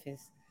against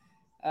Memphis.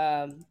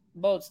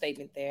 Bold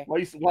statement there. Why were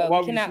you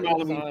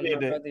smiling when you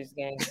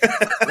said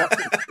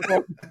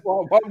that?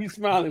 Why were you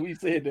smiling when you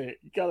said that?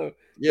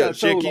 You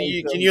Shit,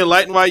 can you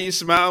enlighten why you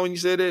smile when you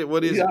said that?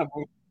 What is it?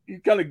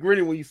 You kind of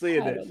grinning when you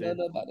said that.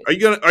 Are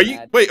you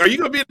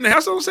gonna be in the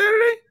house on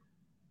Saturday?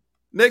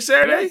 Next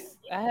Saturday? Yes,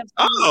 I have.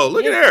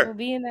 Look at her. I'll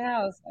be in the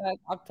house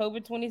October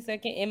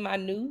 22nd in my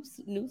new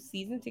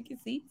season ticket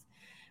seats.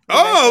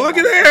 Look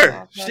at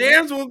there.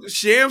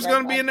 Sham's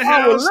gonna be in the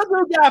house. Look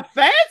who got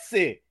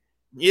fancy.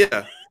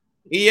 Yeah.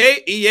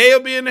 EA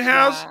will be in the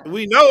house.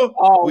 We know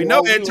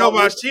Ed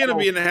Tobias Chin will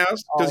be in the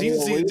house because he's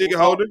a season ticket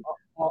holder.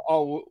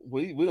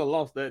 We done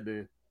lost that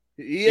then.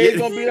 EA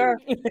gonna be there?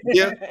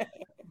 Yeah.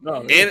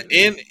 No,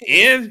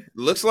 and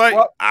looks like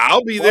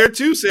I'll be there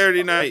too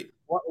Saturday night.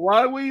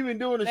 Why are we even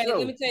doing the show?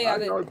 Let me tell y'all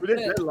this.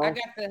 I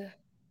got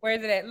where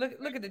is it at?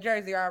 Look at the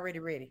jersey already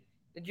ready.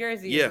 The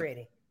jersey is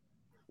ready.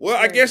 Well,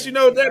 I guess you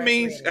know what that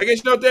means. I guess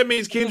you know what that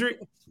means,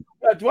 Kendrick.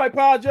 Dwight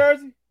Powell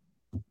jersey?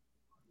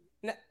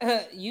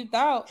 You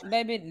thought,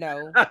 baby?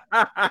 No.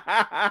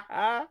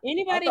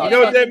 Anybody? You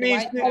know what that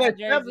means?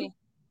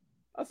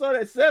 I saw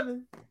that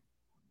 7.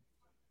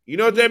 You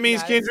know what that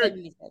means,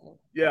 Kendrick?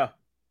 Yeah.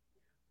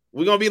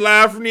 We're gonna be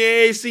live from the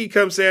AAC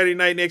come Saturday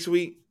night next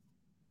week.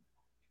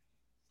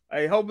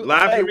 Hey,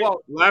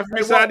 live from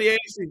inside the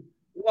AAC.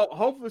 Well,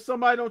 hopefully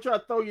somebody don't try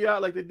to throw you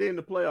out like they did in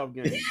the playoff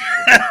game.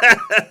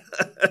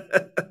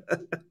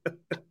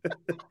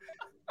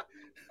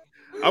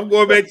 I'm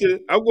going back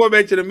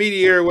to the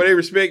media area where they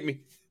respect me.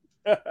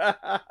 Hey,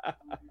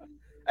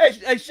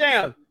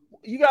 Sham,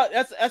 you got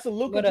that's a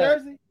Luka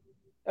jersey?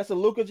 That's a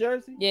Luka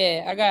jersey?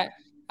 Yeah,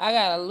 I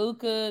got a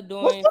Luka,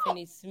 Dorian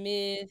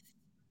Finney-Smith.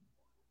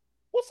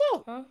 What's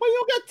up? Huh? Why you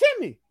don't got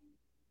Timmy?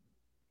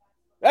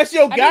 That's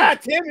your guy,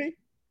 Timmy.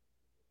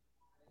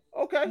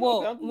 Okay.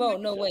 Well,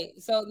 no, wait.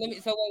 So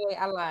wait.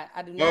 I lied.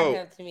 I do not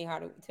have Timmy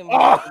Hardaway.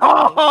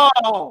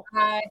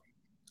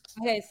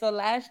 Okay, so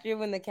last year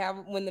when the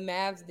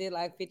Mavs did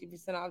like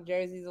 50% off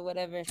jerseys or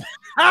whatever,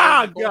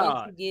 I was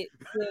going to get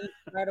Tim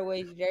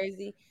Hardaway's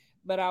jersey,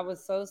 but I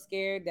was so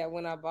scared that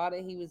when I bought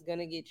it, he was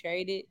gonna get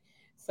traded.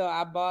 So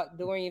I bought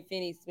Dorian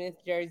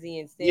Finney-Smith jersey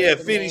instead. Yeah,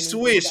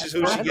 Finney-Swish is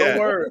who she got.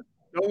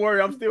 Don't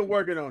worry, I'm still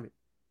working on it.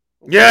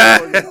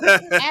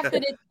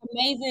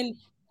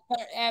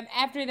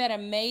 After that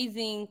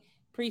amazing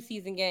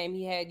preseason game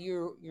he had,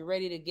 you're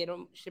ready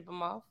to ship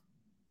him off?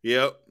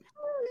 Yep.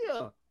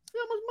 Yeah. See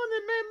how much money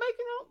that man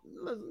making?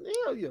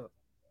 Hell yeah.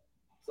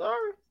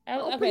 Sorry.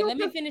 Okay, let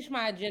me finish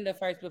my agenda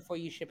first before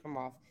you ship him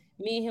off.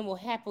 Me and him will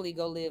happily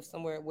go live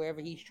somewhere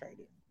wherever he's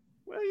traded.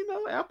 Well,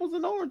 apples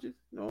and oranges.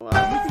 We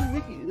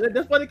can,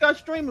 that's why they got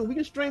streaming. We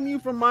can stream you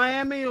from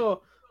Miami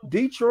or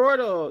Detroit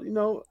or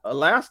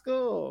Alaska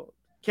or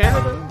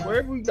Canada,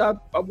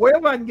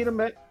 wherever I can get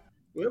them at.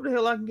 Wherever the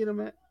hell I can get them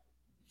at.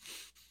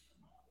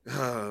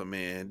 Oh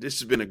man, this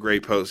has been a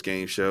great post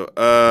game show.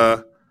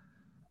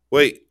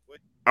 Wait,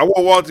 I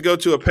want Walt to go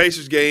to a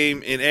Pacers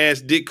game and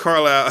ask Dick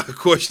Carlisle a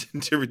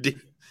question to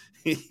redeem.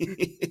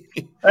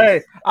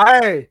 Hey,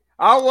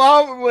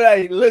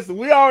 listen,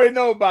 we already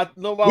know about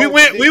nobody. We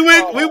went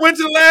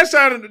to the last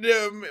time.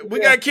 We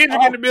got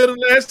Kendrick in the building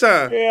last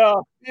time. Yeah.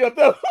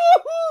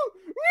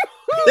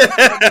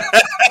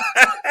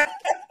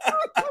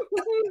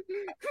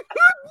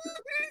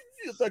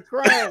 Just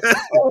crying.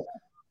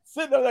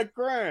 Sitting up there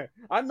crying.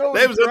 I know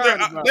they was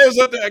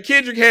up there.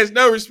 Kendrick has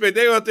no respect.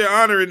 They were up there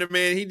honoring the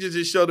man. He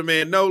just showed the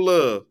man no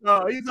love.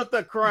 No, he's up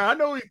there crying. I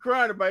know he's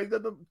crying about it. He's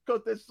up there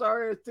coach that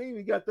sorry ass team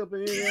he got up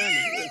in Indiana.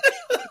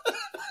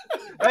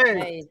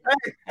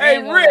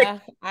 Hey, Rick.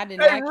 I did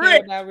not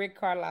care about Rick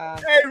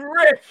Carlisle. Hey,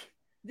 Rick.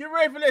 Get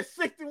ready for that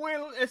 60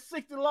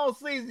 long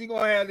season you're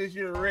gonna have this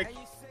year, Rick.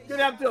 Get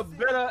out to a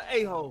better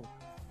a-hole.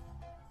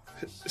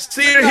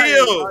 Cedar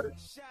Hill,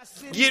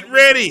 get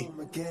ready.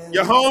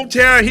 Your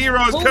hometown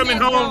heroes coming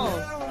home.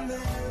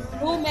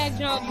 Who, Mac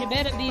Jones? You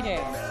better be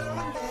there.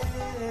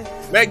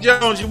 Mac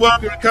Jones, you're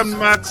welcome to come to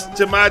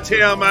my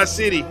town, my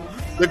city.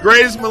 The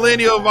greatest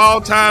millennial of all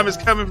time is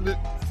coming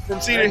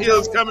from Cedar Hill.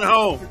 Is coming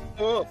home.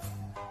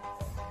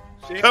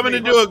 Coming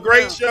to do a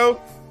great show.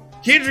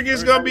 Kendrick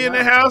is going to be in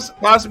the house.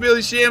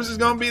 Possibility Shams is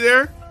going to be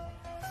there.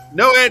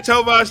 No Ed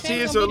Tovash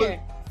tears.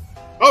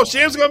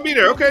 Shams is going to be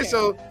there. Okay,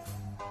 so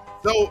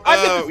I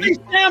get to see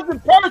Shams in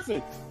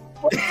person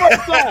for the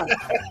first time.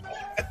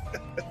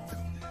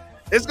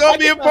 It's going to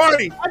be a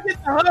party. I get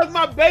to hug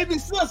my baby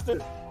sister.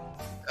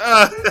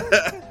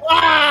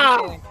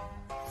 Wow.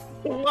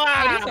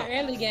 It's an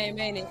early game,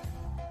 ain't it?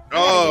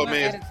 Oh,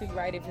 man. Attitude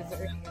right if it's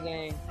an early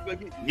game.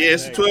 Yeah,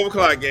 it's a 12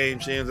 o'clock game,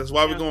 Shams. That's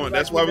why we're going.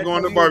 That's why we're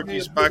going to the barbecue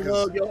spot.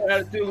 Your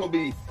attitude going to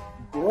be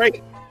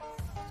great.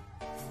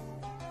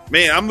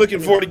 Man, I'm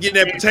looking forward to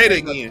getting that potato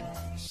again.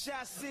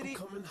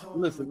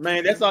 Listen,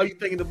 man, that's all you're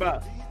thinking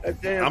about.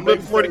 I'm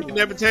looking forward to getting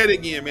that potato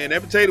again, man.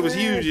 That potato was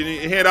huge, and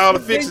it had all the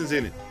fixings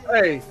in it.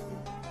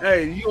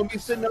 Hey, you going to be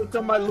sitting there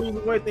talking about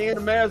losing weight at the end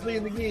of Mavs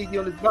leaving again, you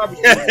on this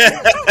barbecue.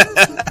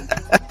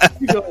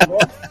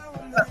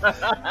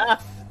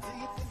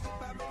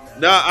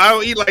 No, I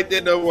don't eat like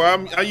that no more.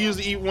 I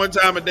usually eat one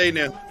time a day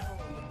now.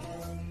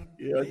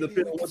 Yeah, it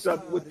depends on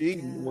what you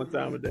eat one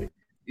time a day.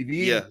 If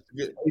you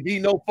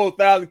eat no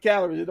 4,000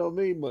 calories, it don't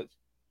mean much.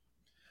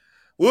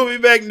 We'll be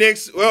back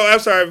next. Well, I'm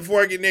sorry.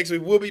 Before I get next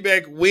week, we'll be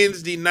back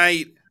Wednesday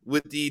night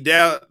with the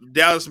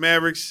Dallas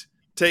Mavericks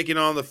taking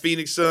on the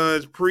Phoenix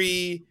Suns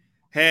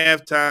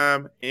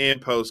pre-halftime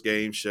and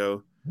post-game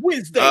show.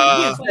 Wednesday. When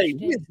are we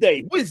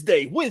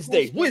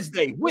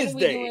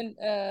doing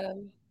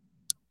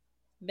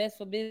Best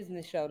for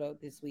Business show though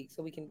this week,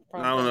 so we can.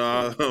 I don't know.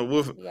 I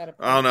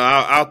don't know.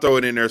 I'll throw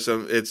it in there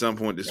at some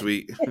point this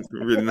week.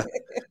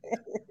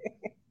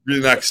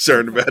 really not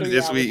concerned about it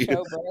this week.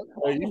 I'm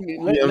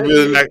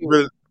really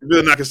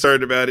not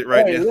concerned about it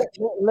right now.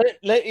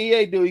 Let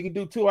EA do it. You can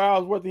do 2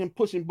 hours worth of him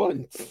pushing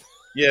buttons.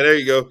 Yeah, there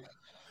you go.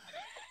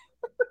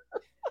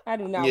 I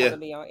do not want to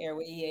be on air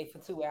with EA for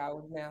 2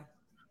 hours now.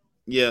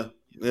 Yeah,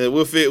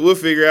 we'll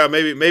figure out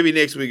maybe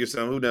next week or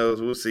something. Who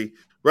knows? We'll see.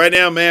 Right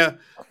now, man,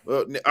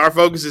 our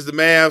focus is the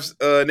Mavs.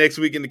 Next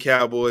week in the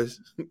Cowboys.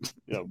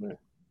 Yeah, man.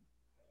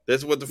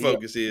 That's what the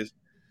focus is.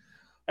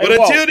 Hey, but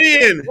until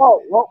then,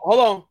 hold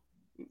on.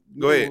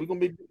 Go ahead. We're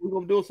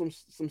gonna do some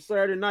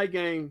Saturday night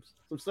games,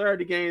 some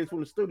Saturday games from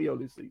the studio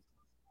this season.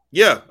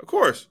 Yeah, of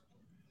course.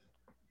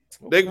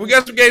 We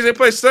got some games they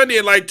play Sunday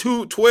at like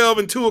 12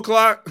 and 2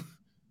 o'clock.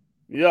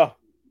 Yeah.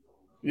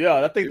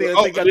 I think they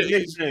got the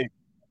next game.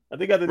 I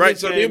think got the right.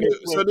 Next game.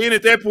 So then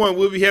at that point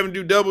we'll be having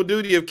to do double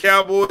duty of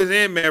Cowboys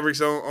and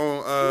Mavericks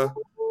on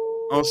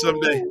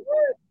Sunday.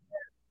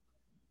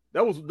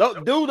 That was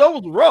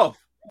rough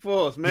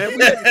for us, man.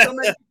 We had to come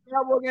back to the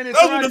Cowboys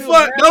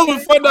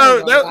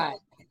game.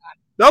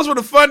 Those were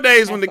the fun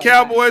days when the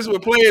Cowboys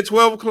would play at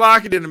 12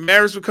 o'clock and then the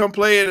Mavericks would come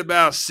play at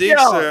about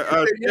 6.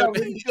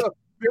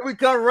 We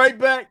come right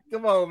back.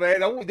 Come on,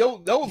 man. That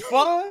was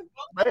fun.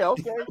 Man,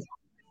 okay.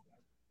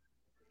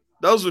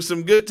 Those were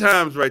some good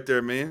times right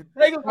there, man.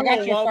 I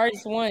got your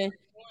first one.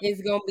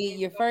 It's going to be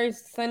your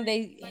first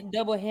Sunday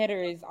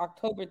doubleheader is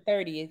October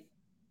 30th.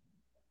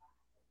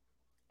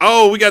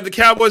 Oh, we got the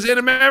Cowboys and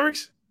the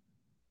Mavericks?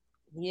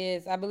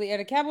 Yes, I believe. Are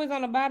the Cowboys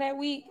on a bye that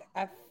week?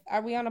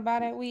 Are we on a bye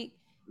that week?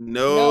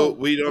 No,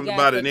 we don't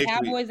about it next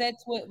Cowboys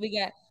week.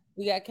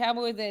 We got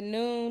Cowboys at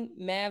noon,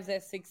 Mavs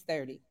at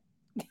 6:30.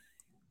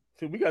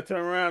 So we got to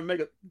turn around and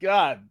make it.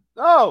 God,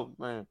 oh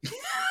man.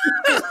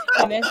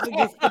 And that's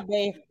against the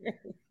Bears.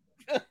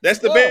 That's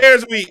the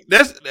Bears week.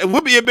 It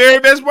would be a Bear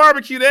Best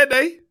barbecue that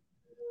day.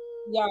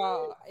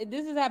 Y'all,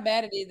 this is how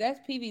bad it is. That's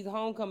PV's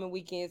homecoming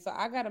weekend, so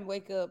I gotta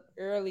wake up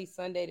early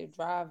Sunday to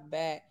drive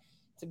back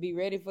to be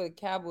ready for the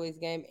Cowboys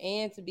game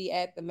and to be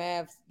at the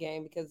Mavs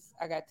game because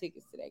I got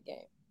tickets to that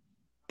game.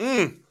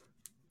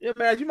 Yeah,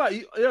 man, you might.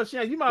 Wait,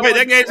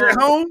 that game's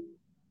at home.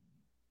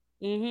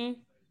 Mm-hmm.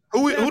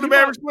 Who the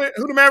Mavericks play?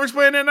 Who the Mavericks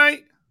playing that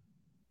night?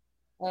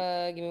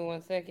 Give me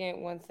 1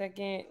 second. 1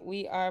 second.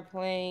 We are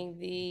playing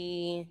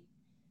the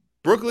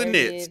Brooklyn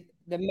Nets.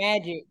 The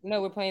Magic.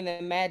 No, we're playing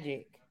the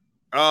Magic.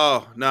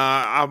 Oh,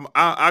 nah,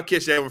 I'll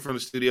catch that one from the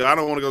studio. I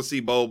don't want to go see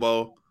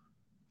Bobo.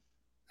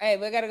 Hey,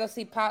 we gotta go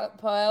see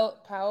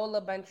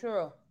Paola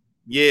Banchero.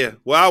 Yeah,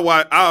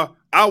 well,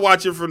 I'll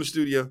watch it from the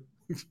studio.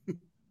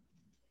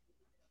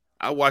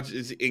 I'll watch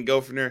it and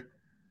go from there.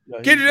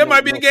 Yeah, Kendrick, that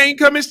might be a game.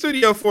 Come in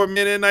studio for a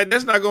minute night.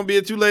 That's not going to be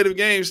a too late of a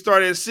game.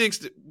 Start at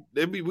 6.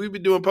 We've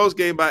been doing post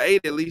game by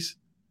 8 at least.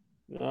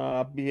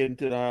 I'll be heading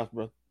to the house,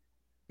 bro.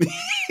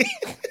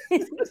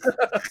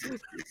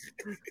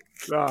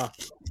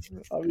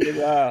 I'll be in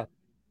the house.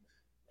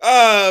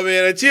 Oh,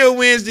 man. Until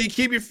Wednesday,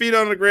 keep your feet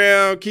on the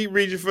ground. Keep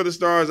reaching for the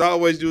stars.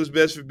 Always do what's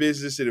best for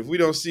business. And if we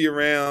don't see you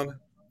around,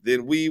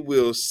 then we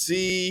will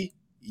see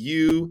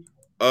you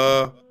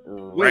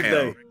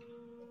around.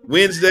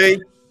 Wednesday.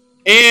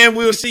 And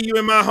we'll see you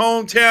in my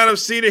hometown of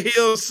Cedar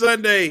Hills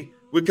Sunday.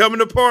 We're coming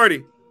to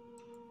party.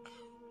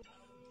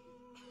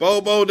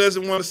 Bobo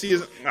doesn't want to see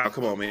us. Oh,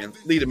 come on, man.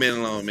 Leave the man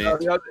alone, man.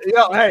 Yo,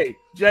 hey,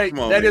 Jay,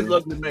 on, that man. is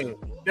ugly man.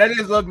 That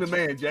is ugly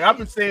man, Jay. I've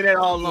been saying that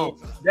all along.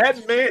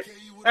 That man,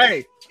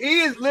 hey,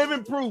 he is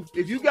living proof.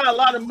 If you got a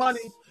lot of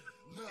money,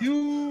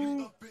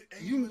 you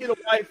can get a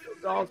wife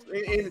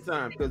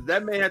anytime because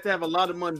that man has to have a lot of money